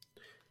true,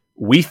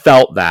 we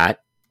felt that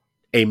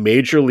a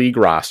major league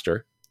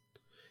roster,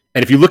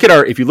 and if you look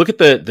at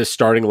the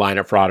starting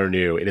lineup for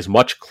Ottoneu, it is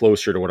much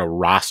closer to what a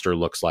roster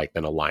looks like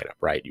than a lineup,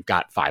 right? You've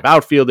got 5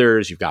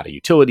 outfielders, you've got a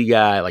utility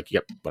guy,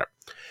 whatever.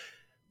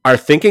 Our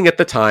thinking at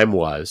the time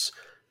was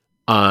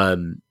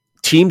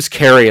teams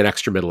carry an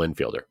extra middle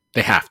infielder.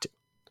 They have to.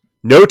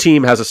 No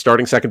team has a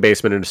starting second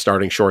baseman and a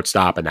starting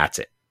shortstop, and that's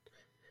it.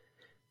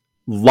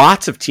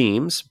 Lots of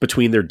teams,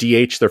 between their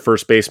DH, their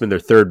first baseman, their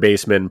third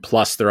baseman,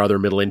 plus their other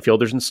middle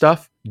infielders and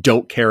stuff,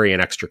 don't carry an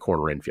extra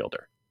corner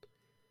infielder.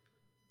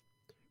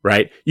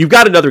 Right? You've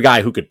got another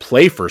guy who could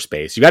play first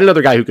base. You've got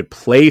another guy who could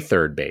play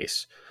third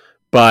base.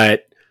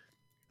 But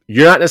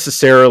you're not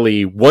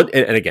necessarily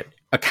and again,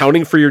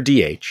 accounting for your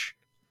DH,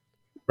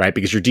 right?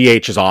 Because your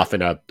DH is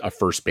often a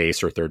first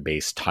base or third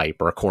base type,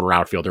 or a corner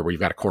outfielder where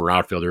you've got a corner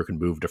outfielder who can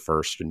move to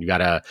first, and you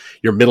got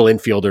your middle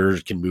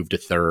infielders can move to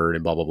third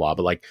and blah, blah, blah.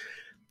 But like,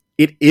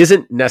 it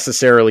isn't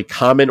necessarily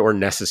common or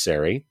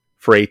necessary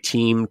for a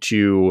team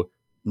to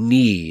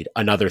need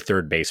another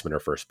third baseman or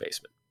first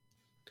baseman.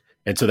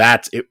 And so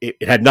it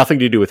had nothing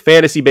to do with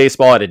fantasy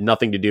baseball. It had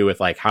nothing to do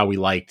with like how we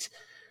liked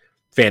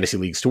fantasy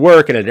leagues to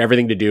work, and it had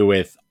everything to do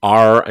with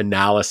our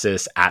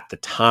analysis at the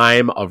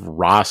time of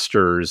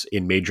rosters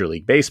in Major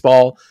League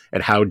Baseball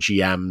and how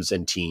GMs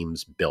and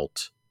teams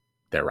built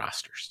their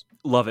rosters.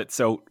 Love it.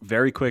 So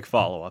very quick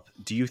follow-up.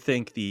 Do you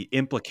think the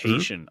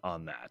implication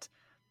on that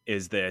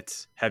is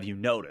that, have you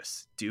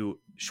noticed, do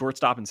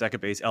shortstop and second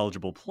base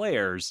eligible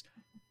players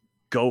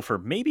go for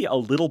maybe a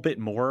little bit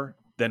more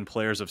than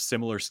players of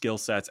similar skill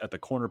sets at the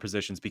corner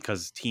positions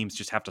because teams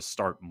just have to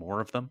start more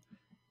of them?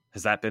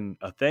 Has that been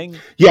a thing?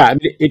 Yeah, I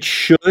mean, it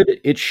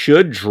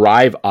should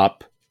drive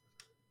up.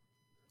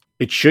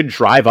 It should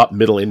drive up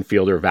middle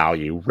infielder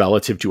value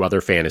relative to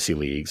other fantasy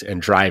leagues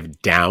and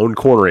drive down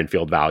corner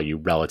infield value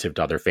relative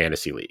to other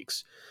fantasy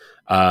leagues.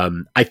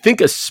 I think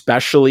that's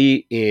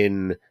especially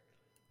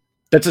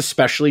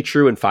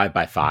true in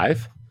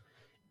 5x5.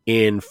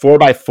 In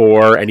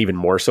 4x4, and even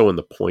more so in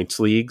the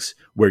points leagues,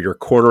 where your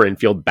corner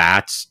infield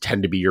bats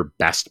tend to be your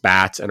best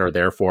bats and are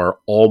therefore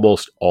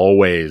almost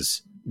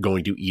always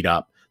going to eat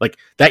up. Like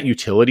that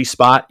utility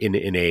spot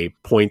in a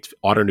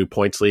auto new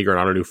points league or an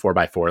auto new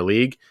 4x4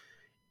 league,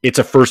 it's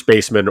a first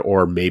baseman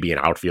or maybe an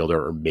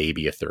outfielder or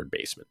maybe a third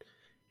baseman.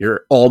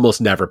 You're almost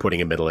never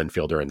putting a middle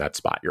infielder in that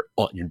spot. You're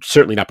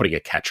certainly not putting a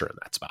catcher in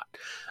that spot.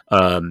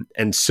 And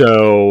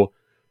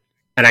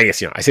I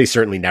guess, I say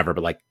certainly never,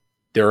 but like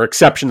there are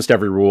exceptions to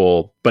every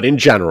rule, but in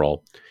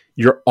general,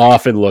 you're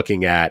often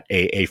looking at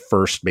a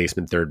first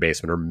baseman, third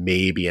baseman, or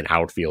maybe an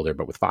outfielder.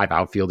 But with 5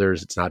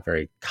 outfielders, it's not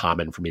very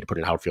common for me to put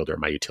an outfielder in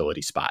my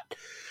utility spot.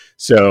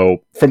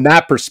 So from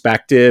that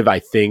perspective, I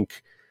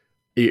think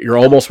you're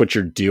almost what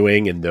you're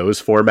doing in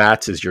those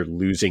formats is you're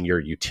losing your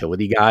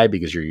utility guy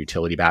because your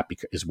utility bat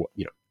is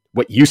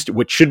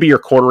what should be your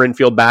corner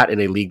infield bat in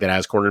a league that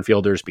has corner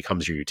infielders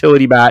becomes your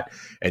utility bat,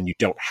 and you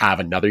don't have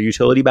another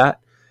utility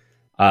bat.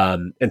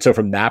 And so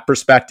from that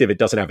perspective, it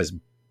doesn't have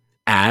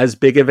as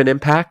big of an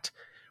impact.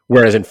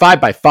 Whereas in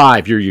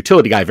 5x5, your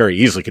utility guy very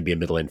easily could be a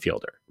middle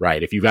infielder,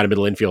 right? If you've got a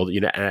middle infield,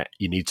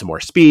 you need some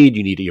more speed.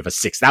 You have a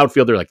sixth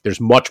outfielder. Like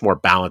there's much more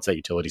balance at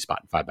utility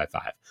spot in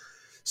 5x5.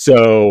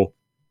 So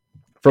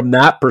from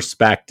that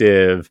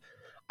perspective,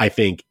 I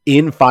think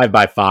in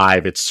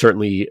 5x5, it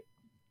certainly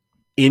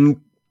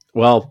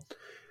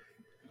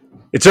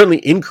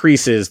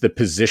increases the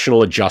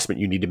positional adjustment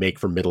you need to make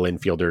for middle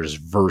infielders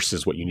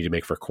versus what you need to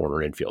make for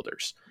corner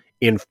infielders.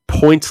 In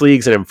points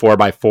leagues and in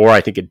 4x4,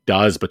 I think it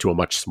does, but to a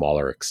much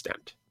smaller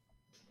extent.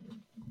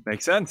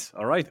 Makes sense.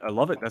 All right. I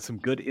love it. That's some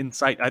good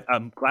insight.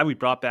 I'm glad we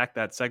brought back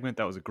that segment.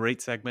 That was a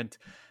great segment.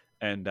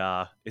 And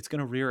it's going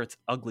to rear its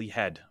ugly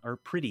head, or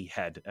pretty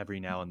head, every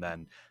now and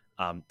then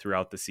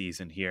throughout the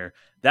season here.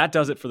 That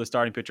does it for the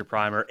Starting Pitcher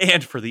Primer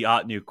and for the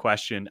new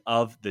question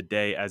of the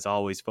day. As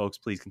always, folks,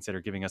 please consider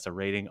giving us a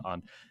rating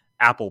on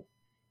Apple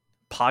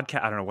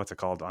Podcast. I don't know what's it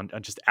called, on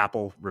just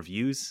Apple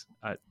reviews.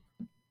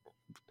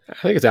 I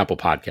think it's Apple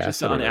Podcasts.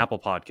 Just on Apple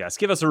Podcasts.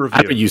 Give us a review.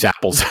 I don't use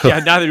Apples. Yeah,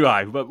 neither do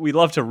I, but we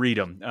love to read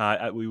them.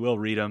 We will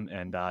read them,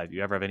 and if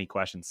you ever have any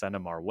questions, send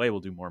them our way.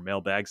 We'll do more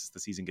mailbags as the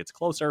season gets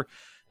closer.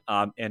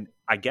 And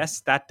I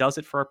guess that does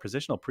it for our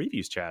positional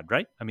previews, Chad,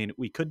 right? I mean,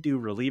 we could do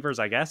relievers,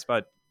 I guess,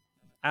 but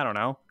I don't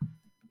know.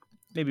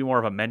 Maybe more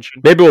of a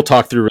mention. Maybe we'll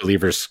talk through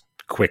relievers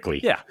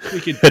quickly. Yeah, we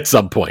could at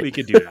some point. We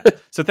could do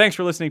that. So thanks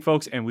for listening,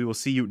 folks, and we will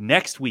see you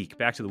next week.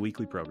 Back to the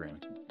weekly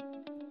programming.